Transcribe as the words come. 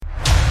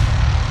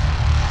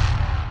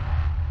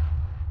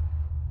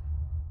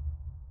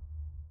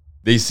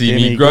They see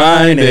me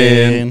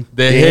grinding,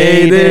 they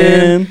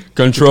hating,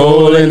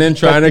 controlling and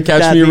trying to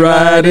catch me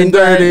riding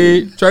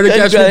dirty. Try to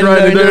catch me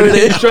grinding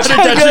dirty. Try to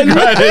catch me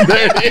grinding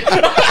dirty.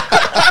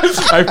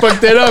 I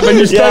fucked it up and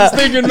you stopped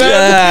thinking, man.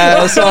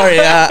 Yeah, sorry.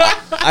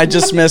 I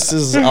just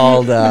misses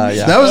all the.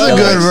 Yeah. That was a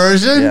good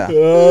version. Yeah.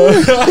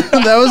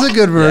 That was a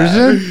good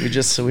version.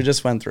 Yeah, we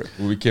just went through.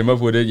 We came up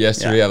with it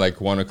yesterday at like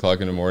 1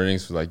 o'clock in the morning.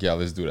 So like, yeah,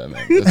 let's do that,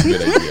 man. That's a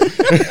good idea.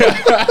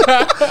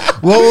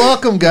 Well,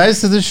 welcome guys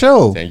to the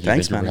show. Thank you.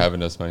 Thanks, Thank you for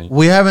having us, man.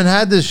 We haven't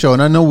had this show,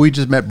 and I know we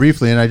just met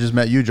briefly, and I just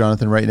met you,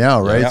 Jonathan, right now,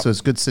 right? Yeah. So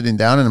it's good sitting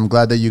down, and I'm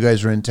glad that you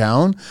guys are in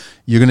town.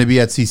 You're going to be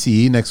at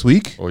CCE next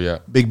week. Oh, yeah.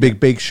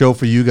 Big show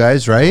for you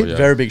guys, right? Oh, yeah.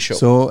 Very big show.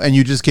 So, and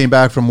you just came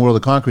back from World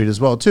of Concrete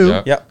as well, too.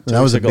 Yeah. Yeah. And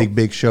that was a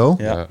big show.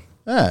 Yeah.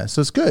 Yeah,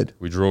 so it's good.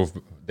 We drove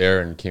there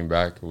and came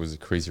back. It was a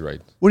crazy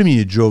ride. What do you mean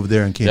you drove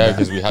there and came Yeah, back?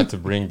 because we had to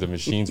bring the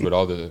machines with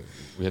all the...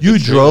 You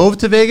drove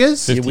to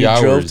Vegas? 50 we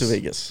hours. drove to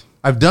Vegas.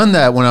 I've done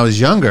that when I was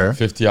younger.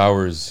 50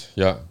 hours,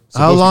 yeah.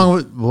 How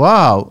long?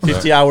 Wow.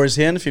 50 hours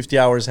in, 50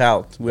 hours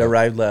out. We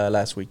arrived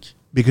last week.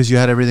 Because you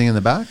had everything in the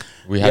back?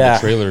 We had Yeah. the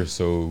trailer,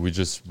 so we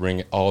just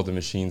bring all the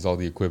machines, all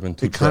the equipment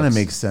to It kind of trucks.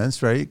 makes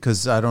sense, right?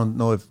 Because I don't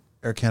know if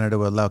Air Canada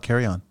would allow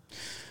carry-on.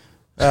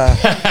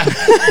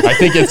 I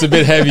think it's a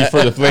bit heavy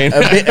for the plane.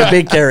 A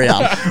big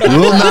carry-on.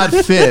 Will not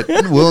fit.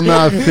 Will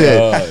not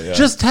fit. Yeah.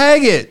 Just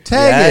tag it.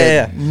 Tag Yeah, it.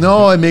 yeah, yeah.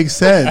 No, it makes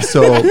sense.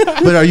 So,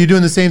 but are you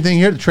doing the same thing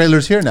here? The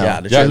trailer's here now.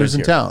 Yeah, the trailer's trailer's in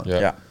here. town.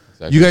 Yeah.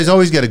 Exactly. You guys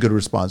always get a good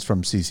response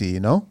from CC, you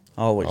know?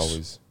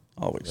 Always.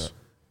 Yeah.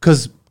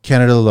 Because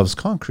Canada loves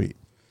concrete.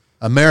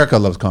 America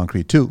loves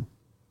concrete too.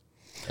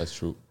 That's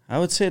true. I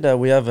would say that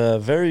we have a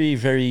very,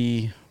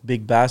 very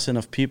big basin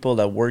of people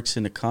that works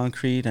in the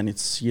concrete, and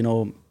it's,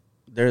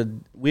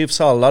 we've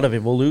saw a lot of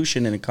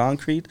evolution in the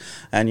concrete.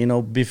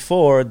 And,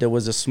 before there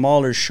was a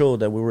smaller show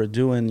that we were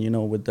doing,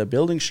 with the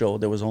building show,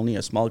 there was only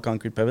a small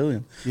concrete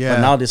pavilion. Yeah.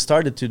 But now they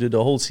started to do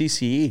the whole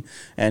CCE.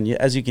 And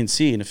as you can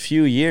see, in a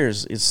few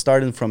years, it's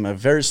starting from a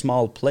very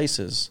small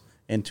places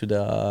into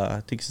the,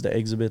 I think it's the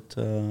exhibit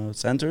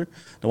center,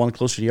 the one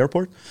close to the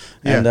airport.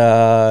 Yeah. And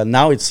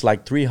now it's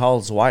like 3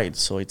 halls wide.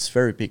 So it's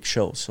very big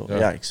show. So Yeah.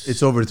 yeah,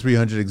 It's over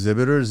 300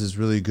 exhibitors. Is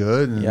really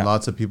good, and Yeah.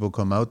 lots of people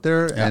come out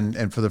there. Yeah.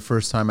 And for the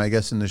first time, I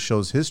guess, in the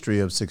show's history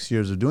of 6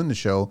 years of doing the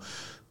show,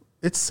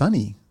 it's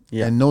sunny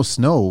Yeah. and no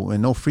snow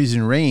and no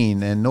freezing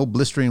rain and no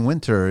blistering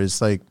winter.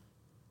 It's like,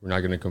 We're not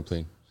going to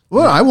complain.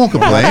 well, I won't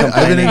complain. I've been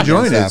complaining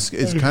enjoying it. against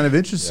It's kind of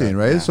interesting,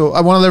 right? So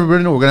I want to let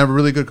everybody know we're going to have a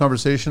really good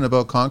conversation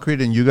about concrete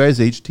and you guys,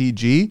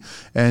 HTG.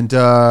 And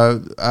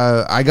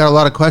I got a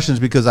lot of questions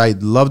because I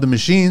love the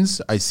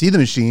machines. I see the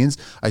machines.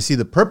 I see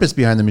the purpose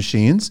behind the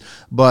machines,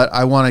 but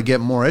I want to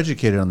get more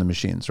educated on the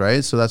machines,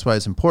 right? So that's why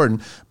it's important.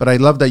 But I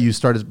love that you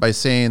started by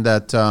saying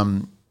that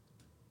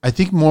I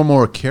think more and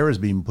more care is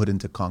being put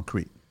into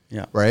concrete,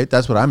 Yeah. right?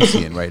 That's what I'm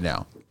seeing right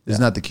now.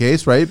 Isn't that the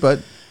case, right? But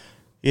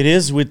It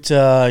is with,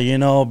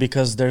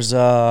 because there's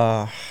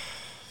a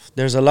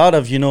lot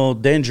of,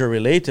 danger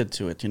related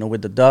to it,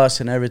 with the dust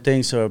and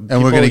everything. So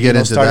And we're gonna get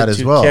into that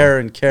as well.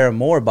 Care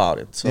more about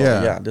it. So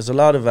Yeah. there's a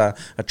lot of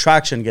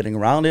attraction getting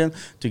around it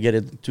to get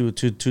it to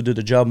do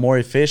the job more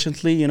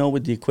efficiently,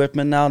 with the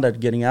equipment now that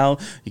getting out.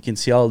 You can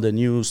see all the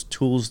new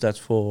tools that's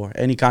for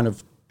any kind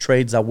of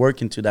trades that work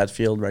into that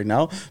field right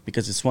now,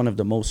 because it's one of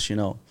the most,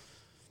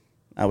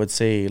 I would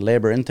say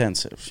labor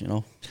intensive,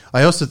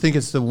 I also think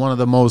it's one of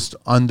the most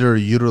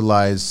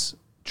underutilized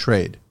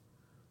trade.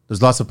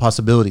 There's lots of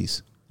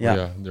possibilities,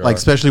 Yeah. There like are.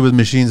 especially with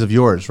machines of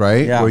yours,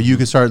 right? Yeah. Where you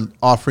can start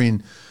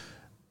offering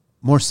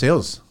more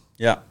sales,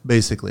 Yeah.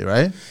 basically,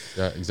 right?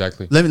 Yeah,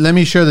 exactly. Let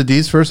me share the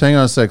Ds first. Hang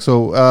on a sec.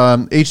 So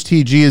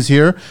HTG is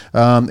here,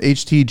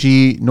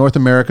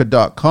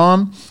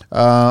 HTGNorthAmerica.com.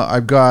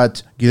 I've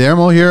got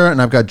Guillermo here,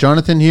 and I've got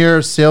Jonathan here.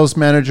 Sales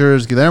manager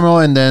is Guillermo,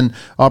 and then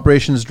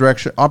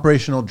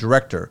operational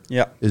director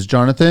Yeah. is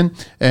Jonathan.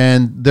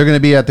 And they're going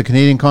to be at the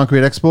Canadian Concrete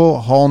Expo,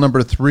 hall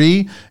number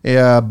 3,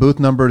 booth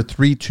number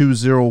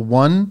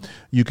 3201.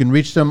 You can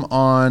reach them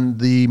on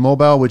the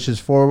mobile, which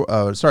is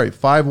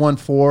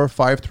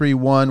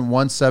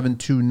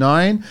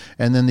 514-531-1729.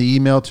 And then the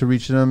email to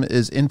reach them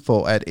is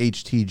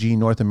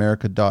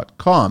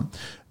info@htgnorthamerica.com.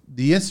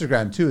 The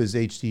Instagram, too, is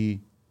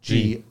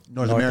HTG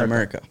North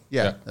America.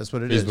 Yeah, that's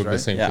what it is, Facebook, right? the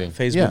same Yeah. thing.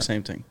 Facebook, Yeah.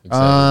 same thing.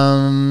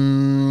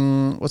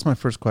 Exactly. What's my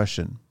first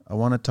question? I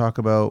want to talk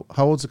about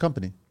how old's the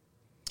company?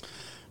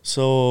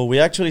 So we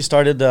actually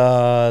started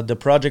the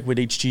project with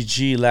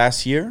HTG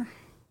last year,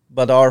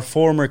 but our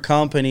former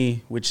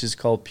company, which is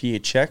called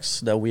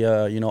PHX, that we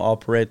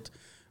operate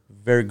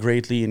very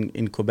greatly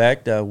in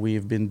Quebec, that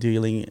we've been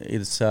dealing.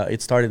 It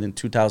started in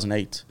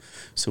 2008.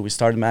 So we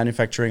started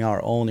manufacturing our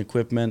own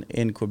equipment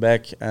in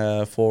Quebec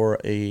for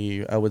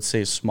I would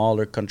say,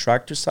 smaller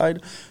contractor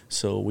side.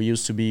 So we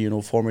used to be,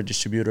 former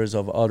distributors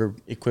of other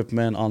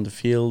equipment on the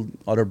field,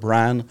 other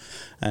brand,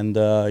 and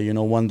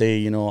one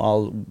day,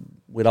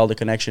 with all the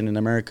connection in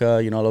America,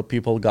 a lot of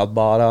people got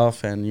bought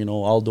off, and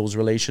all those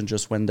relations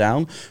just went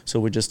down. So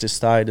we just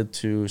decided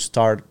to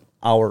start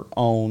our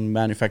own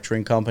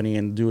manufacturing company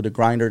and do the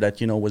grinder that,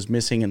 was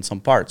missing in some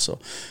parts. So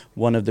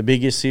one of the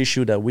biggest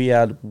issue that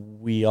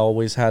we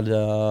always had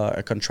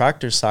a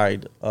contractor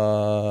side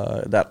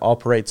that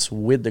operates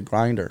with the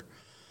grinder.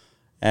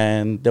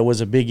 And there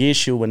was a big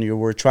issue when you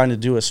were trying to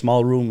do a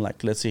small room,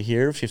 like let's say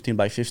here, 15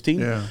 by 15.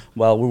 Yeah.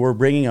 Well, we were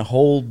bringing a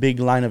whole big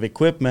line of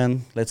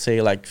equipment, let's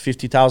say like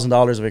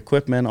 $50,000 of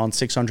equipment on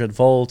 600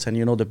 volts and,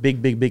 the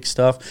big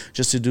stuff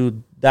just to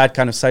do that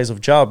kind of size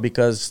of job,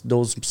 because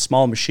those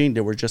small machines,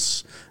 they were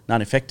just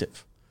not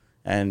effective.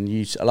 And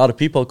a lot of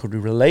people could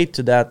relate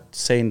to that,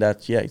 saying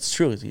that, yeah, it's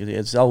true.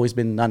 It's always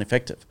been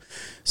non-effective.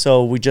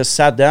 So we just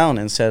sat down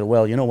and said,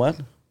 well, you know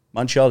what?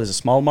 Montreal is a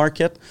small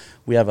market.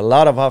 We have a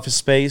lot of office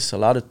space, a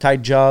lot of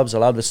tight jobs, a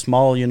lot of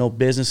small,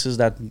 businesses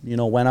that,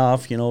 went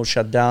off,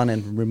 shut down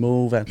and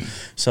removed. And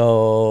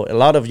so a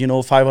lot of,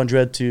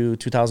 500 to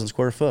 2,000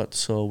 square foot.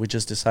 So we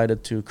just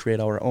decided to create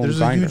our own grinder.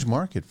 There's a huge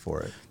market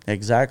for it.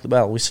 Exactly.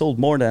 Well, we sold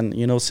more than,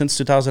 since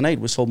 2008,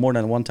 we sold more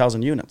than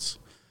 1,000 units.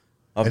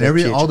 And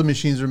all the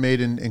machines are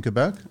made in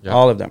Quebec? Yeah.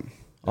 All of them.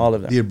 All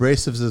of them. The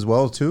abrasives as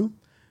well, too?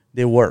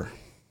 They were.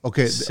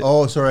 Okay.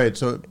 Sorry.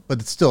 So, but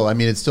it's still,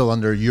 it's still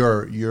under the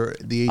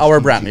HTG. Our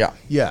brand, yeah.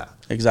 Yeah.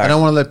 Exactly. And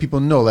I want to let people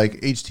know,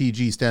 like,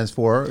 HTG stands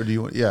for, or do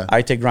you, yeah.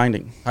 High-tech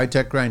grinding.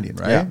 High-tech grinding,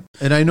 right? Yeah.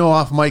 And I know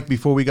off mic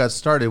before we got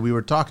started, we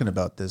were talking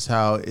about this,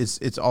 how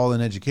it's all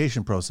an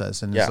education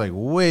process. And it's like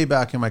way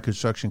back in my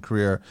construction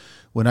career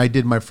when I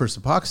did my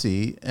first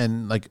epoxy,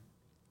 and like,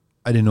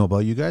 I didn't know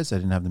about you guys. I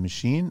didn't have the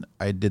machine.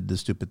 I did the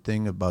stupid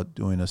thing about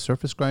doing a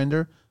surface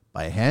grinder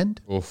by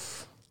hand.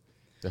 Oof.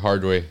 The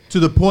hard way. To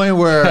the point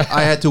where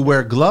I had to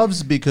wear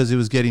gloves because it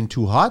was getting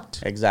too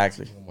hot.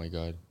 Exactly. Oh my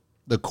God.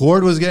 The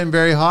cord was getting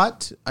very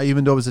hot,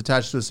 even though it was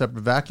attached to a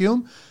separate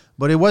vacuum,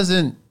 but it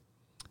wasn't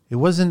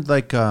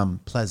like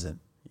pleasant.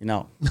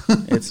 No,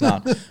 it's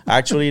not.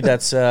 Actually,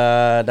 that's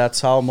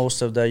how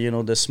most of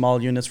the the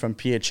small units from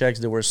PHX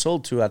they were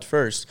sold to at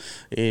first,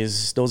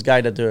 is those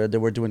guys that they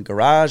were doing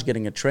garage,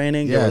 getting a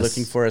training. They were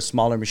looking for a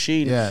smaller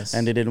machine,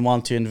 and they didn't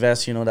want to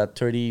invest that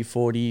 30,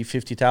 40,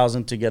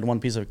 50,000 to get one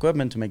piece of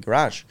equipment to make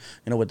garage,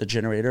 with the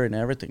generator and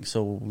everything.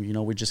 So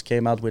we just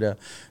came out with a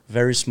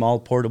very small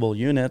portable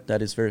unit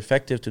that is very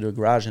effective to do a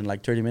garage in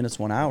like 30 minutes,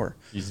 1 hour.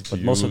 Easy to but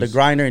use. most of the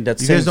grinder in that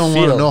you same guys don't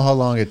field, want to know how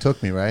long it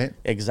took me, right?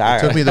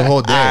 Exactly. It took me the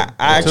whole day.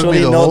 I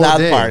actually know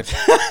that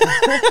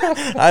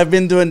part. I've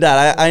been doing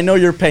that. I know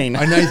your pain.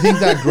 And I think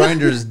that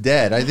grinder is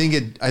dead. I think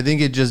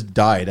it just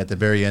died at the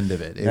very end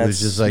of it. It was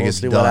just like it's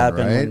done,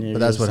 right? But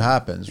that's what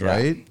happens,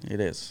 right?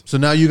 It is. So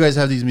now you guys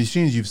have these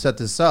machines. You've set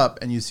this up,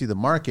 and you see the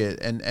market.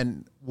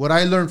 And what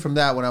I learned from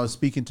that when I was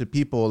speaking to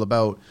people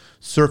about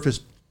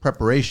surface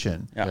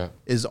preparation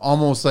is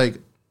almost like,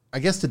 I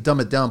guess to dumb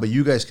it down, but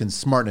you guys can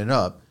smarten it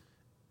up.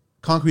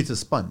 Concrete's a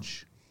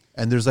sponge,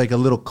 and there's like a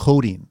little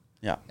coating.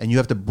 Yeah. And you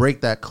have to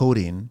break that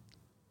coating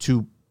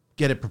to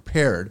get it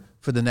prepared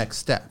for the next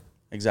step.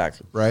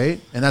 Exactly.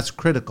 Right? And that's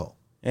critical.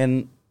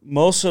 And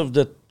most of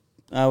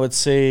I would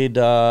say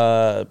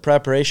the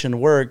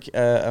preparation work,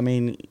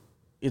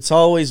 it's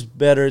always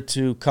better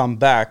to come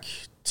back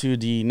to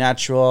the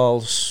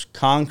natural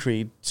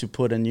concrete to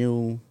put a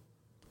new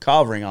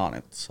covering on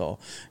it. So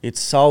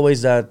it's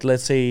always that,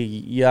 let's say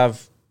you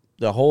have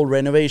the whole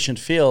renovation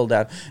field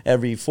that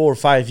every 4 or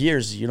 5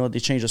 years, they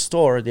change a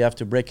store, they have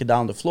to break it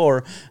down the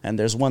floor, and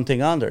there's one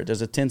thing under.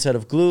 There's a thin set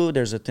of glue,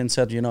 there's a thin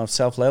set, of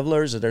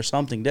self-levelers, there's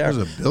something there.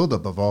 There's a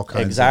buildup of all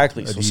kinds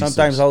exactly. of So adhesives.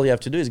 sometimes all you have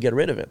to do is get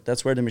rid of it.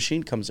 That's where the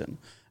machine comes in.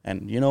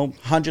 And,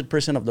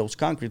 100% of those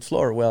concrete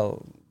floor,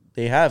 well,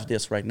 they have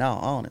this right now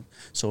on it.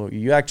 So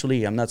you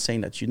actually, I'm not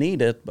saying that you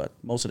need it, but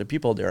most of the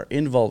people, they're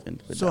involved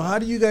in it. So how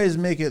do you guys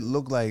make it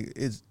look like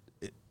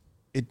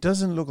it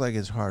doesn't look like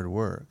it's hard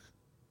work?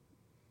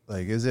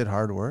 Like, is it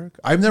hard work?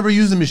 I've never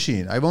used the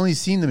machine. I've only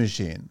seen the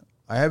machine.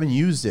 I haven't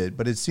used it,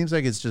 but it seems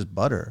like it's just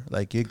butter.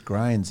 Like, it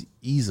grinds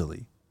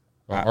easily.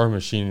 Well, our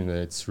machine,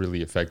 it's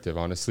really effective,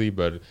 honestly,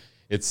 but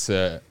it's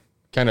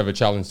kind of a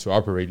challenge to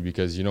operate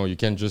because, you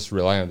can't just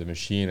rely on the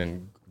machine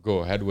and go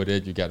ahead with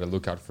it. You got to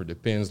look out for the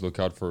pins, look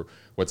out for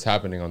what's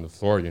happening on the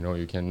floor.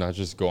 You cannot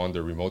just go on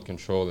the remote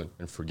control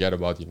and forget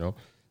about,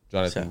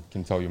 Jonathan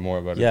can tell you more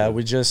about it. Yeah,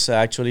 we just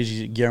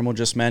actually, Guillermo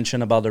just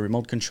mentioned about the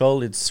remote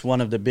control. It's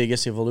one of the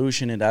biggest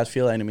evolution in that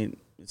field. And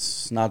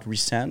it's not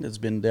recent. It's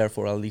been there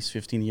for at least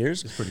 15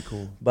 years. It's pretty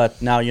cool.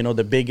 But now,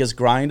 the biggest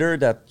grinder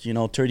that,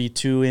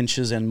 32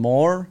 inches and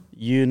more,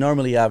 you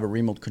normally have a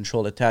remote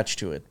control attached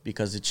to it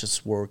because it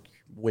just works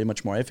way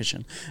much more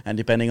efficient. And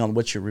depending on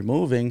what you're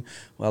removing,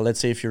 well, let's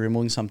say if you're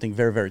removing something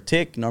very, very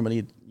thick,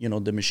 normally,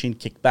 the machine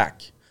kick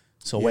back.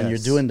 So when you're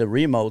doing the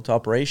remote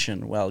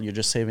operation, well, you're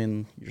just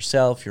saving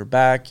yourself, your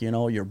back,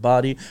 your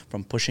body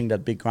from pushing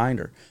that big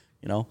grinder,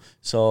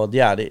 So,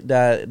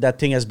 that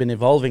thing has been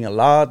evolving a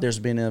lot. There's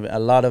been a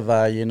lot of,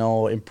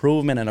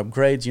 improvement and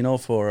upgrades,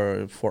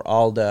 for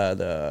all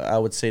the I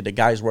would say, the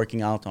guys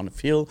working out on the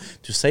field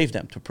to save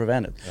them, to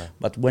prevent it. Yeah.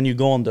 But when you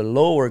go on the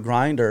lower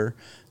grinder,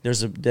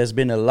 there's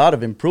been a lot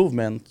of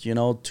improvement,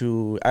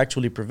 to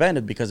actually prevent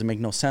it because it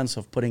makes no sense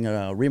of putting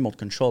a remote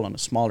control on the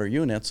smaller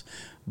units.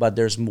 but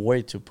there's more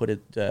way to put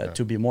it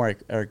to be more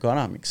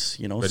ergonomics,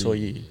 you know, But so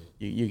you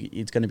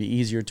it's going to be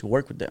easier to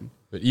work with them.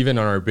 But even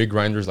on our big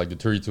grinders, like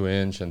the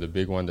 32-inch and the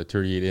big one, the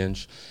 38-inch,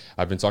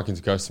 I've been talking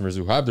to customers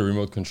who have the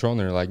remote control, and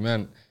they're like,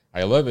 man,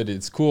 I love it.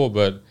 It's cool,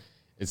 but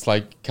it's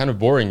like kind of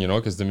boring, you know,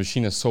 because the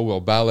machine is so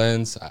well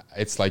balanced.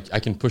 It's like I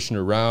can push it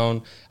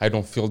around. I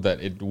don't feel that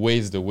it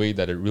weighs the way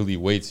that it really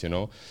weighs, you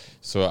know.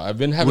 So I've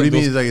been having. What do you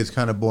mean? It's like it's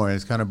kind of boring.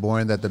 It's kind of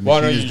boring that the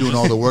machine is doing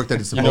all the work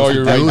that it's supposed to do.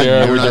 You're right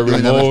there and you're with not the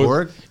doing that much remote.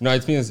 work. No,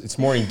 it means it's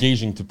more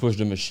engaging to push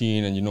the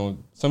machine, and you know,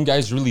 some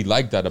guys really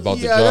like that about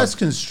the job. Yeah, that's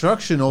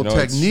constructional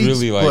techniques.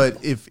 Really like,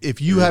 but if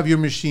you have your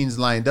machines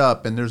lined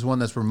up and there's one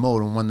that's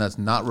remote and one that's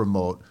not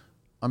remote,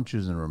 I'm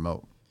choosing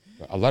remote.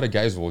 a lot of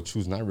guys will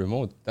choose not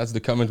remote. That's the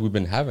comment we've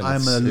been having.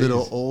 I'm a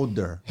little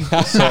older.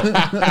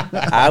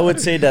 I would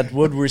say that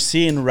what we're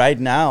seeing right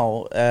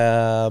now,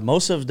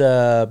 most of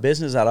the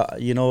business,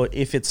 you know,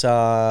 if it's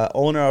a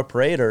owner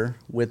operator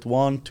with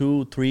 1,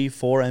 2, 3,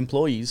 4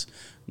 employees,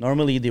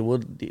 normally they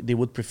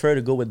would prefer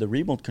to go with the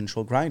remote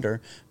control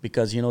grinder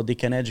because, you know, they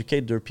can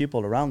educate their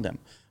people around them.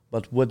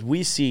 But what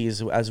we see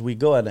is as we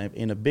go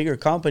in a bigger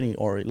company,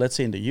 or let's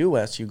say in the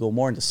U.S., you go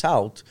more in the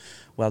South,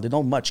 well, they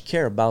don't much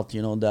care about,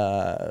 you know,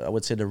 I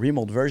would say the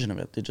remote version of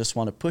it. They just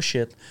want to push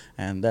it,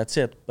 and that's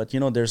it. But, you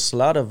know, there's a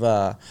lot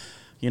of,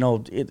 you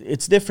know,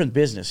 it's different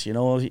business. You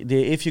know,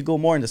 if you go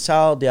more in the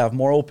South, they have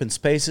more open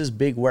spaces,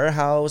 big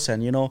warehouse,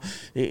 and, you know,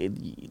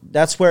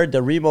 that's where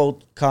the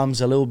remote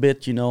comes a little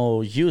bit, you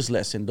know,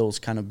 useless in those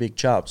kind of big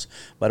jobs.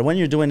 But when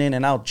you're doing in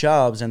and out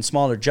jobs and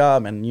smaller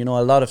job, and, you know,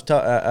 a lot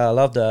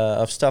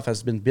of stuff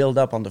has been built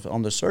up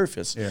on the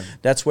surface. Yeah.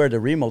 That's where the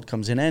remote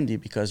comes in handy,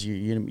 because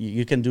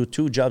you can do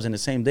 2 jobs in the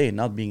same day,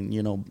 not being,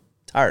 you know,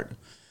 tired.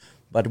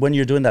 But when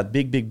you're doing that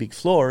big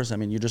floors, I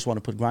mean, you just want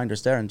to put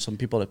grinders there, and some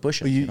people that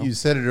push it. Well, you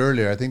said it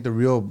earlier. I think the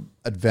real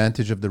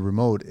advantage of the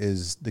remote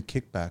is the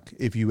kickback.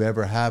 If you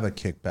ever have a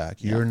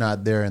kickback, you're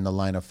not there in the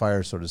line of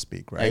fire, so to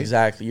speak, right?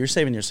 Exactly. You're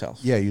saving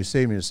yourself. Yeah, you're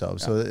saving yourself.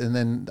 Yeah. So, and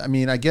then, I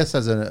mean, I guess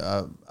as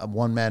a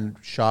one-man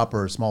shop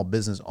or a small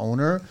business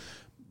owner,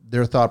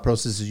 their thought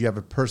process is you have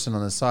a person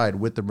on the side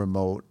with the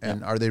remote,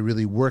 and are they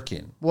really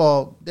working?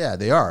 Well, yeah,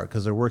 they are,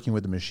 because they're working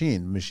with the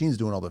machine. The machine's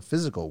doing all the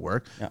physical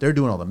work. Yeah. They're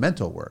doing all the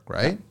mental work,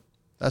 right? Yeah.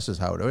 That's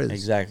just how it is.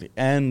 Exactly.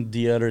 And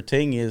the other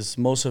thing is,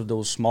 most of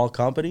those small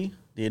company,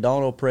 they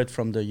don't operate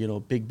from the, you know,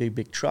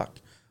 big truck.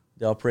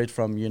 They operate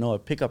from, you know, a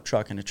pickup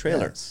truck and a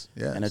trailer. Yes,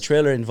 yes. And a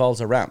trailer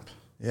involves a ramp.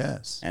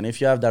 Yes. And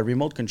if you have that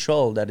remote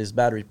control that is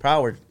battery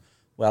powered,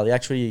 well,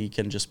 actually you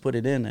can just put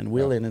it in and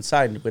wheel it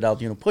inside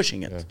without, you know,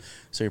 pushing it. Yeah.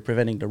 So you're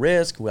preventing the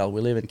risk. Well, we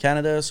live in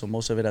Canada, so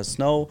most of it has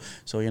snow.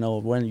 So, you know,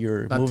 when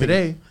you're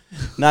moving,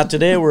 not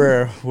today.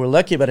 We're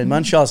lucky, but in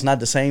Montreal it's not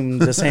the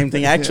same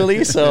thing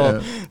actually.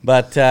 So,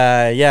 but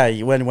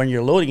when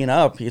you're loading it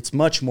up, it's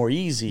much more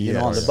easy, you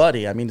know, on the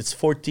body. I mean, it's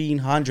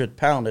 1,400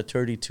 pound a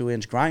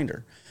 32-inch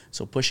grinder.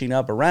 So pushing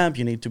up a ramp,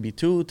 you need to be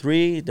 2,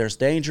 3. There's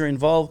danger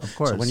involved. Of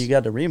course. So when you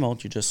got the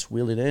remote, you just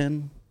wheel it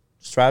in,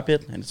 strap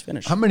it, and it's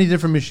finished. How many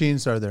different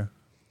machines are there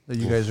that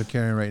you guys are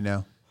carrying right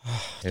now?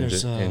 In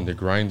the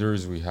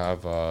grinders, we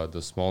have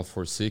the small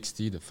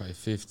 460, the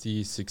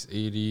 550,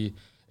 680,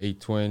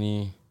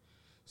 820.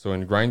 So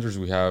in grinders,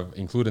 we have,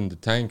 including the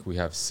tank, we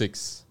have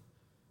six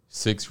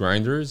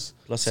grinders.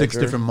 Plus 6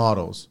 different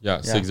models.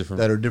 Yeah, 6 different.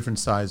 That are different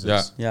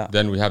sizes. Yeah.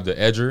 Then we have the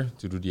edger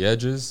to do the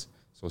edges,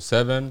 so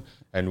 7.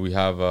 And we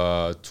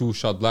have 2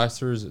 shot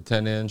blasters, a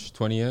 10-inch,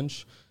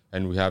 20-inch.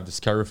 And we have the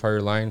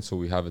Scarifier line, so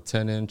we have a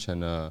 10-inch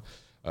and a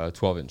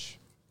 12-inch.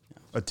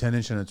 A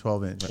 10-inch and a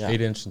 12-inch.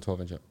 8-inch and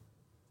 12-inch, yeah.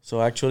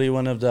 So actually,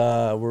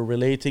 we're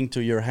relating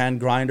to your hand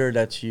grinder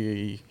that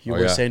you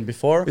were saying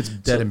before. It's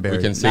dead and buried.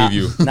 We can save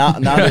you. Now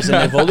there's an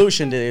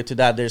evolution to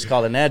that. There's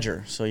called an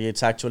edger. So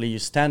it's actually, you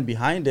stand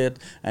behind it,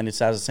 and it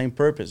has the same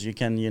purpose. You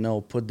can, you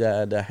know, put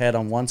the head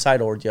on one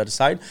side or the other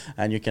side,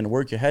 and you can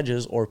work your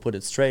hedges or put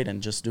it straight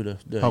and just do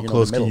the How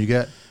close can you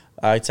get?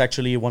 It's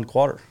actually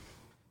 1/4.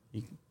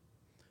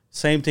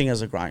 Same thing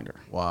as a grinder.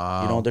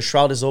 Wow. You know, the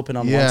shroud is open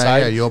on one side.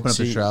 Yeah, you open up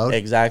the shroud.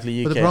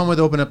 Exactly. But the problem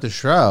with opening up the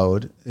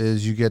shroud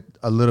is you get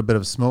a little bit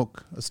of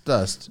smoke,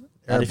 dust, and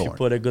airborne. if you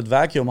put a good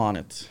vacuum on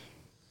it,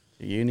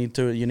 you need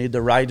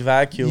the right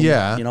vacuum.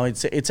 Yeah. You know,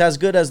 it's as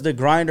good as the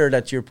grinder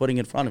that you're putting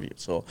in front of you.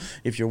 So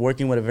if you're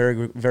working with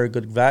a very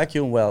good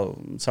vacuum, well,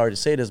 sorry to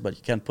say this, but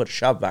you can't put a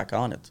shop vac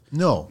on it.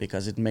 No.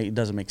 Because it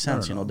doesn't make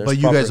sense. No. You know, but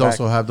you guys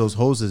also have those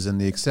hoses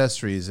and the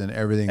accessories and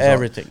everything.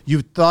 Everything. So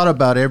you've thought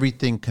about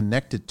everything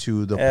connected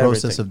to the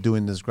process of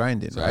doing this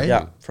grinding, right?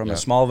 Yeah. From a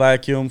small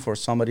vacuum for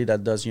somebody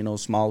that does, you know,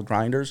 small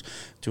grinders,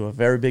 to a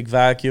very big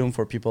vacuum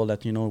for people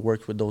that, you know,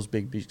 work with those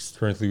big beasts.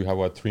 Currently, we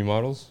have 3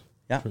 models?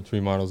 Yeah. 3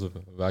 models of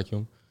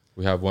vacuum.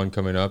 We have one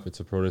coming up. It's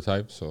a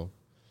prototype, so.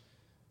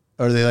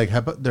 Are they like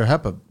HEPA? They're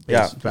HEPA.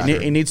 Yeah,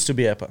 it needs to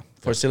be HEPA.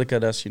 For silica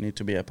dust, you need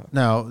to be HEPA.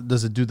 Now,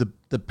 does it do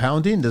the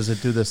pounding? Does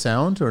it do the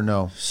sound or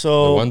no?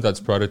 So the one that's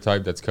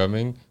prototype that's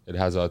coming, it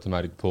has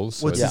automatic pulse.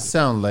 So what's it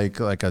sound like?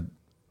 Like a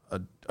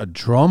a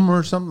drum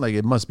or something? Like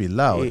it must be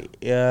loud.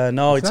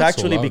 No, it's not so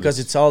actually loud. because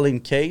it's all in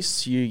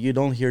case. You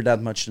don't hear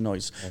that much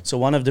noise. So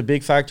one of the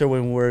big factor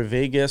when we're in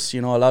Vegas,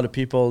 a lot of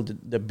people,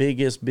 the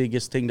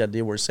biggest thing that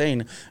they were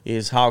saying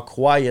is how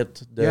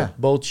quiet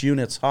both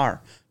units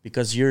are.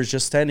 Because you're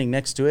just standing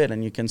next to it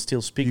and you can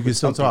still speak with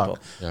some people.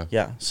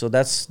 Yeah. So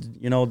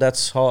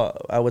that's how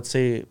I would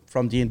say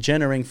from the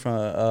engineering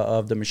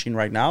of the machine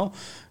right now,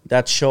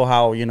 that show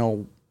how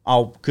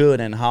how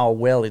good and how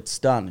well it's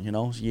done.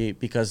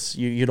 Because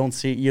you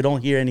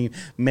don't hear any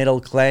metal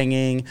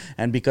clanging,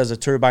 and because the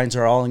turbines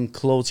are all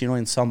enclosed,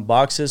 in some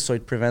boxes, so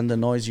it prevents the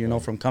noise,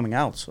 from coming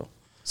out. So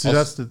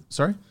that's the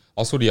sorry.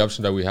 Also, the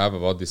option that we have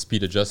about the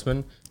speed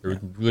adjustment, it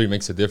really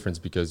makes a difference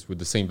because with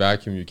the same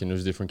vacuum, you can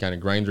use different kind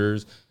of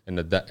grinders and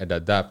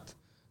adapt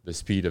the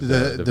speed of the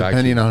vacuum.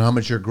 Depending on how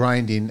much you're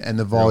grinding and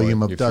the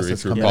volume of dust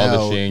that's coming out. If you're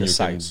polishing, you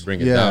can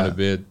bring it down a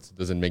bit. It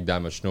doesn't make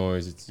that much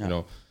noise. It's,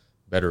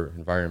 better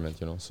environment,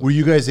 So. Were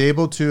you guys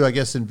able to, I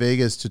guess in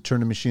Vegas, to turn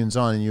the machines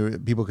on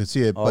and people could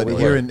see it, but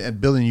here in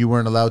building, you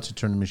weren't allowed to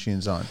turn the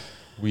machines on?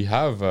 We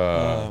have...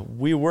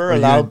 we were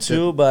allowed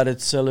to, but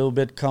it's a little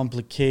bit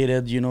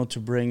complicated, to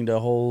bring the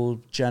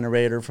whole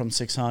generator from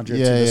 600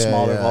 to the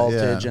smaller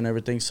voltage and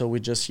everything. So we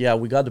just,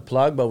 we got the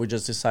plug, but we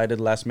just decided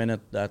last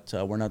minute that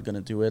we're not going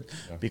to do it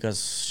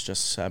because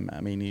just, at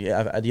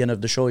the end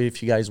of the show,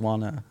 if you guys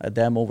want a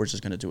demo, we're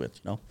just going to do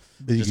it,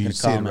 But you can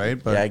see it,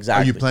 right? But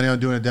exactly. Are you planning on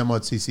doing a demo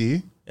at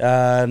CCE?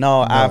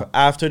 No.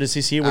 After the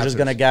CC, we're just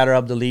going to gather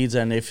up the leads,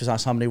 and if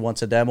somebody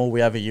wants a demo, we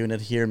have a unit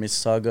here in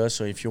Mississauga,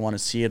 so if you want to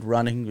see it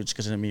running, which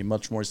is going to be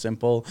much more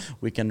simple,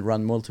 we can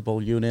run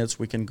multiple units,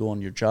 we can go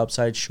on your job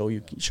site, show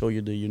you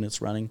the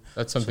units running.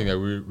 That's something that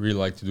we really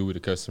like to do with the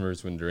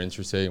customers when they're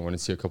interested and want to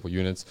see a couple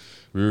units.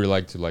 We really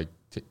like to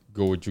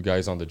go with you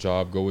guys on the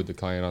job, go with the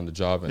client on the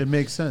job. And, it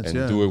makes sense,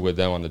 and do it with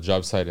them on the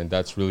job site, and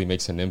that's really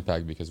makes an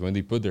impact because when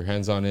they put their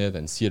hands on it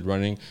and see it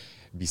running,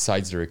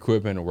 besides their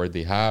equipment or where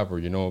they have,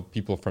 or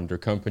people from their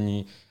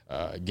company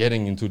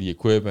getting into the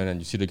equipment, and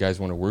you see the guys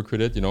want to work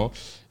with it,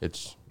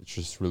 it's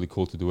just really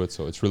cool to do it.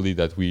 So it's really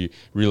that we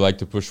really like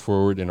to push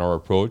forward in our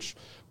approach.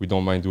 We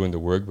don't mind doing the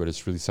work, but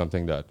it's really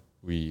something that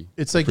we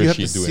it's like you have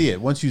to see it.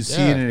 Once you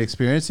see it and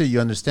experience it, you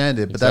understand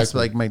it. But that's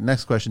like my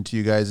next question to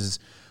you guys is,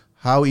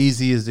 how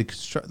easy is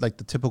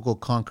the typical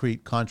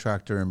concrete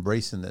contractor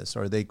embracing this?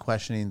 Or are they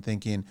questioning,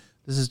 thinking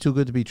this is too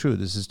good to be true?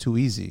 This is too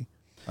easy.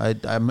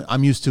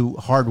 I'm used to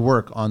hard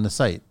work on the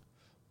site.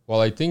 Well,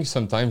 I think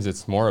sometimes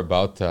it's more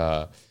about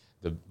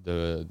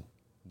the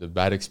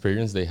bad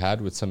experience they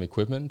had with some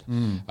equipment.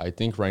 I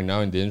think right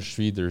now in the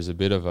industry, there's a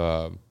bit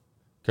of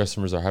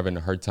customers are having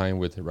a hard time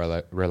with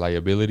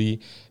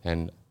reliability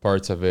and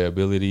parts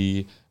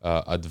availability,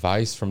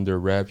 advice from their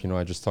rep.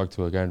 I just talked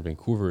to a guy in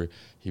Vancouver.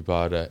 He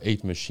bought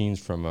 8 machines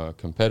from a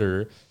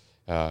competitor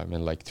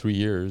in 3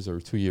 years or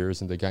 2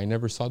 years, and the guy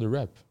never saw the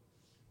rep.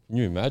 Can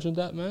you imagine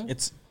that, man?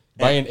 It's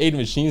buying 8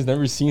 machines,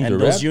 never seen the rep.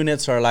 And those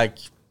units are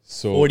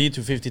 40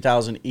 to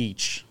 50,000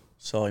 each.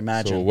 So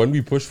imagine. So when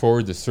we push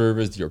forward the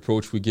service, the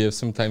approach we give,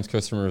 sometimes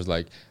customers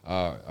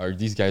are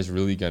these guys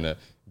really gonna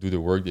do the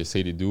work they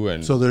say they do?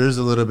 And so there is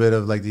a little bit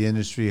of the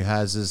industry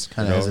has this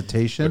kind of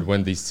hesitation. But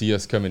when they see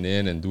us coming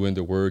in and doing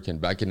the work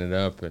and backing it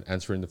up and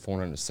answering the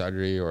phone on a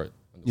Saturday or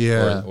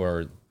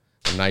a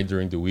night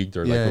during the week,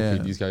 they're okay,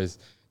 these guys,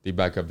 they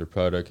back up their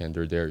product and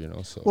they're there,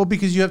 So well,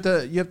 because you have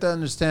to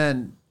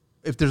understand.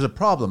 If there's a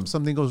problem,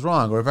 something goes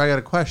wrong, or if I got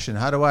a question,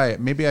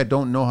 maybe I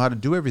don't know how to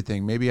do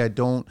everything. Maybe I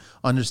don't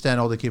understand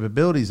all the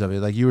capabilities of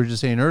it. Like you were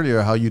just saying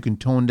earlier, how you can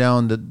tone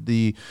down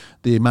the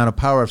amount of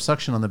power of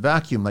suction on the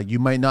vacuum. Like you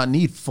might not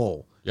need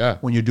full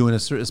when you're doing a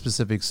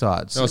specific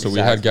sod. So we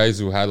had guys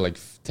who had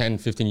 10,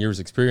 15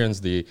 years experience.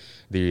 They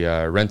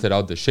rented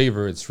out the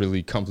shaver. It's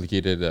really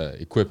complicated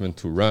equipment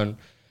to run.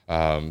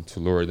 To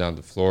lower down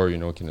the floor,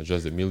 you can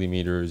adjust the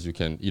millimeters. You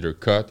can either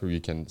cut or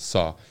you can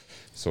saw.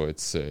 So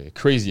it's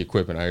crazy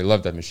equipment. I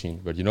love that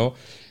machine. But,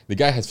 the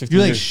guy has 15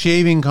 years. You're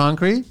shaving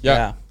concrete?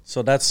 Yeah.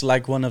 So that's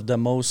one of the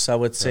most, I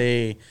would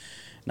say,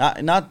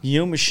 not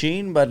new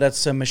machine, but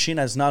that's a machine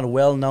that's not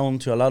well known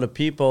to a lot of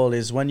people,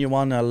 is when you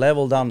want to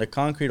level down the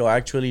concrete or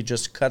actually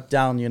just cut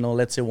down,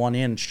 let's say 1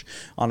 inch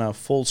on a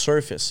full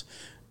surface.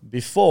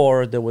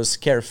 Before, there was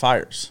scare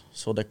fires.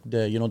 So the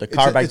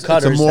carbide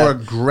cutters. It's a more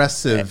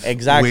aggressive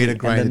way to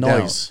grind it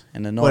down.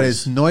 And the noise. But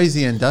it's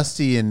noisy and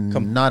dusty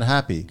and not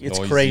happy. It's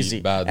noisy,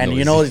 crazy.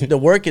 And noisy. the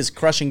work is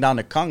crushing down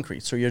the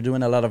concrete. So you're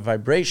doing a lot of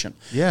vibration.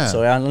 Yeah.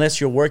 So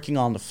unless you're working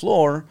on the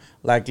floor,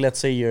 let's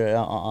say you're,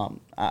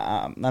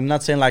 I'm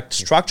not saying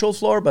structural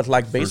floor, but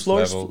base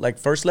floors,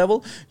 first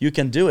level, you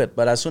can do it.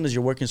 But as soon as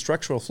you're working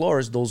structural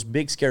floors, those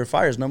big scare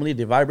fires, normally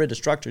they vibrate the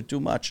structure too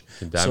much.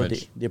 So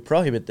they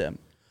prohibit them.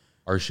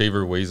 Our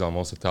shaver weighs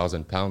almost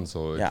 1,000 pounds,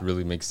 so it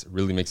really makes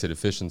it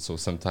efficient. So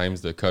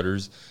sometimes the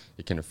cutters,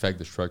 it can affect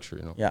the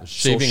structure. Yeah.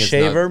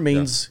 Shaver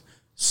means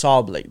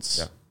saw blades.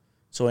 Yeah.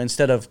 So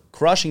instead of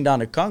crushing down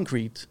the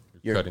concrete,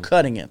 you're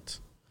cutting it.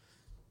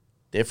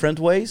 Different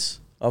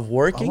ways of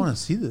working. I want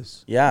to see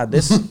this. Yeah,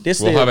 this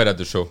we'll have it at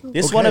the show.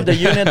 This one of the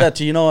unit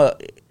that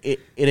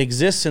it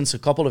exists since a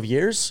couple of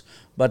years,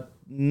 but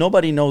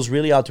nobody knows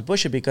really how to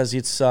push it because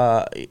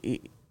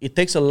it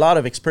takes a lot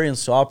of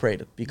experience to operate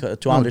it, because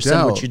to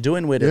understand what you're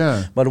doing with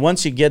it. But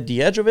once you get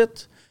the edge of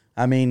it,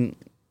 I mean,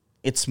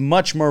 it's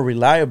much more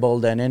reliable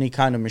than any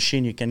kind of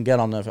machine you can get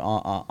on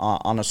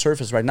a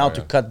surface right now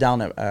to cut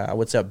down I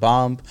would say a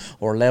bump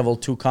or level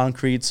 2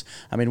 concretes.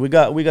 I mean, we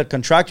got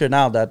contractor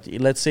now that,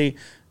 let's say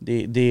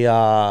they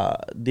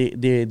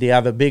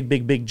have a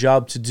big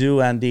job to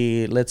do, and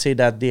let's say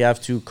that they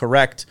have to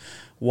correct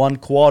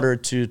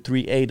 1/4 to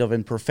 3/8 of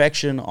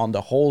imperfection on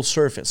the whole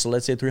surface. So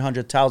let's say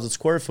 300,000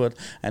 square foot,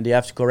 and they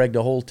have to correct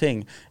the whole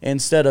thing.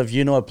 Instead of,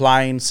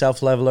 applying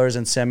self-levelers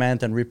and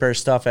cement and repair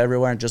stuff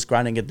everywhere and just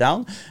grinding it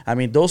down, I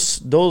mean,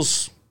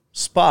 those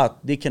spots,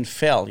 they can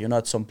fail,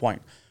 at some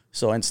point.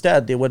 So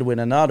instead, they went with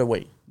another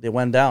way. They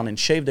went down and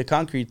shaved the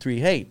concrete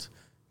 3/8,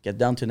 get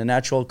down to the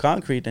natural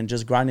concrete and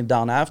just grind it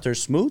down after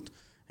smooth,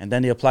 and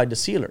then they applied the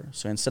sealer.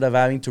 So instead of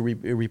having to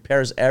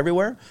repairs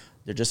everywhere,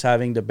 they're just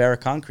having the bare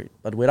concrete.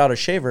 But without a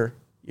shaver,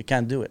 you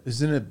can't do it.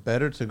 Isn't it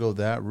better to go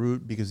that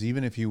route? Because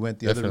even if you went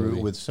the other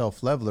route with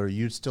self-leveler,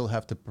 you'd still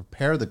have to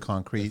prepare the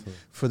concrete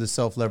for the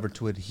self-lever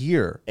to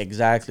adhere.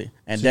 Exactly.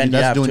 And so then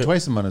that's doing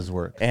twice the amount of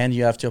work. And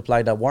you have to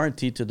apply that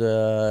warranty to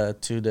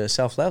the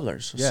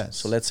self-levelers. Yes.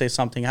 So let's say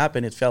something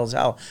happened, it falls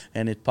out,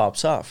 and it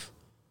pops off.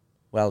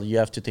 Well, you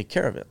have to take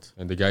care of it.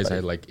 And the guys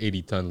had like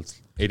 80-ton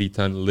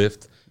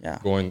lift. Yeah.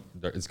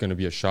 It's going to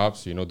be a shop,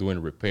 so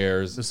doing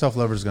repairs. The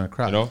self-lever is going to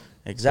crack.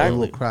 Exactly. It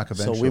will crack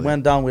eventually. So we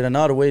went down with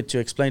another way to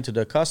explain to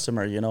the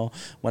customer,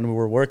 when we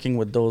were working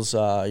with those,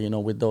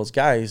 with those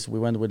guys, we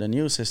went with a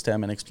new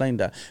system and explained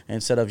that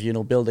instead of,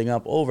 building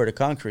up over the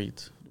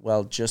concrete,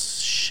 well,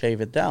 just shave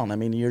it down. I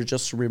mean, you're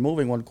just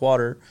removing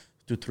 1/4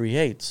 to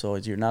 3/8. So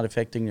you're not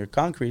affecting your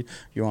concrete.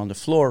 You're on the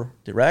floor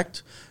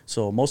direct.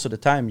 So most of the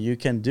time you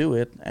can do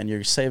it, and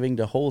you're saving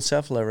the whole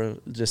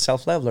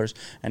self-levelers,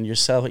 and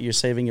you're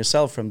saving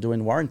yourself from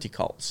doing warranty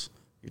calls.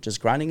 You're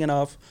just grinding it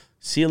off,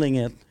 sealing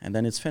it, and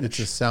then it's finished.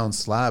 It's a sound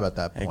slab at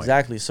that point.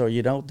 Exactly. So,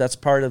 that's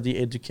part of the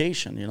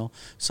education,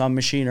 Some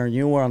machines are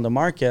newer on the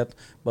market,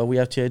 but we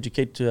have to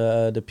educate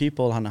the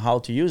people on how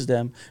to use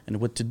them and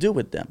what to do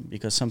with them,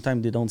 because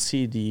sometimes they don't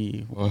see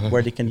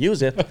where they can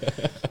use it.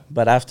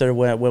 But after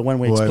when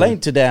we explain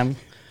to them,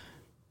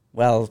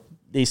 well,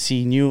 they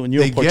see new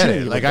they opportunity. Get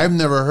it. Like, I've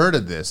never heard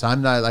of this.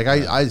 I'm not like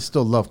I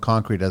still love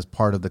concrete as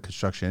part of the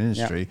construction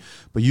industry,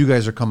 but you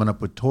guys are coming up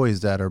with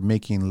toys that are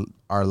making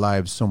our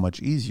lives so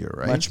much easier,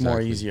 right? Much more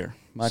easier.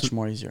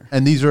 More easier.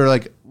 And these are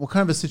like, what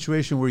kind of a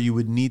situation where you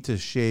would need to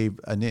shave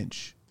an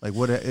inch? Like,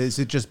 what is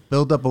it? Just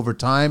build up over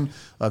time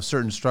of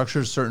certain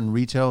structures, certain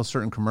retail,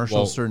 certain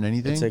commercial, certain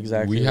anything. It's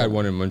exactly. We had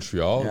one in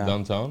Montreal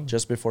downtown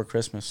just before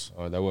Christmas.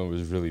 Oh, that one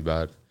was really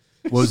bad.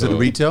 Was it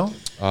retail?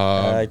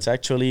 It's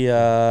actually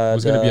it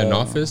was going to be an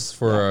office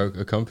for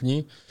a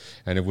company,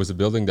 and it was a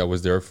building that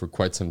was there for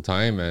quite some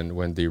time. And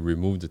when they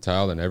removed the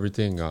tile and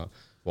everything,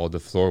 the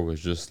floor was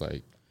just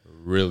like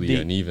really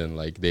uneven.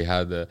 Like they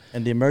had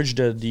and they merged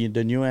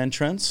the new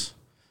entrance,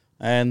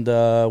 and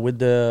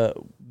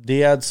they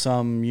had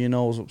some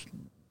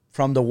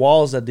from the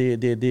walls that they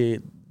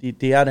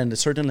had in a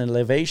certain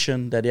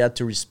elevation that they had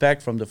to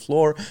respect from the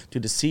floor to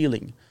the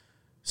ceiling.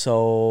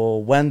 So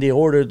when they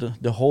ordered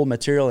the whole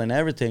material and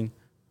everything,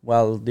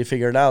 well, they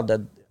figured out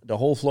that the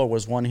whole floor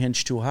was 1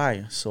 inch too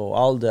high. So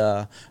all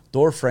the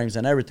door frames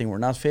and everything were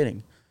not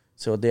fitting.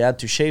 So they had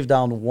to shave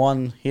down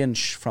 1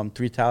 inch from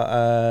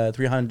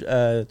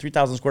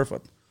 3,000 square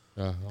foot.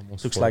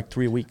 Almost Looks like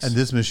 3 weeks. And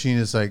this machine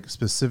is like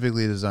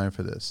specifically designed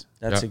for this.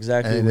 That's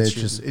exactly and what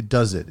it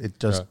does it. It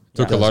just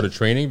took a lot of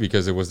training,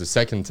 because it was the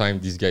second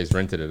time these guys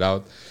rented it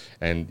out,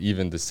 and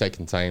even the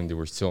second time they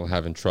were still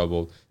having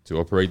trouble to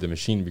operate the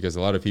machine, because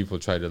a lot of people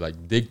try to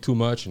like dig too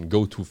much and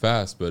go too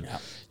fast, but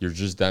you're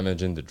just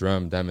damaging the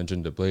drum,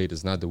 damaging the blade.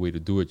 It's not the way to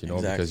do it,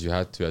 because you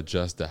had to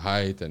adjust the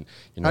height and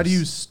How do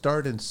you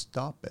start and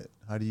stop it?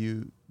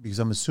 Because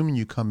I'm assuming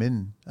you come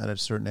in at a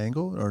certain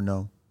angle, or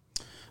no?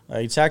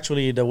 It's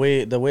actually the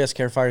way a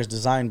Scarefire is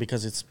designed,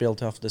 because it's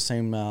built off the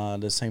same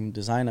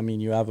design. I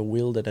mean, you have a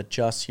wheel that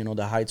adjusts,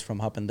 the heights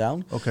from up and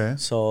down. Okay.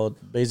 So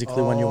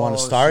basically, when you want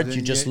to start,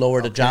 you just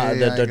lower the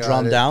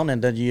drum down,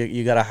 and then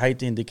you got a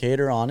height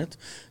indicator on it.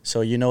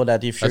 So you know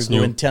that if you're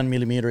going 10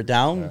 millimeter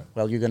down,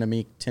 well, you're gonna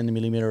make 10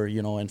 millimeter,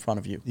 in front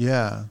of you.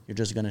 Yeah. You're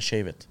just gonna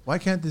shave it. Why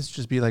can't this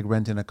just be like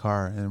renting a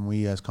car, and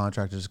we as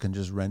contractors can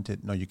just rent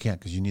it? No, you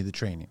can't, because you need the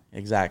training.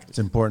 Exactly. It's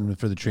important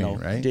for the training,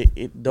 right?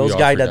 Those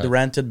guys that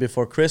rented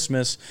before Christmas,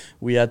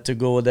 we had to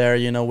go there,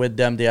 with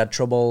them. They had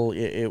trouble.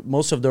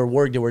 Most of their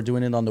work, they were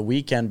doing it on the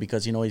weekend,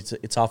 because,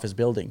 it's office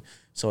building.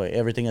 So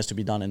everything has to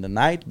be done in the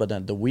night, but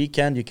on the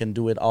weekend, you can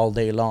do it all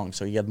day long.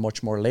 So you get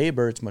much more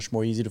labor. It's much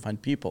more easy to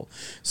find people.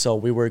 So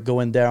we were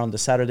going there on the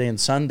Saturday and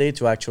Sunday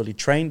to actually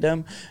train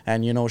them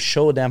and,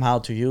 show them how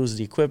to use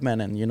the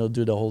equipment and,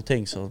 do the whole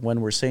thing. So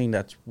when we're saying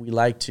that we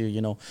like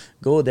to,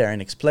 go there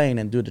and explain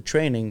and do the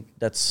training,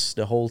 that's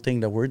the whole thing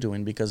that we're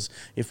doing. Because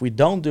if we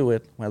don't do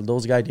it, well,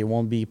 those guys, they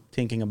won't be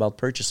thinking about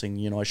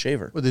purchasing, a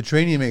shaver. Well, the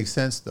training makes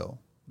sense, though.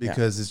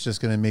 because it's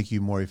just going to make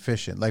you more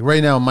efficient. Like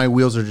right now, my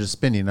wheels are just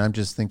spinning. I'm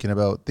just thinking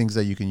about things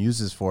that you can use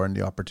this for and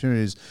the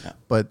opportunities. Yeah.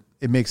 But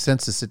it makes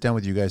sense to sit down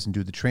with you guys and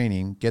do the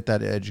training, get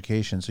that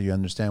education so you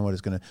understand what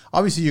it's going to.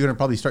 Obviously, you're going to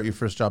probably start your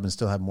first job and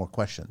still have more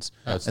questions.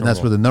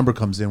 That's where the number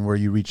comes in, where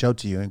you reach out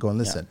to you and go and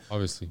listen. Yeah,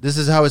 obviously, this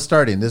is how it's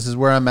starting. This is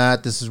where I'm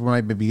at. This is where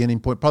my beginning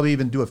point. Probably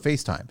even do a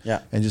FaceTime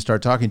and just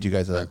start talking to you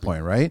guys at that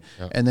point, right?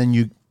 Yeah. And then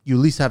you at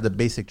least have the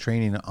basic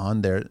training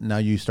on there. Now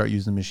you start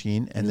using the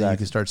machine, and then you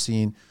can start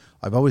seeing.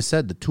 I've always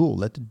said the tool.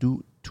 Let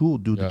the tool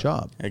do the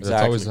job. Exactly.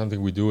 That's always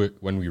something we do it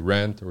when we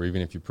rent, or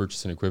even if you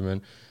purchase an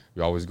equipment.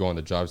 We always go on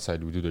the job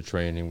site. We do the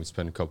training. We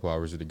spend a couple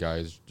hours with the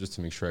guys just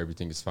to make sure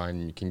everything is fine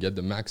and you can get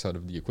the max out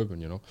of the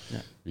equipment.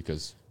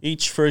 Because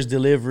each first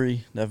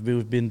delivery that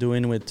we've been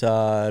doing with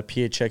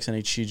PHX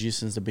and HTG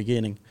since the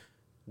beginning,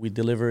 we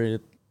deliver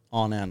it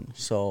on end.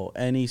 So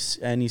any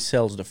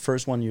sales, the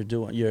first one you're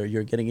doing,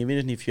 you're getting,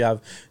 even if you have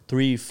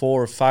 3,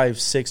 4, 5,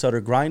 6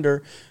 other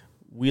grinder,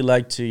 we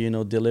like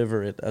to,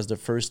 deliver it as the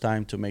first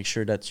time to make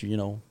sure that, you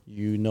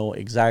know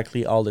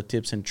exactly all the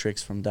tips and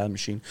tricks from that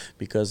machine,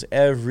 because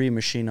every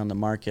machine on the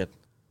market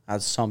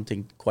has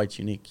something quite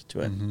unique to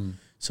it. Mm-hmm.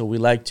 So we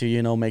like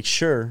to, make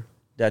sure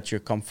that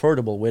you're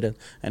comfortable with it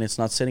and it's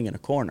not sitting in a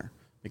corner.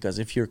 Because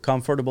if you're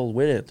comfortable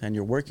with it and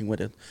you're working with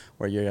it,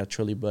 or you're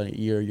actually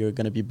you're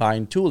going to be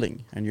buying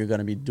tooling and you're going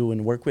to be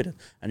doing work with it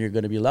and you're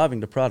going to be loving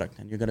the product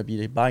and you're going to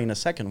be buying a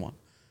second one.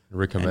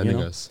 Recommending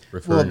us,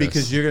 referring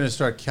because you're going to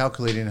start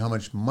calculating how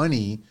much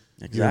money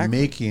you're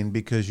making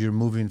because you're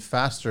moving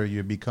faster,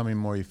 you're becoming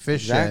more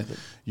efficient,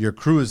 your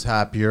crew is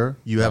happier,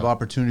 you have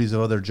opportunities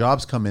of other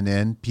jobs coming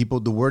in,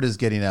 the word is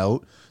getting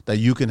out that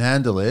you can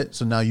handle it,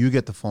 so now you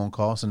get the phone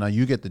call, so now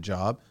you get the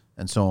job,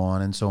 and so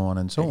on and so on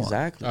and so on.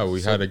 Exactly.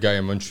 We had a guy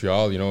in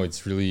Montreal,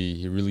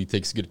 he really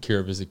takes good care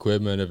of his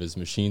equipment, of his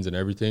machines and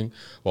everything.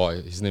 Well,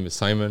 his name is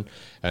Simon,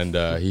 and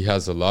he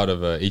has a lot of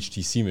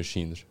HTC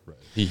machines.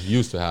 He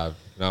used to have,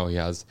 now he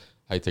has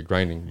high-tech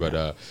grinding,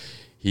 but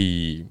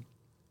he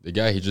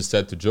just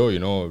said to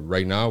Joe,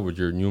 right now with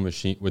the new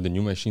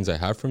machines I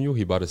have from you,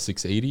 he bought a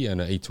 680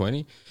 and an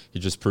 820. He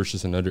just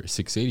purchased another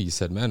 680. He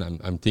said, man,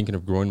 I'm thinking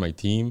of growing my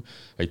team.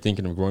 I'm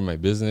thinking of growing my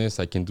business.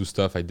 I can do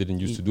stuff I didn't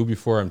used to do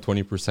before. I'm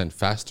 20%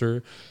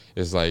 faster.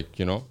 It's like,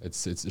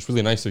 it's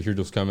really nice to hear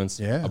those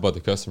comments about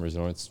the customers.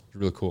 It's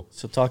really cool.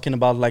 So talking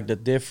about like the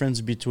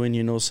difference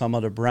between, some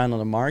other brand on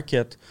the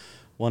market,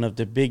 one of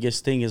the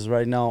biggest thing is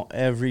right now,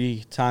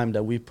 every time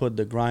that we put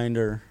the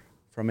grinder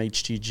from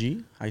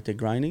HTG, high-tech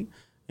grinding,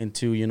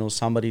 into,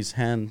 somebody's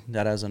hand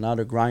that has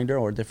another grinder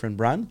or a different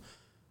brand,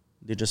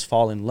 they just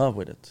fall in love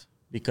with it.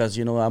 Because,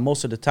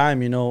 most of the time,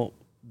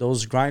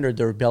 those grinders,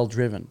 they're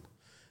belt-driven.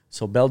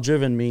 So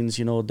belt-driven means,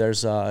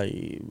 there's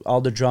all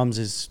the drums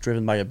is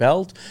driven by a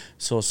belt.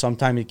 So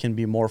sometimes it can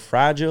be more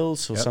fragile.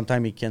 So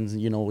sometimes it can,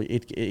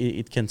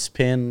 it can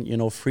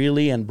spin,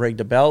 freely and break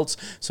the belts.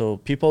 So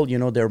people,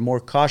 they're more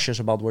cautious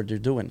about what they're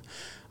doing.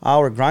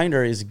 Our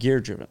grinder is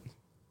gear-driven.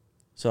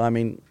 So,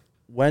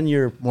 when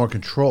you're more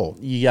control,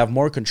 you have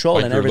more control,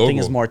 like and everything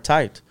is more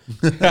tight.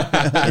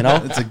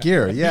 It's a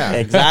gear,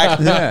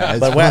 exactly.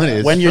 But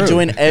when you're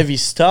doing heavy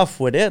stuff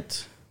with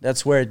it,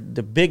 that's where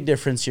the big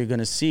difference you're going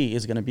to see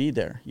is going to be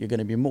there. You're going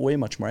to be way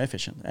much more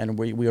efficient, and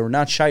we are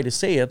not shy to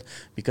say it,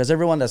 because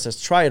everyone that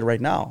has tried it right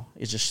now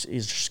is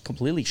just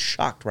completely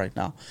shocked right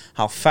now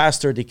how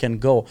faster they can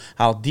go,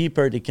 how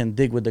deeper they can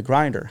dig with the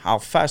grinder, how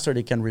faster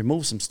they can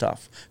remove some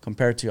stuff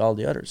compared to all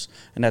the others.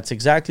 And that's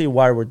exactly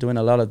why we're doing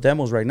a lot of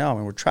demos right now,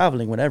 and we're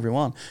traveling with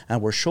everyone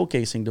and we're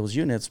showcasing those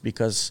units,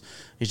 because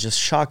it's just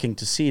shocking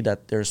to see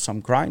that there's some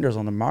grinders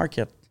on the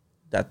market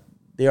that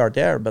they are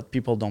there, but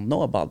people don't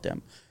know about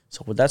them.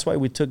 So that's why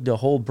we took the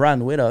whole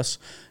brand with us,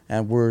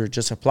 and we're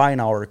just applying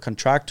our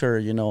contractor,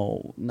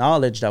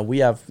 knowledge that we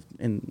have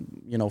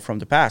from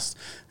the past,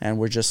 and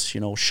we're just,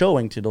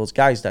 showing to those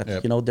guys that,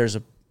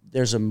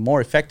 there's a more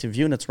effective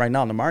units right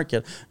now in the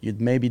market. You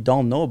maybe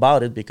don't know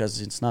about it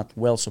because it's not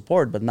well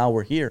supported, but now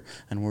we're here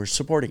and we're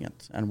supporting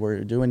it, and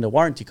we're doing the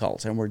warranty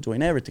calls, and we're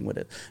doing everything with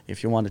it.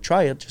 If you want to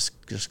try it,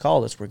 just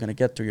call us. We're going to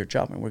get to your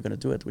job, and we're going to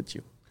do it with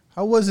you.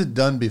 How was it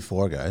done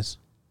before, guys?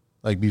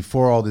 Like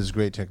before all this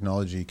great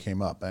technology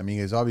came up?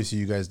 Because obviously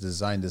you guys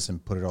designed this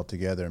and put it all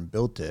together and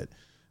built it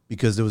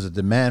because there was a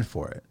demand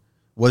for it.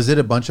 Was it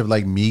a bunch of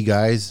like me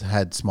guys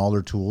had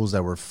smaller tools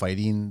that were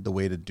fighting the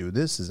way to do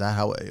this? Is that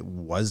how it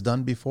was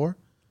done before?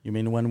 You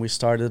mean when we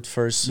started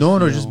first? No,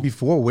 just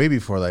before, way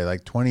before,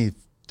 like 20,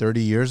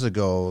 30 years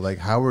ago. Like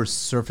how were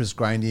surface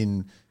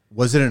grinding?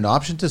 Was it an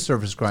option to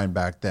surface grind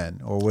back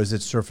then? Or was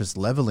it surface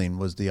leveling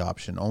was the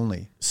option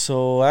only?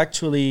 So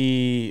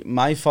actually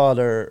my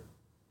father,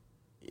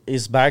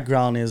 his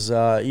background is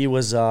he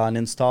was an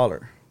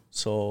installer.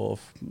 So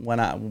when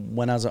I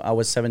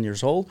was 7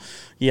 years old,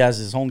 he has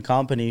his own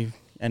company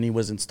and he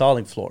was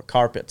installing floor,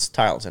 carpets,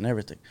 tiles, and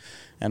everything.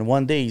 And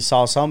one day he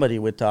saw somebody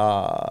with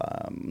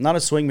not a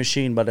swing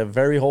machine, but a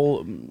very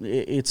old.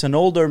 It's an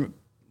older,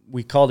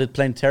 we called it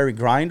planetary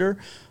grinder.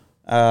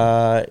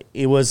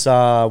 It was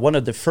one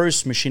of the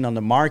first machine on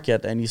the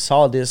market, and he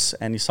saw this,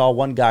 and he saw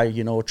one guy,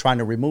 trying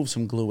to remove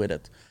some glue with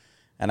it.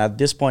 And at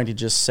this point, he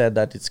just said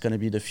that it's going to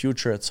be the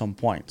future at some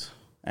point.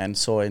 And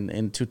so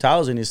in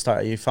 2000,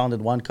 he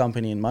founded one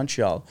company in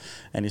Montreal,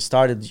 and he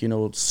started,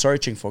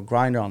 searching for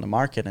grinder on the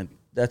market. And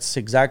that's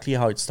exactly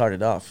how it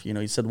started off.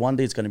 He said one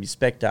day it's going to be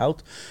spec'd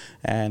out.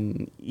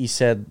 And he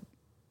said,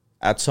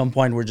 at some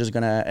point,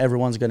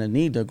 everyone's gonna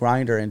need a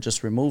grinder and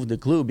just remove the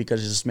glue,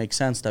 because it just makes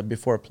sense that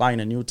before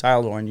applying a new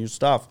tile or a new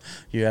stuff,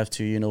 you have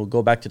to,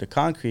 go back to the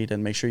concrete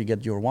and make sure you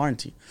get your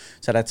warranty.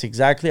 So that's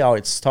exactly how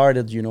it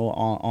started,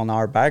 on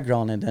our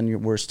background. And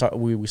then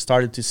we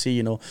started to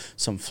see,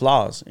 some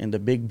flaws in the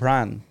big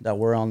brand that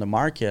were on the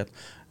market.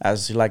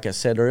 As like I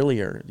said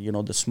earlier,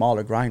 the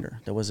smaller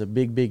grinder. There was a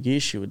big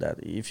issue that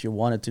if you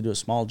wanted to do a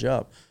small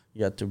job,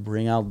 you had to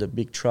bring out the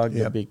big truck,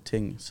 the big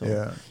thing.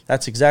 So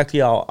that's exactly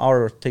how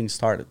our thing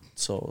started.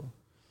 So,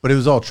 but it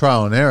was all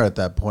trial and error at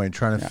that point,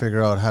 trying to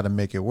figure out how to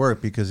make it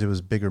work, because it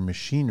was bigger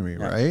machinery,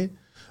 right?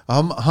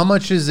 How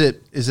much is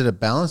it? Is it a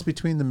balance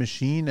between the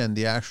machine and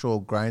the actual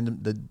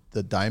grind,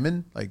 the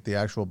diamond, like the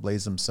actual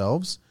blades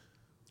themselves?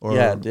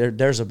 Or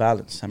there's a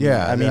balance. I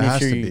mean,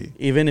 if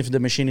even if the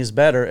machine is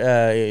better,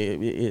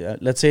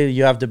 let's say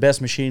you have the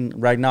best machine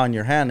right now in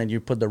your hand and you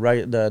put the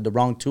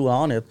wrong tool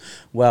on it,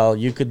 well,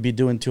 you could be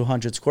doing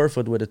 200 square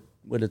foot with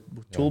a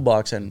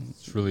toolbox, and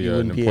it's really you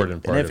wouldn't an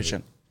important part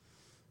inefficient.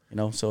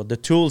 So the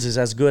tools is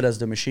as good as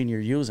the machine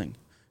you're using,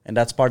 and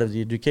that's part of the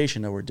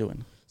education that we're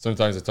doing.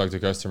 Sometimes I talk to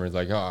customers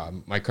like,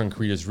 my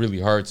concrete is really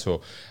hard,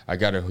 so I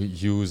gotta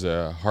use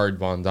a hard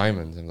bond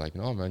diamond. And like,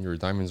 no, man, your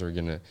diamonds are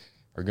gonna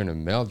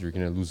melt. You're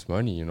gonna lose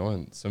money,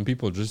 And some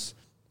people just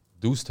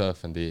do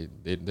stuff and they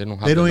don't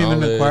have. They don't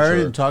even acquire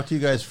it and talk to you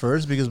guys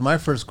first, because my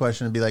first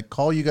question would be like,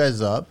 call you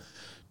guys up,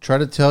 try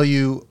to tell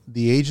you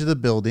the age of the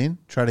building,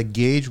 try to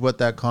gauge what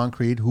that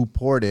concrete, who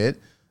poured it,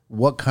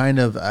 what kind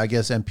of, I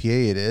guess,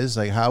 MPA it is,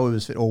 like how it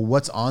was fit, or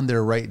what's on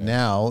there right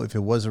now. If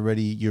it was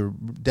already your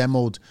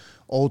demoed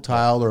old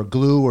tile or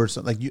glue or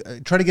something, like you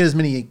try to get as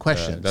many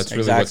questions. That's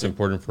really what's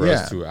important for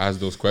us, to ask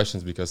those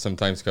questions, because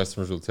sometimes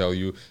customers will tell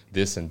you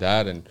this and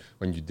that, and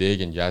when you dig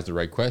and you ask the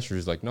right questions,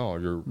 it's like, no,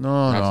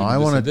 I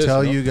want to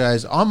tell you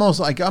guys, I'm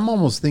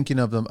almost thinking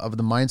of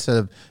the mindset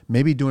of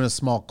maybe doing a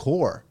small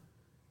core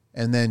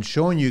and then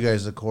showing you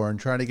guys the core and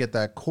trying to get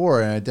that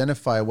core and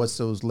identify what's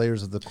those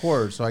layers of the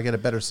core, so I get a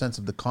better sense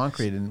of the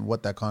concrete and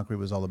what that concrete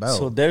was all about.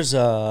 So there's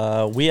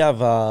we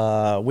have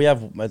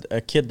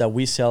a kit that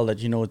we sell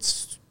that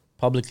it's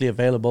publicly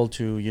available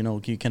to,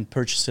 you can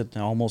purchase it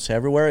almost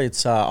everywhere.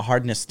 It's a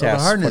hardness test.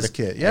 A hardness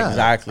kit,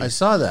 exactly. I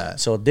saw that.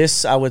 So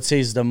this, I would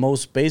say, is the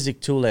most basic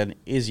tool, and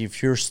is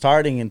if you're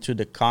starting into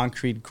the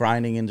concrete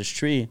grinding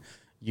industry,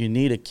 you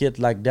need a kit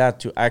like that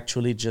to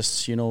actually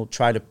just,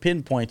 try to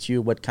pinpoint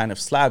you what kind of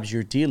slabs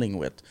you're dealing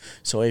with.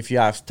 So if you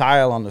have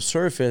tile on the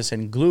surface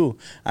and glue,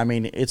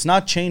 it's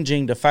not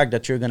changing the fact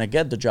that you're going to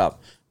get the job.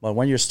 But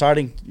when you're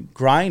starting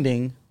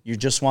grinding, you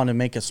just want to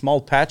make a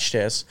small patch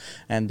test,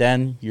 and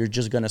then you're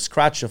just going to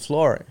scratch the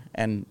floor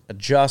and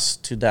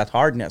adjust to that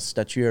hardness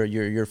that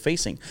you're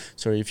facing.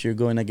 So if you're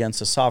going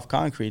against a soft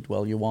concrete,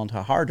 well, you want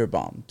a harder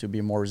bond to be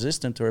more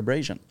resistant to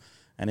abrasion.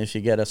 And if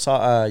you get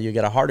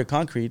a harder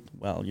concrete,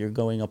 well, you're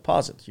going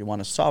opposite. You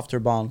want a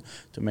softer bond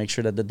to make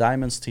sure that the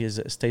diamond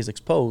stays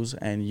exposed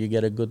and you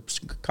get a good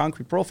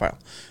concrete profile.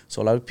 So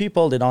a lot of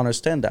people, they don't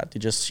understand that. They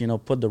just,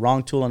 put the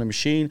wrong tool on the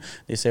machine.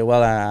 They say,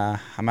 well,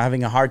 I'm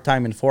having a hard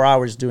time in 4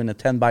 hours doing a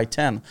 10 by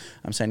 10.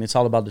 I'm saying it's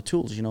all about the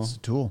tools, It's a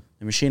tool.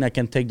 The machine, I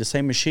can take the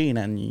same machine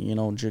and,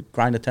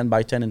 grind a 10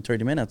 by 10 in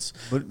 30 minutes.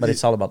 But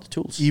it's all about the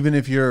tools. Even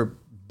if you're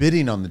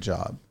bidding on the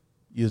job,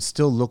 you'd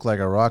still look like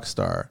a rock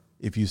star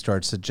if you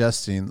start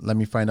suggesting, let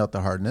me find out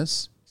the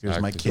hardness. Here's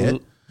my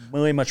kit.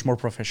 Way much more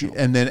professional.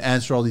 And then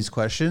answer all these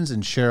questions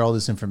and share all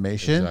this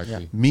information.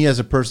 Exactly. Me as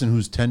a person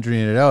who's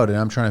tendering it out and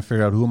I'm trying to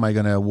figure out who am I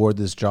going to award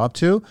this job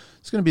to,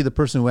 it's going to be the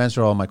person who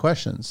answered all my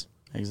questions.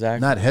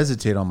 Exactly. Not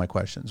hesitate on my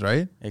questions,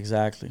 right?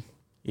 Exactly.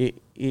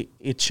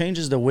 It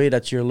changes the way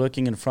that you're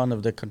looking in front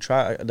of the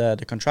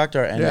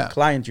contractor and the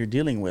client you're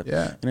dealing with.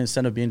 Yeah. And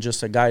instead of being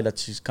just a guy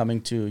that's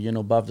coming to,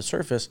 above the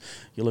surface,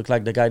 you look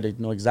like the guy that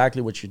know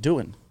exactly what you're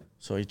doing.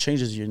 So it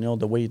changes,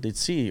 the way they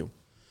see you.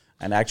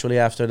 And actually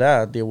after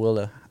that, they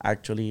will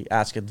actually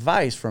ask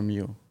advice from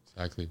you.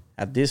 Exactly.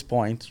 At this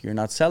point, you're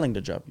not selling the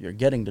job. You're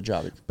getting the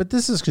job. But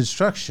this is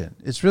construction.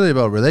 It's really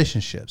about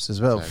relationships. It's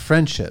about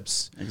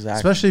friendships. Exactly.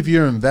 Especially if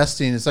you're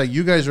investing. It's like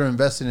you guys are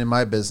investing in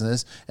my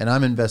business and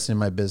I'm investing in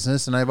my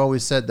business. And I've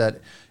always said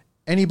that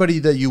anybody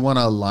that you want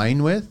to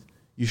align with,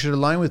 you should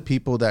align with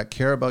people that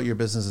care about your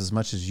business as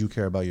much as you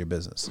care about your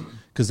business,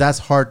 because that's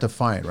hard to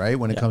find, right?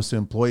 When it comes to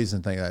employees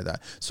and things like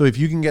that. So if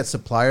you can get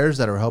suppliers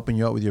that are helping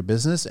you out with your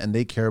business and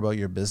they care about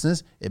your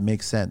business, it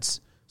makes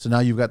sense. So now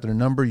you've got their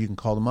number. You can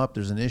call them up.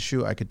 There's an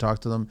issue. I could talk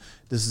to them.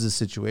 This is a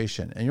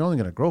situation. And you're only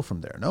going to grow from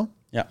there, no?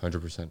 Yeah.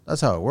 100%.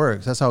 That's how it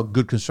works. That's how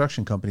good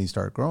construction companies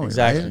start growing.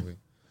 Exactly. Right?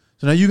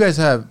 So now you guys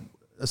have,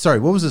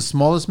 what was the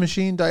smallest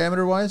machine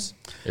diameter-wise?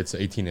 It's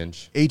 18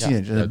 inch. 18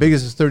 inch. And the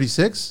biggest is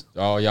 36?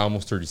 Oh, yeah,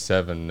 almost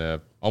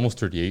 37, almost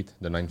 38,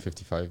 the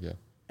 955, yeah.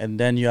 And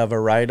then you have a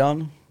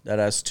ride-on, that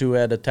has 2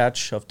 head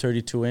attached of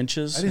 32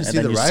 inches. I didn't and see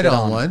then the you ride sit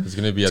on one. It's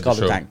gonna be It's at the called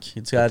show. a tank.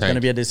 It's going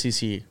to be at the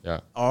CCE. Yeah,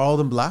 Are all of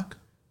them black?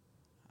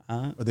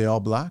 Are they all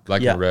black?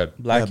 black Yeah, and red.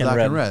 black, Yeah,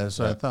 and red. That's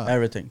what I thought.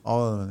 Everything.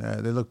 All of them.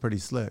 Yeah, they look pretty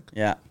slick.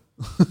 Yeah.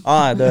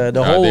 The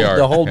they are.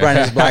 whole brand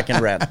is black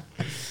and red.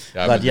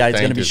 Yeah, But yeah, the it's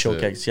gonna tank be is,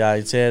 showcase. Yeah,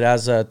 it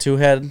has a 2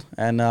 head,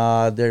 and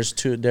there's a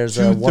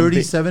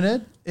 237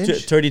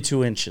 inch.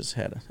 32 inches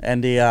head,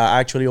 and they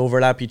actually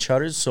overlap each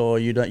other, so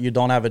you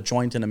don't have a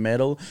joint in the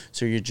middle,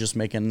 so you just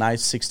make a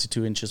nice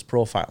 62 inches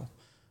profile.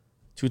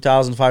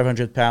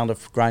 2,500 pound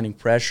of grinding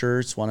pressure.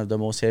 It's one of the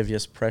most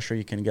heaviest pressure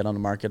you can get on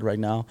the market right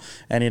now,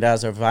 and it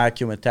has a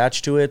vacuum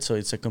attached to it, so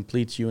it's a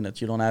complete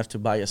unit. You don't have to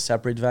buy a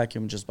separate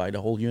vacuum; just buy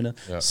the whole unit,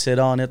 sit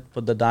on it,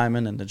 put the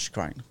diamond, and then just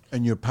grind.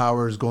 And your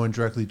power is going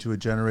directly to a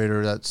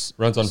generator that's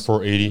runs on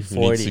 480. You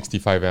 480. need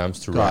 65 amps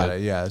to got run.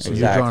 it. Yeah, so you're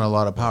Exactly. drawing a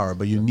lot of power,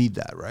 but you need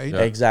that, right? Yeah.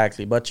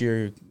 Exactly, but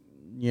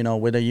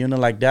with a unit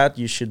like that,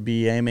 you should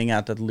be aiming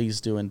at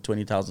least doing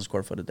 20,000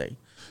 square foot a day.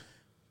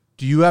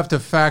 Do you have to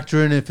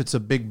factor in if it's a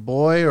big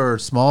boy or a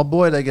small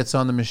boy that gets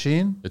on the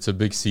machine? It's a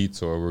big seat,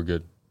 so we're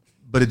good.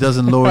 But it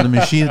doesn't lower the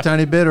machine a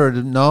tiny bit, or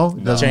no?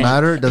 It doesn't Change-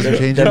 matter. It doesn't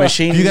change the it.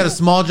 machine- If you got a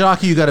small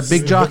jockey, you got a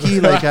big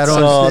jockey. Like I don't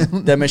So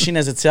understand. the machine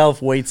as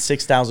itself weighs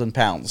 6,000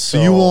 pounds.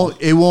 So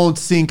it won't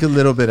sink a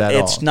little bit at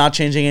all. It's not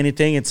changing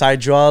anything. It's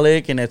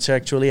hydraulic, and it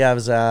actually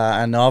has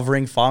an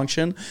hovering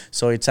function.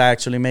 So it's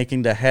actually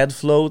making the head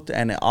float,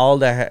 and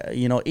all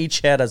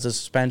each head has a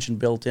suspension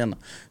built in.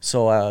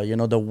 So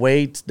the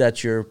weight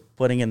that you're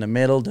putting in the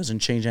middle doesn't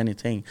change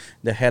anything.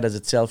 The head as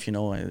itself, it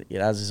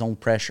has its own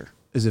pressure.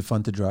 Is it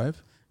fun to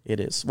drive? It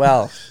is.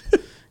 Well,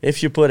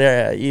 if you put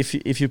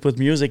if you put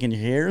music in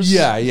your ears,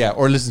 Yeah.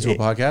 Or listen to a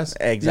podcast.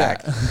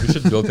 exactly. We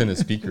should build in a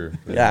speaker.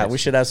 Yeah, we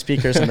should have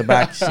speakers in the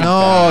back.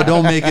 No,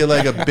 don't make it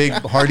like a big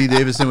Harley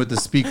Davidson with the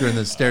speaker and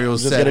the stereo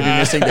Just set. gonna be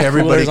missing the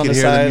Everybody coolers on can the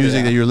hear side, the music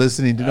yeah. that you're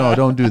listening to. No,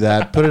 don't do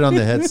that. Put it on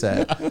the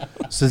headset.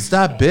 So it's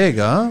that big,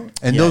 huh?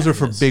 And Yeah, those are it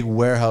for is. big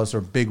warehouse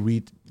or big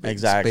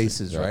Exactly.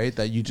 spaces, Yeah. right?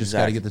 That you just got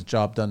to Exactly. get this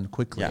job done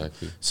quickly. Yeah.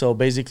 Exactly. So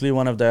basically,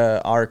 one of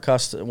our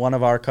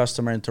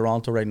customer in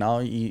Toronto right now,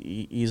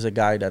 he's a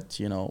guy that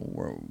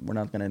we're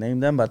not gonna name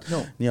them, but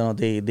No.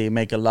 they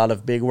make a lot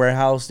of big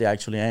warehouse. They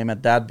actually aim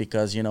at that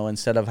because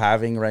instead of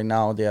having right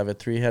now they have a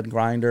 3-head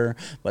grinder,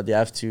 but they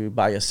have to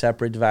buy a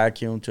separate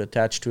vacuum to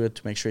attach to it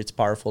to make sure it's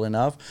powerful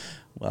enough.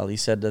 Well, he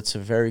said that's a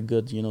very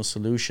good,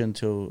 solution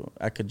to.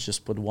 I could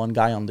just put one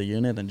guy on the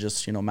unit and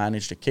just,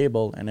 manage the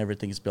cable, and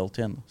everything is built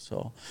in.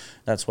 So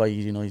that's why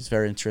he's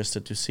very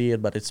interested to see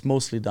it. But it's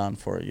mostly done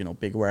for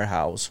big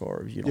warehouse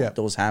or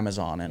those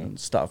Amazon and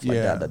stuff like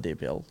Yeah. that they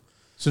build.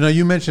 So now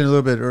you mentioned a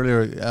little bit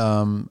earlier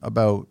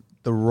about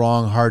the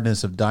wrong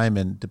hardness of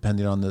diamond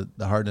depending on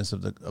the hardness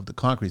of the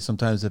concrete.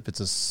 Sometimes if it's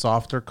a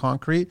softer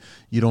concrete,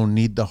 you don't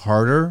need the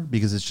harder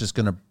because it's just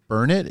going to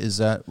burn it. Is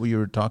that what you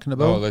were talking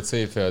about? Oh, let's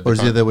say if or is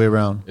it the other way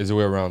around? Is the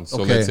way around. So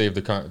Okay. let's say if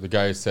the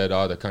guy said,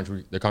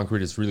 the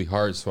concrete is really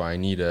hard, so I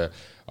need a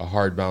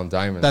hard bound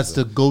diamond. That's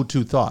the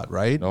go-to thought,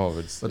 right? no,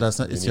 but that's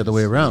not. you It's need the other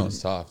way you need around. it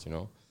soft,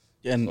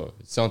 And So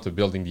it's down to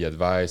building the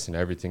advice and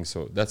everything.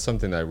 So that's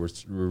something that we're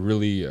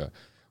really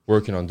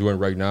working on doing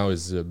right now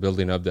is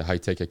building up the High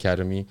Tech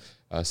Academy.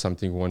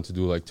 Something we want to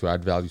do like to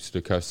add value to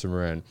the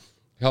customer and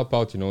help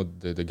out,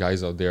 the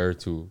guys out there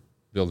to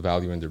build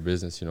value in their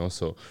business,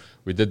 So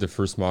we did the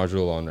first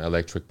module on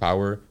electric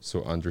power.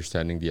 So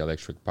understanding the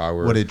electric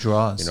power. What it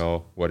draws.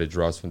 What it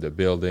draws from the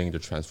building, the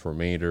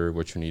transformator,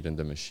 what you need in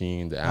the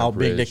machine, the how big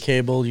the amperage.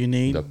 cable you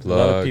need. the A lot of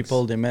plugs.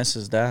 people, they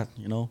messes that,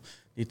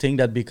 They think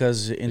that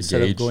because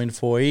instead of gauge. going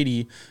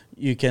 480,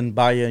 you can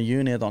buy a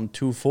unit on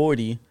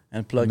 240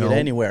 and plug No. it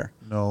anywhere.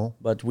 No.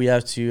 But we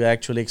have to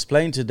actually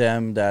explain to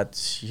them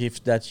that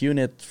if that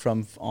unit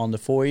on the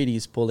 480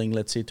 is pulling,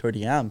 let's say,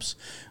 30 amps,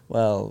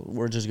 well,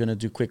 we're just going to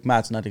do quick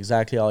maths. Not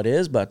exactly how it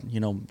is, but,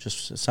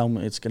 just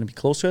it's going to be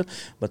close to it.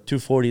 But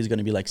 240 is going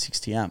to be like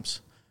 60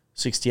 amps.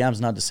 60 amps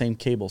not the same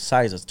cable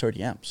size as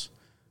 30 amps.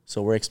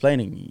 So we're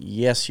explaining,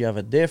 yes, you have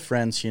a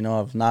difference,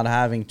 of not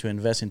having to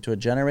invest into a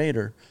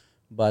generator.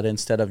 But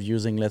instead of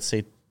using, let's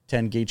say,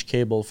 10 gauge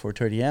cable for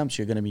 30 amps,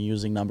 you're going to be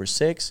using number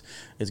 6.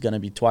 It's going to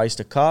be twice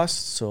the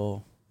cost.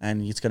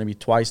 And it's going to be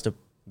twice the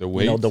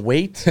weight. the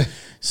weight.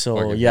 So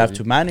Fucking you have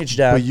heavy. to manage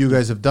that. But you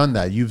guys have done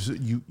that.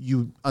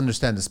 You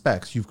understand the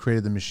specs. You've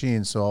created the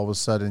machine, so all of a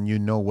sudden you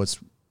know what's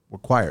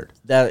required.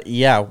 That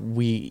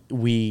we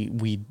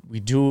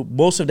do.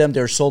 Most of them,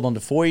 they're sold on the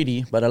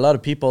 480, but a lot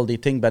of people, they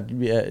think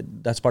that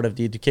that's part of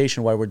the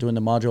education why we're doing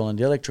the module and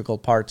the electrical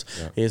part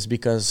is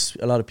because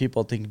a lot of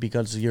people think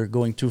because you're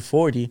going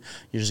 240,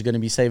 you're just going to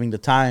be saving the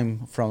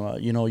time from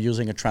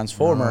using a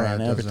transformer No,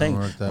 and it doesn't everything.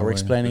 work that We're way.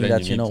 explaining But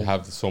then that you need to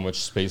have so much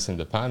space in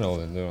the panel,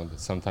 and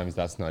sometimes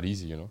that's not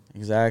easy,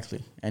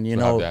 exactly, and to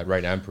have that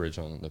right amperage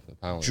on the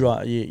panel.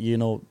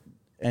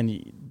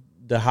 and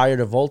the higher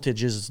the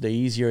voltage is, the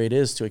easier it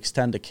is to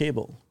extend the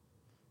cable.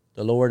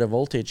 The lower the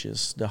voltage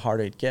is, the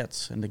harder it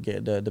gets, and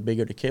the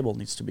bigger the cable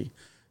needs to be.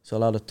 So a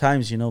lot of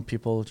times,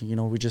 people,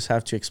 we just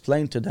have to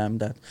explain to them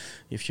that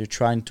if you're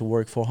trying to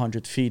work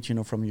 400 feet,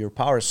 from your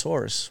power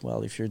source,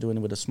 well, if you're doing it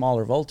with a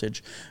smaller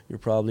voltage, you're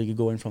probably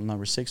going from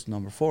number 6 to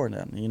number 4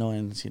 then,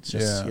 and it's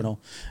just,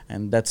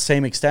 and that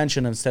same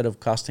extension, instead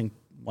of costing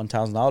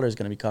 $1,000, is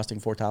going to be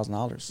costing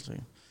 $4,000. So,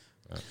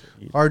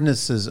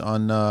 hardness is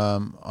on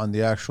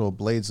the actual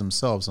blades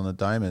themselves, on the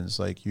diamonds.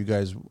 Like, you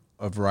guys,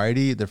 a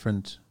variety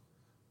different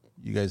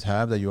you guys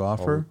have that you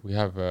offer? We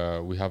have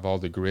all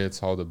the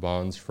grits, all the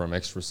bonds, from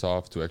extra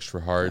soft to extra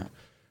hard,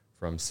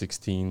 from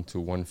 16 to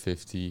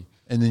 150.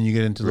 And then you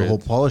get into the whole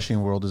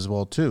polishing world as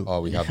well too. Oh,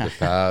 we have the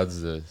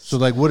pads. So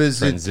like, what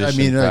is it? I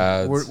mean,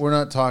 we're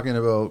not talking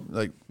about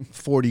like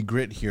 40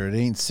 grit here. It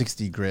ain't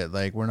 60 grit.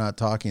 Like, we're not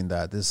talking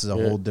that. This is a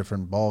whole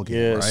different ball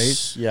game,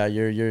 right? Yeah,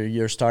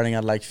 you're starting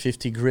at like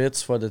 50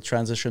 grits for the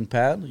transition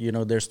pad.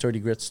 There's 30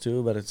 grits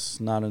too, but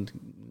it's not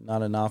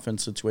an often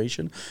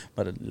situation.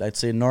 But let's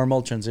say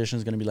normal transition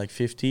is going to be like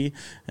 50,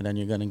 and then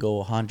you're going to go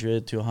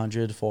 100,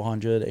 200,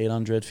 400,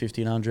 800,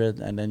 1500,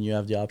 and then you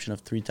have the option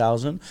of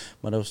 3000.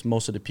 But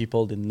most of the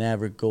people, they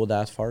never go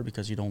that far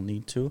because you don't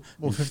need to.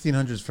 Well,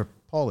 1500 is for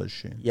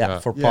polishing. Yeah,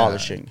 for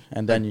polishing.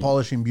 And then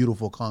polishing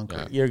beautiful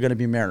concrete. You're going to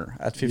be mirror.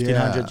 At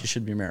 1500, you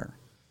should be mirror.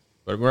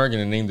 But we're not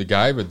going to name the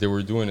guy, but they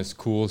were doing a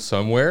school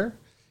somewhere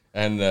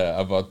and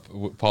about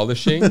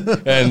polishing,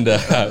 and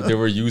they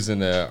were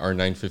using our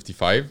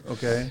 955.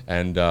 Okay.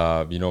 And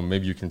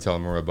maybe you can tell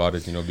more about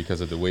it. Because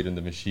of the weight in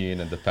the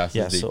machine and the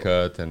passes they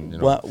cut, and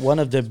one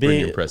of the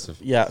big impressive.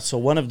 Yeah. So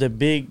one of the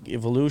big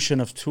evolution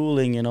of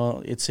tooling,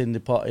 it's in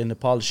the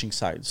polishing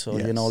side. So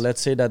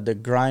let's say that the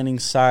grinding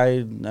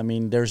side, I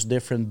mean, there's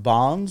different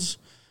bonds,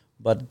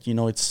 but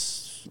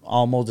it's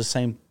almost the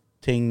same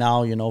thing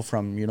now,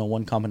 from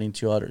one company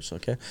to others,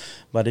 okay?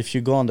 But if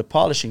you go on the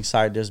polishing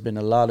side, there's been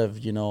a lot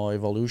of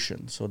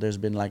evolution. So there's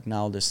been like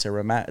now the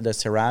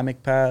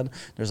ceramic pad,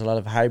 there's a lot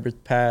of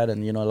hybrid pad,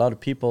 and a lot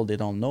of people, they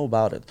don't know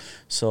about it.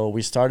 So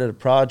we started a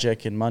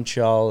project in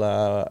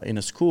Montreal in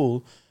a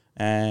school,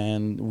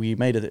 and we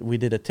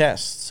did a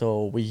test.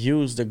 So we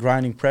used the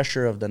grinding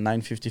pressure of the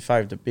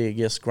 955, the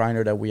biggest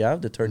grinder that we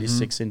have, the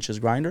 36 inches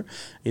grinder.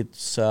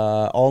 It's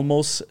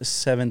almost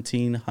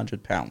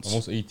 1,700 pounds.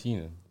 Almost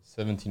 18.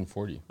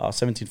 1740.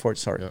 1740,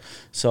 sorry. Yeah.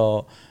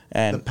 So,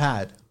 and the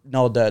pad.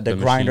 No, the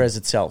grinder as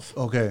itself.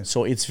 Okay.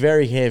 So it's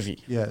very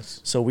heavy.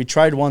 Yes. So we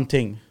tried one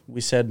thing.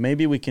 We said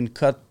maybe we can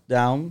cut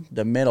down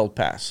the metal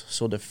pass.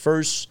 So the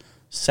first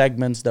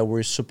segments that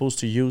we're supposed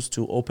to use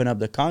to open up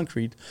the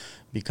concrete,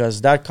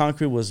 because that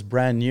concrete was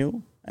brand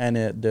new and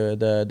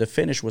the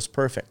finish was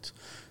perfect.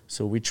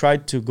 So we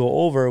tried to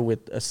go over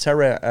with a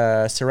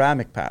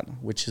ceramic pad,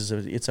 which is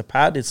it's a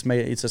pad. It's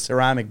a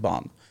ceramic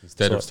bond.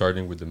 Instead of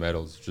starting with the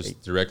metals,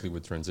 just directly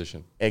with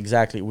transition.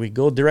 Exactly. We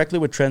go directly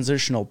with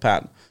transitional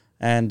pad.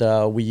 And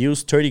we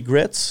used 30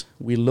 grits.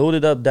 We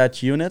loaded up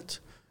that unit,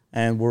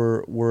 and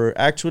we're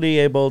actually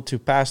able to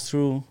pass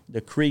through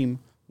the cream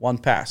one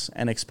pass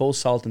and expose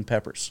salt and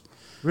peppers.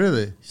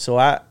 Really?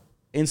 So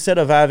instead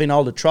of having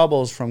all the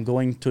troubles from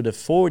going to the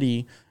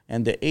 40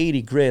 and the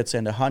 80 grits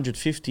and the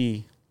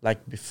 150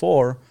 like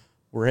before,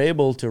 we're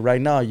able to right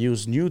now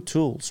use new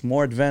tools,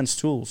 more advanced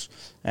tools,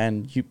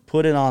 and you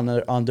put it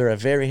under a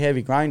very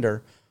heavy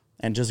grinder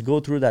and just go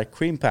through that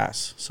cream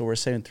pass. So we're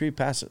saying 3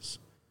 passes.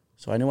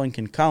 So anyone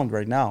can count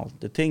right now.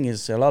 The thing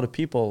is, a lot of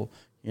people,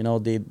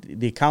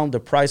 they count the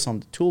price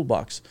on the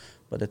toolbox,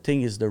 but the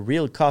thing is, the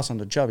real cost on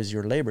the job is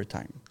your labor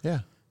time.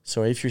 Yeah.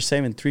 So if you're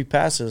saving 3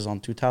 passes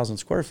on 2,000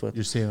 square foot,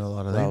 you're saving a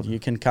lot of labor. You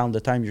can count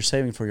the time you're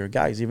saving for your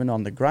guys. Even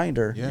on the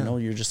grinder,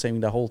 you're just saving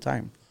the whole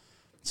time.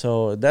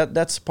 So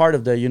that's part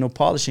of the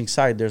polishing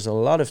side. There's a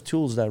lot of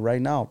tools that right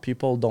now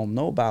people don't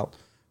know about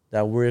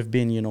that we've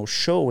been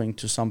showing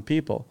to some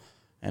people.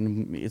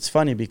 And it's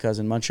funny because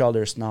in Montreal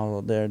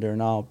they're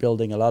now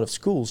building a lot of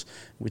schools.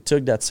 We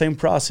took that same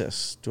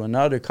process to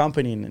another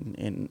company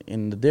in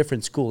a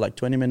different school, like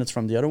 20 minutes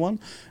from the other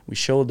one. We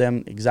showed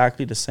them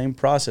exactly the same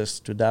process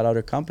to that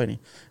other company,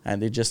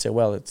 and they just said,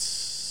 "Well,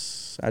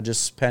 I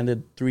just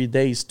spent 3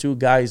 days, 2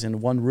 guys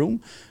in one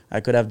room. I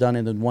could have done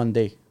it in 1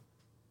 day."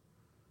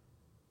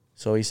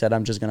 So he said,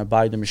 I'm just going to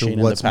buy the machine and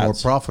the pads. So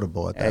what's more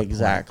profitable at that point?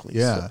 Exactly.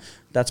 Yeah. So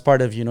that's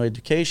part of,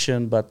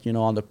 education. But,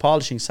 on the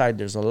polishing side,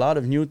 there's a lot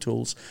of new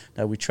tools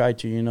that we try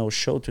to,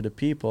 show to the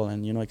people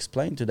and,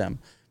 explain to them.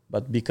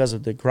 But because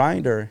of the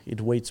grinder,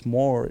 it weighs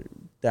more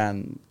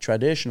than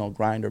traditional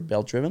grinder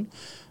belt-driven.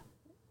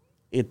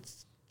 It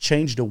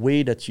changed the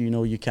way that,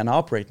 you can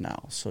operate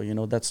now. So,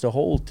 that's the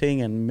whole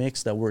thing and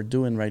mix that we're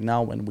doing right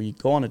now. When we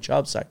go on a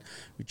job site,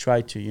 we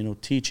try to,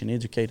 teach and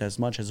educate as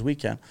much as we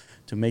can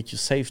to make you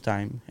save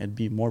time and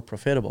be more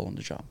profitable on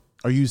the job.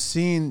 Are you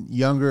seeing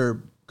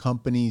younger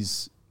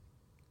companies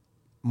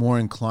more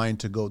inclined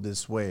to go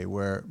this way,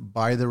 where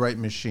buy the right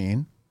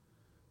machine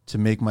to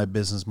make my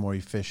business more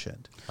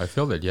efficient? I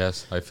feel that,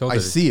 yes. I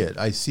see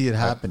it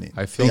happening.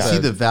 I feel they see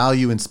the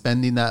value in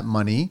spending that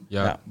money,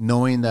 yeah,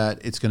 knowing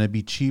that it's going to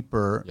be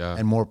cheaper, yeah,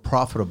 and more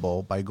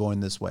profitable by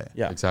going this way.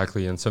 Yeah,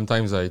 exactly. And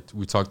sometimes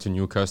we talk to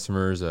new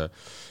customers,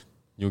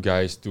 new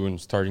guys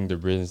starting their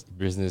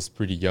business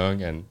pretty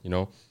young, and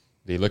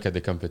they look at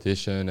the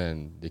competition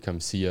and they come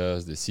see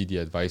us, they see the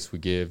advice we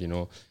give,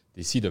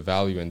 they see the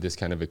value in this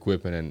kind of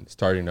equipment and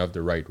starting up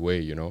the right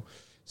way,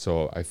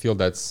 So I feel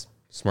that's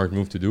a smart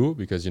move to do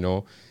because,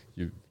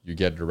 you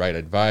get the right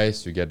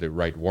advice, you get the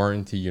right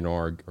warranty,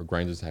 our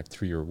grinders have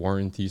 3-year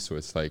warranty. So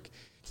it's like,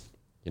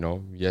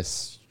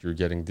 yes, you're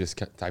getting this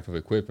type of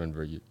equipment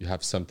where you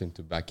have something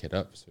to back it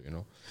up. So,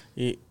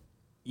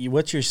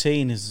 What you're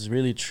saying is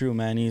really true,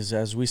 man. Is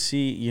as we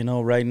see,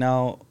 right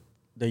now,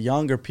 the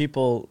younger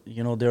people,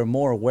 they're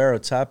more aware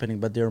what's happening,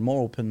 but they're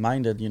more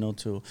open-minded,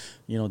 to,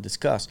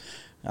 discuss.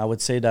 I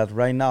would say that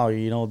right now,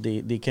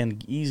 they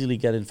can easily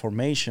get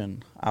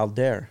information out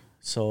there.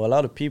 So a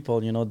lot of people,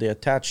 they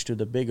attach to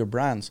the bigger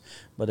brands.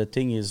 But the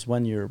thing is,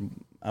 when you're,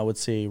 I would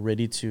say,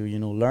 ready to,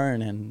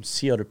 learn and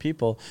see other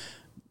people,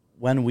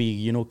 when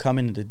we, come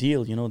into the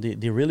deal,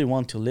 they really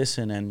want to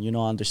listen and,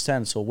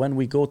 understand. So when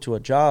we go to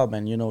a job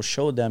and,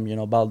 show them,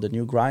 about the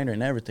new grinder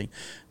and everything,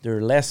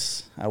 they're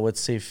less, I would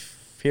say,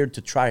 feared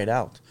to try it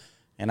out.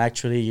 And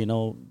actually,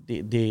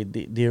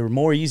 they're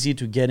more easy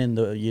to get in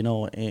the,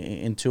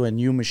 into a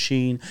new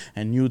machine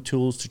and new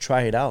tools to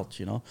try it out,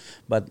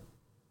 But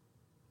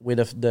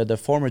with the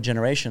former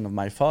generation of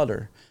my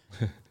father,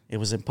 it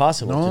was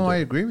impossible. No, I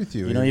agree with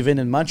you. Even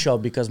in Montreal,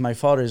 because my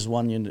father is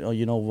one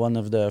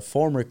of the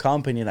former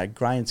company that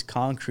grinds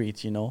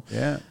concrete.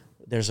 Yeah.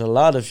 There's a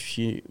lot of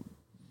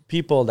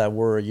people that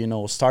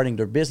were starting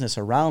their business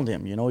around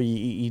him.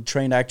 He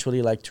trained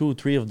actually like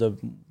 2-3 of the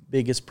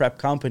biggest prep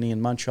company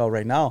in Montreal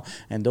right now,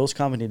 and those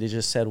companies, they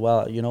just said,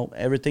 well,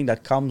 everything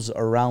that comes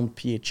around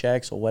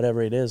PHX or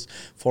whatever it is,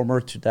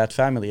 former to that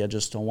family, I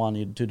just don't want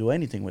you to do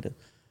anything with it.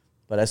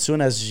 But as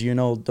soon as,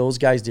 those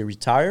guys, they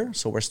retire,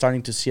 so we're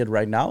starting to see it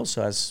right now.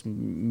 So as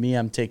me,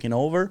 I'm taking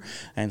over,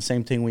 and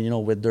same thing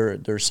with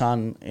their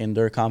son in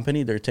their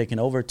company, they're taking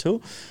over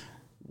too.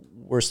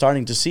 We're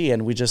starting to see,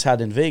 and we just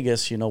had in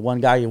Vegas,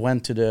 one guy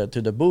went to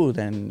the booth,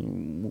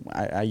 and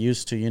I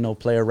used to,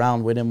 play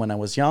around with him when I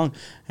was young,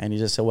 and he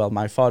just said, well,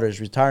 my father is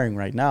retiring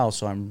right now,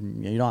 so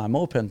I'm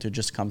open to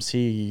just come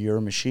see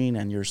your machine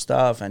and your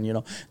stuff,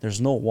 and,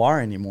 there's no war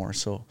anymore.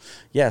 So,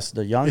 yes,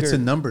 the younger... It's a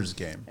numbers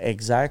game.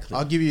 Exactly.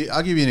 I'll give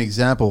you an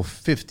example.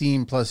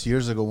 15 plus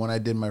years ago when I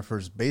did my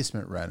first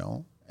basement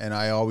reno, and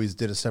I always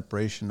did a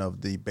separation of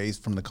the base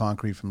from the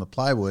concrete from the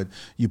plywood.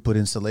 You put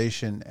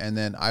insulation, and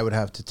then I would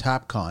have to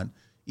Tapcon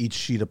each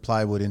sheet of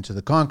plywood into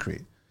the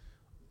concrete.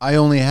 I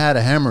only had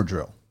a hammer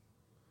drill.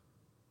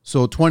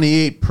 So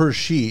 28 per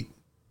sheet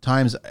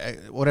times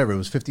whatever, it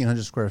was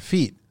 1,500 square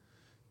feet.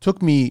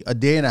 Took me a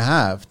day and a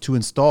half to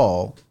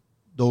install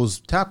those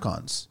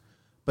Tapcons.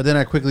 But then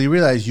I quickly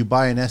realized you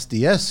buy an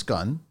SDS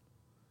gun,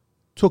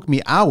 took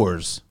me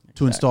hours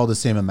to install the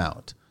same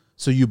amount.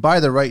 So you buy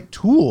the right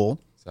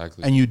tool,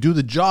 and you do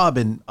the job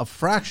in a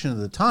fraction of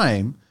the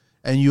time,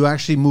 and you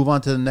actually move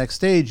on to the next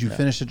stage. You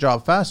finish the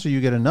job faster,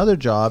 you get another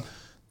job.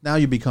 Now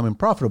you're becoming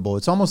profitable.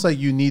 It's almost like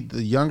you need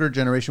the younger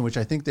generation, which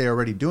I think they're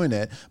already doing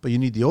it, but you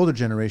need the older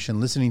generation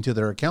listening to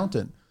their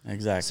accountant.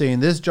 Exactly. Saying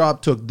this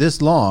job took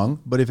this long,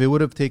 but if it would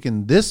have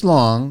taken this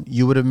long,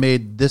 you would have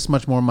made this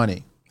much more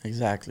money.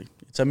 Exactly.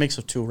 It's a mix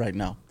of two right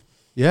now.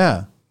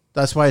 Yeah.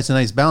 That's why it's a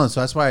nice balance.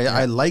 So that's why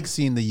I like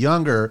seeing the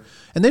younger,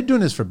 and they're doing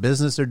this for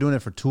business. They're doing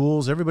it for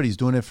tools. Everybody's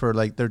doing it for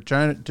they're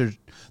trying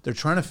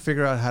to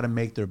figure out how to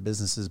make their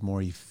businesses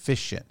more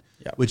efficient,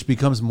 which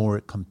becomes more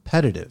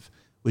competitive,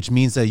 which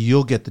means that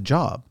you'll get the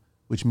job,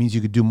 which means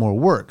you could do more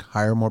work,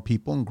 hire more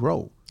people, and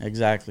grow.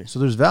 Exactly. So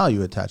there's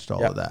value attached to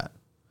all of that.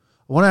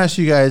 I want to ask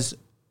you guys,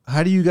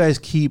 how do you guys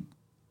keep,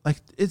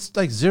 it's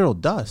like zero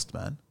dust,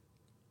 man?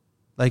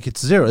 Like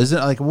it's zero. Is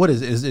it what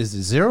is it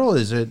zero?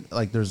 Is it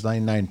like there's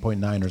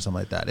 99.9 or something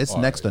like that? It's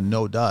next to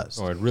no dust.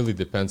 Oh, it really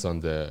depends on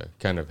the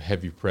kind of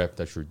heavy prep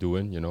that you're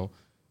doing,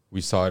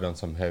 We saw it on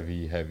some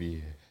heavy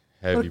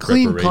a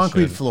clean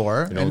concrete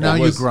floor, and now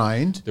you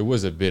grind. There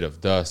was a bit of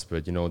dust,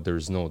 but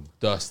there's no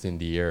dust in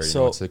the air.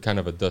 So it's a kind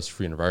of a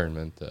dust-free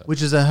environment,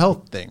 which is a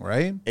health thing,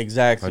 right?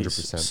 Exactly.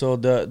 100%. So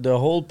the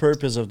whole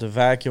purpose of the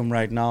vacuum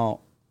right now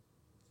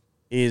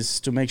is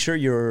to make sure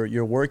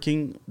you're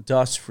working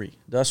dust-free.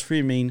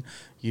 Dust-free mean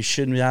you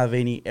shouldn't have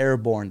any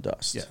airborne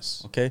dust.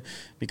 Yes. Okay.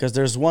 Because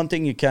there's one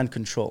thing you can't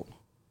control.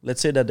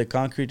 Let's say that the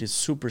concrete is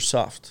super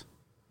soft.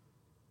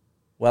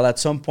 Well, at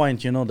some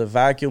point, the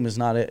vacuum is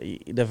not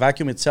the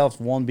vacuum itself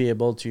won't be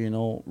able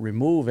to,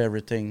 remove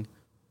everything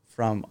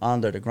from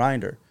under the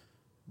grinder.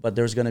 But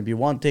there's going to be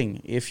one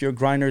thing. If your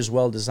grinder is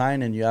well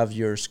designed and you have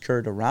your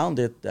skirt around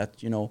it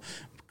that,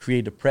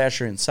 create the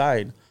pressure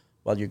inside,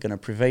 well, you're going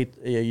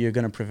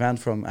to prevent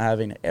from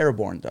having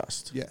airborne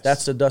dust. Yes.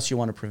 That's the dust you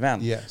want to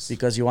prevent. Yes.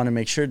 Because you want to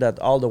make sure that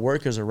all the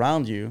workers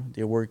around you,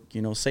 they work,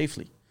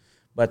 safely.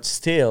 But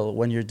still,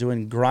 when you're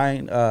doing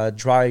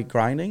dry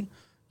grinding,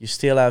 you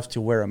still have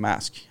to wear a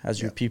mask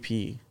as your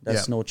PPE.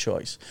 That's no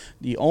choice.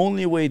 The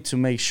only way to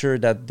make sure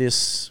that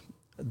this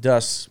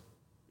dust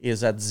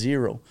is at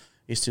zero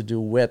is to do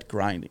wet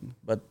grinding.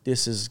 But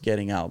this is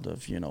getting out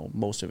of,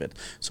 most of it.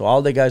 So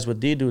all the guys, what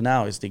they do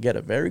now is they get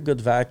a very good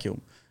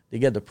vacuum. They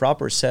get the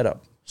proper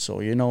setup.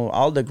 So,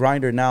 all the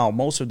grinder now,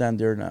 most of them,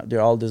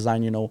 they're all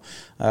designed,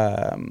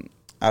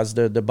 as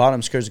the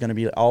bottom skirt is going to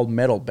be all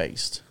metal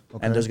based.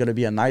 Okay. And there's going to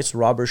be a nice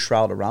rubber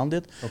shroud around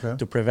it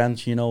to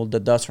prevent,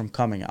 the dust from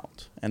coming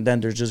out. And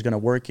then they're just going to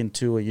work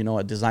into,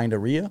 a designed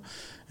area.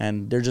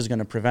 And they're just going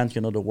to prevent,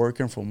 the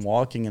worker from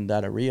walking in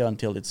that area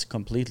until it's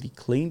completely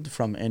cleaned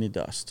from any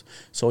dust.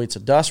 So it's a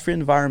dust-free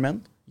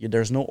environment.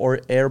 There's no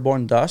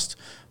airborne dust.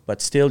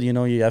 But still,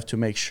 you have to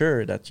make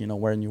sure that,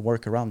 when you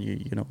work around, you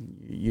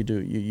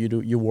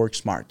work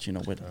smart,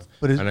 with it.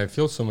 And I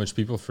feel so much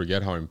people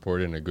forget how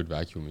important a good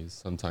vacuum is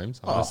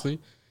sometimes, honestly.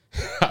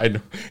 I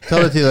know. Tell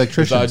it to the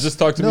electrician. Just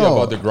talk to me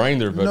about the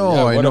grinder, but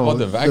what about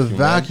the vacuum? The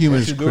vacuum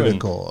is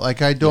critical.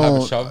 Like I don't. You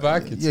have a shop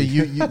vac?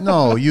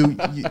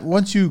 You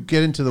once you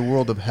get into the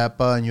world of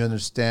HEPA and you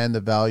understand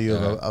the value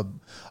of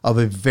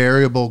a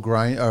variable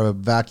grind or a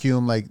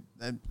vacuum, like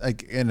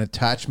in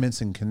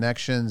attachments and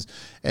connections,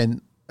 and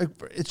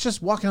it's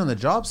just walking on the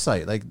job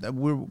site. Like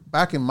we're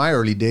back in my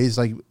early days,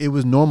 like it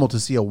was normal to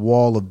see a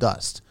wall of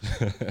dust,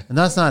 and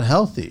that's not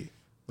healthy.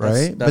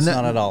 Right, that's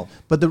not at all.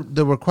 But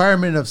the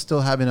requirement of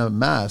still having a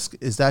mask,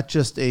 is that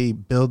just a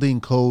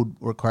building code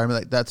requirement?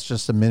 Like that's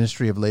just a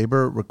Ministry of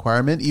Labor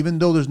requirement, even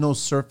though there's no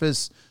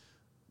surface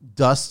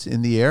dust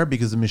in the air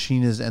because the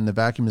machine is and the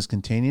vacuum is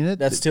containing it?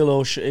 That's still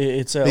OSHA.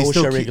 It's a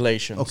OSHA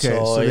regulation. Okay,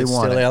 so they it's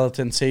want still it. health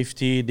and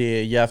safety.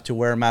 You have to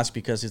wear a mask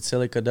because it's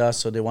silica dust.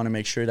 So they want to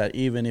make sure that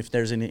even if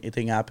there's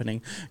anything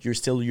happening,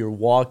 you're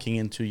walking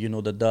into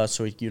the dust,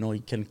 so it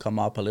can come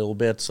up a little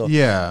bit. So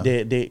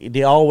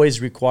they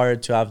always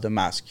required to have the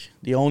mask.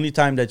 The only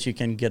time that you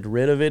can get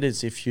rid of it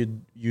is if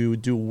you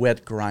do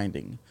wet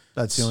grinding.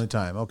 That's the only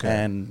time. Okay.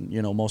 And,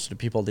 most of the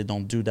people, they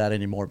don't do that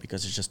anymore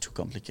because it's just too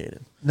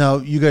complicated. Now,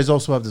 you guys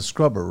also have the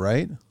scrubber,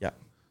 right? Yeah.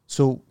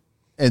 So,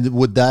 and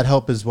would that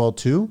help as well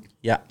too?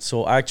 Yeah.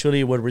 So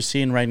actually what we're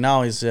seeing right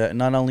now is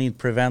not only it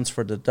prevents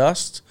for the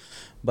dust,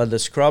 but the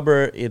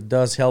scrubber, it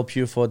does help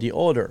you for the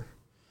odor.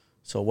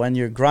 So when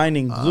you're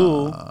grinding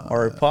glue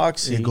or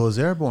epoxy, it goes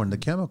airborne, the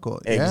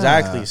chemical.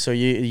 Exactly. Yeah.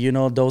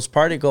 So those